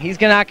chasing. He's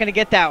not going to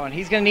get that one.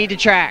 He's going to need to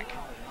track.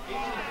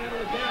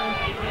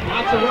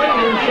 Lots of running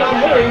here. Sean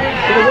Murray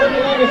to the work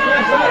along his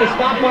left side is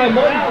stopped by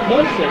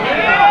Munson.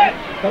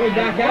 Coming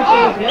back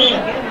after this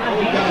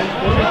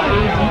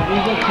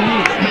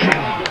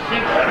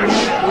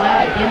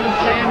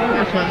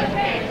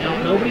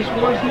Now nobody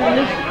scores here in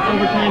this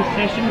overtime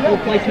session. We'll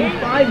play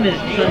 5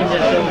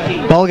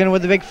 minutes. Mulligan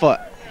with the big foot.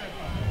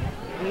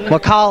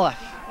 McAuliffe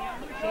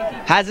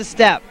has a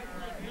step.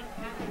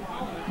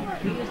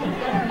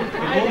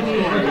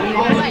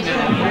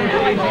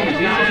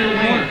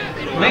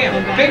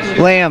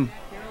 Lamb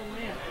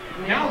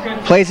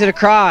plays it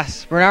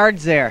across.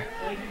 Bernard's there.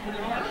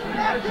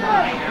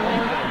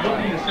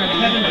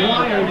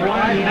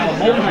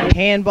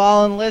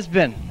 Handball in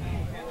Lisbon.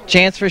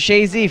 Chance for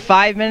Chazy.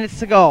 5 minutes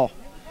to go.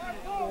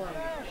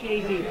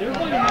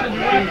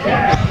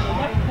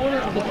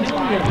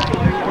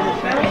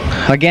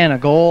 Again, a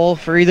goal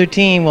for either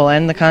team will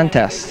end the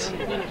contest.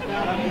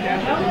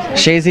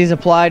 Chazy's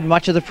applied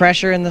much of the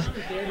pressure in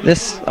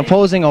this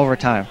opposing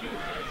overtime.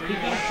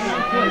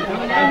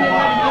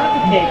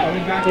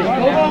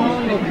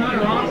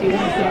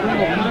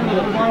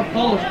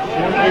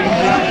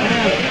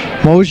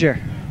 Mosier.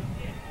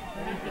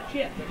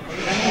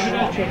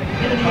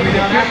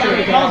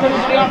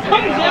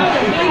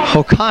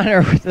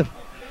 O'Connor with the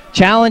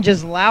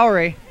challenges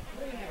Lowry.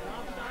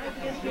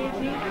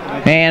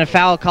 And a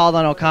foul called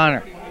on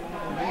O'Connor.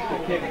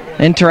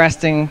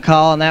 Interesting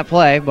call on that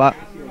play, but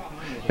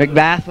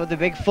McBath with the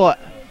big foot.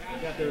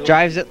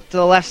 Drives it to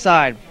the left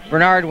side.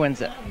 Bernard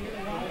wins it.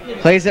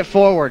 Plays it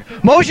forward.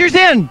 Mosier's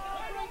in!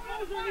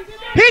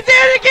 He's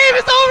in! The game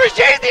is over!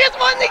 Chazy has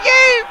won the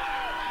game!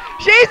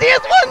 Chazy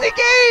has won the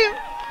game!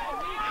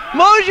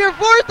 Mosier,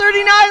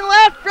 4:39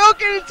 left,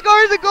 broke it and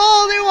scores a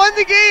goal. They won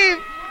the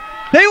game!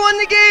 They won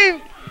the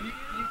game!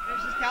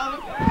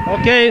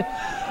 Okay,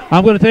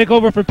 I'm going to take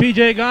over for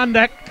PJ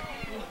Gondek.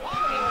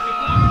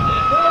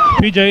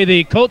 PJ,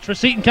 the coach for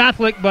Seton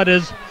Catholic, but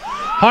his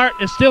heart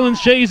is still in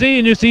Chazy,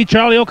 and you see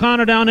Charlie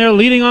O'Connor down there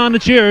leading on the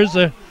cheers.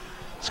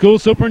 School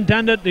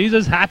superintendent, he's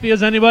as happy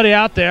as anybody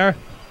out there.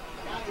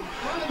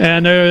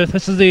 And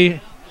this is the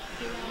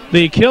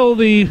kill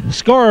the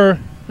scorer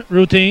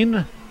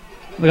routine.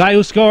 The guy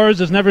who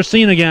scores is never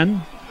seen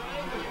again.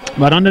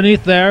 But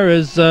underneath there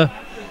is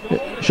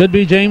should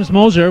be James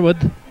Mosier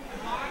with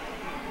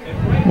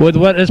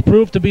what has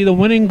proved to be the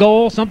winning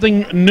goal,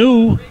 something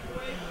new.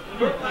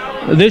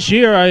 This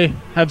year I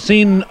have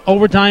seen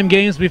overtime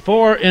games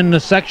before in the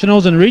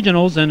sectionals and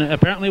regionals, and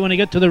apparently when you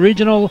get to the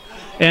regional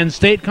and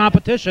state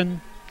competition,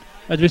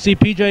 as we see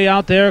PJ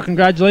out there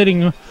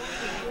congratulating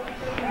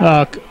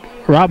Rob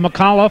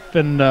McAuliffe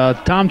and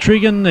Tom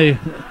Tregan,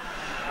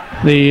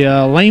 the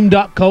lame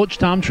duck coach,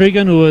 Tom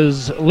Tregan, who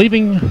is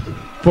leaving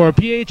for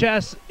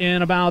PHS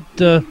in about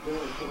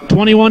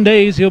 21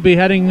 days. He'll be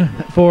heading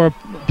for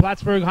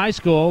Plattsburgh High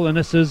School, and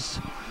this is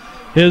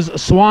his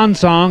swan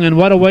song, and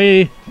what a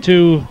way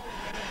to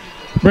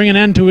bring an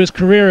end to his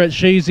career at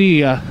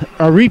Chazy.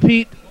 A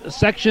repeat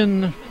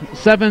Section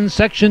 7,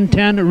 Section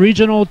 10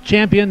 regional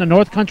champion, the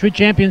North Country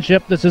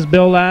Championship. This is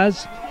Bill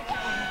Laz.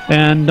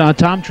 And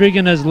Tom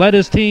Tregan has led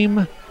his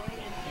team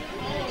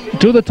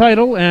to the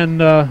title,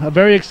 and a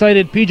very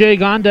excited PJ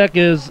Gondek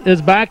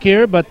is back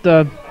here, but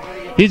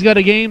he's got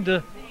a game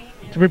to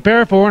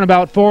prepare for in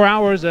about 4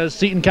 hours as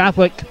Seton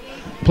Catholic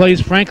plays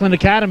Franklin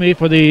Academy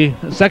for the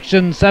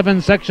Section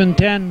 7, Section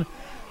 10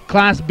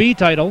 Class B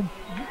title.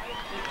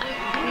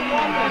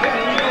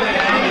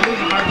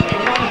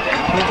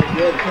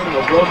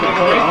 broken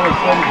play. All of a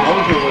sudden,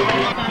 Moser was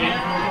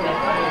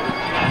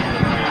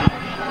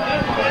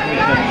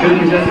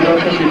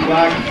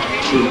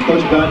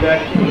Coach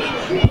Gondek.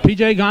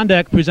 PJ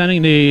Gondek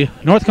presenting the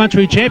North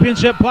Country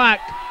Championship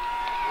plaque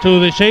to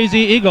the Chazy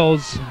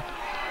Eagles.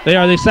 They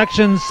are the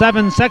Section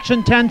 7,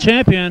 Section 10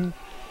 champion,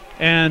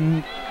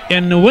 and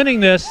in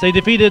winning this, they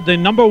defeated the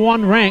number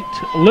 1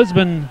 ranked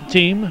Lisbon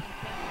team,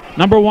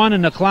 number 1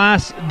 in the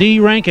Class D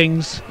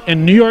rankings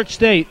in New York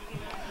State.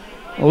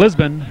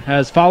 Lisbon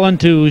has fallen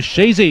to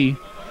Chazy.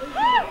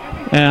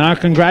 And our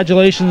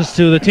congratulations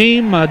to the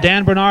team.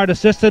 Dan Bernard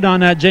assisted on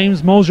that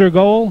James Moser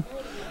goal.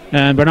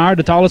 And Bernard,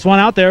 the tallest one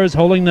out there, is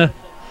holding the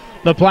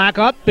plaque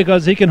up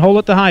because he can hold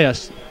it the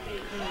highest.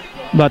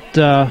 But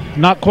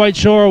not quite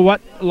sure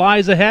what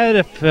lies ahead.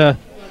 If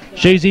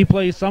Chazy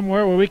plays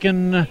somewhere where we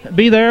can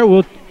be there,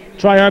 we'll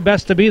try our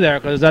best to be there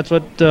because that's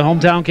what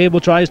Hometown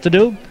Cable tries to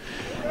do.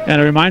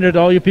 And a reminder to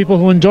all you people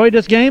who enjoyed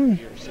this game,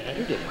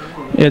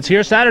 it's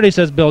here Saturday,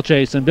 says Bill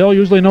Chase. And Bill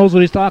usually knows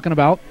what he's talking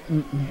about.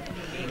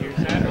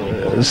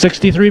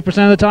 63%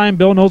 of the time,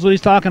 Bill knows what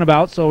he's talking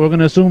about, so we're going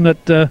to assume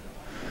that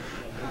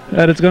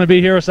that it's going to be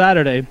here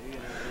Saturday.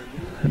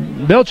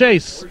 Bill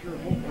Chase,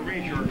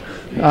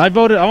 I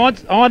voted. I want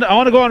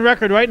to go on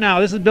record right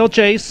now. This is Bill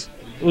Chase,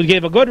 who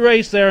gave a good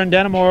race there in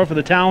Dannemora for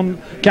the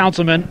town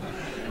councilman,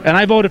 and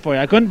I voted for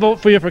you. I couldn't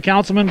vote for you for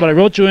councilman, but I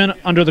wrote you in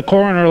under the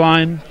coroner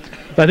line.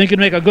 I think you'd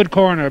make a good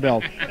coroner,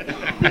 Bill.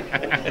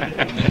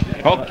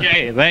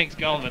 Okay, thanks,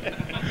 Calvin.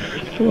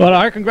 Well,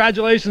 our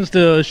congratulations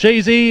to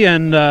Chazy,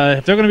 and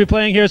if they're going to be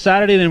playing here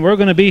Saturday, then we're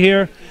going to be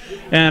here.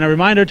 And a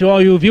reminder to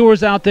all you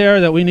viewers out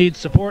there that we need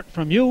support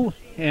from you,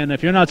 and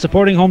if you're not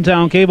supporting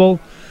Hometown Cable,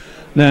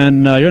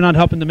 then you're not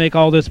helping to make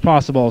all this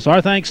possible. So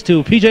our thanks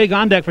to PJ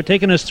Gondek for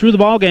taking us through the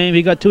ball game.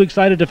 He got too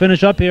excited to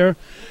finish up here,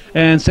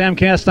 and Sam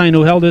Castine,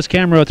 who held his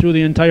camera through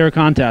the entire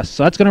contest.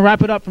 So that's going to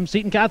wrap it up from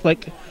Seton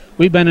Catholic.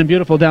 We've been in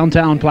beautiful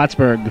downtown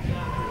Plattsburgh.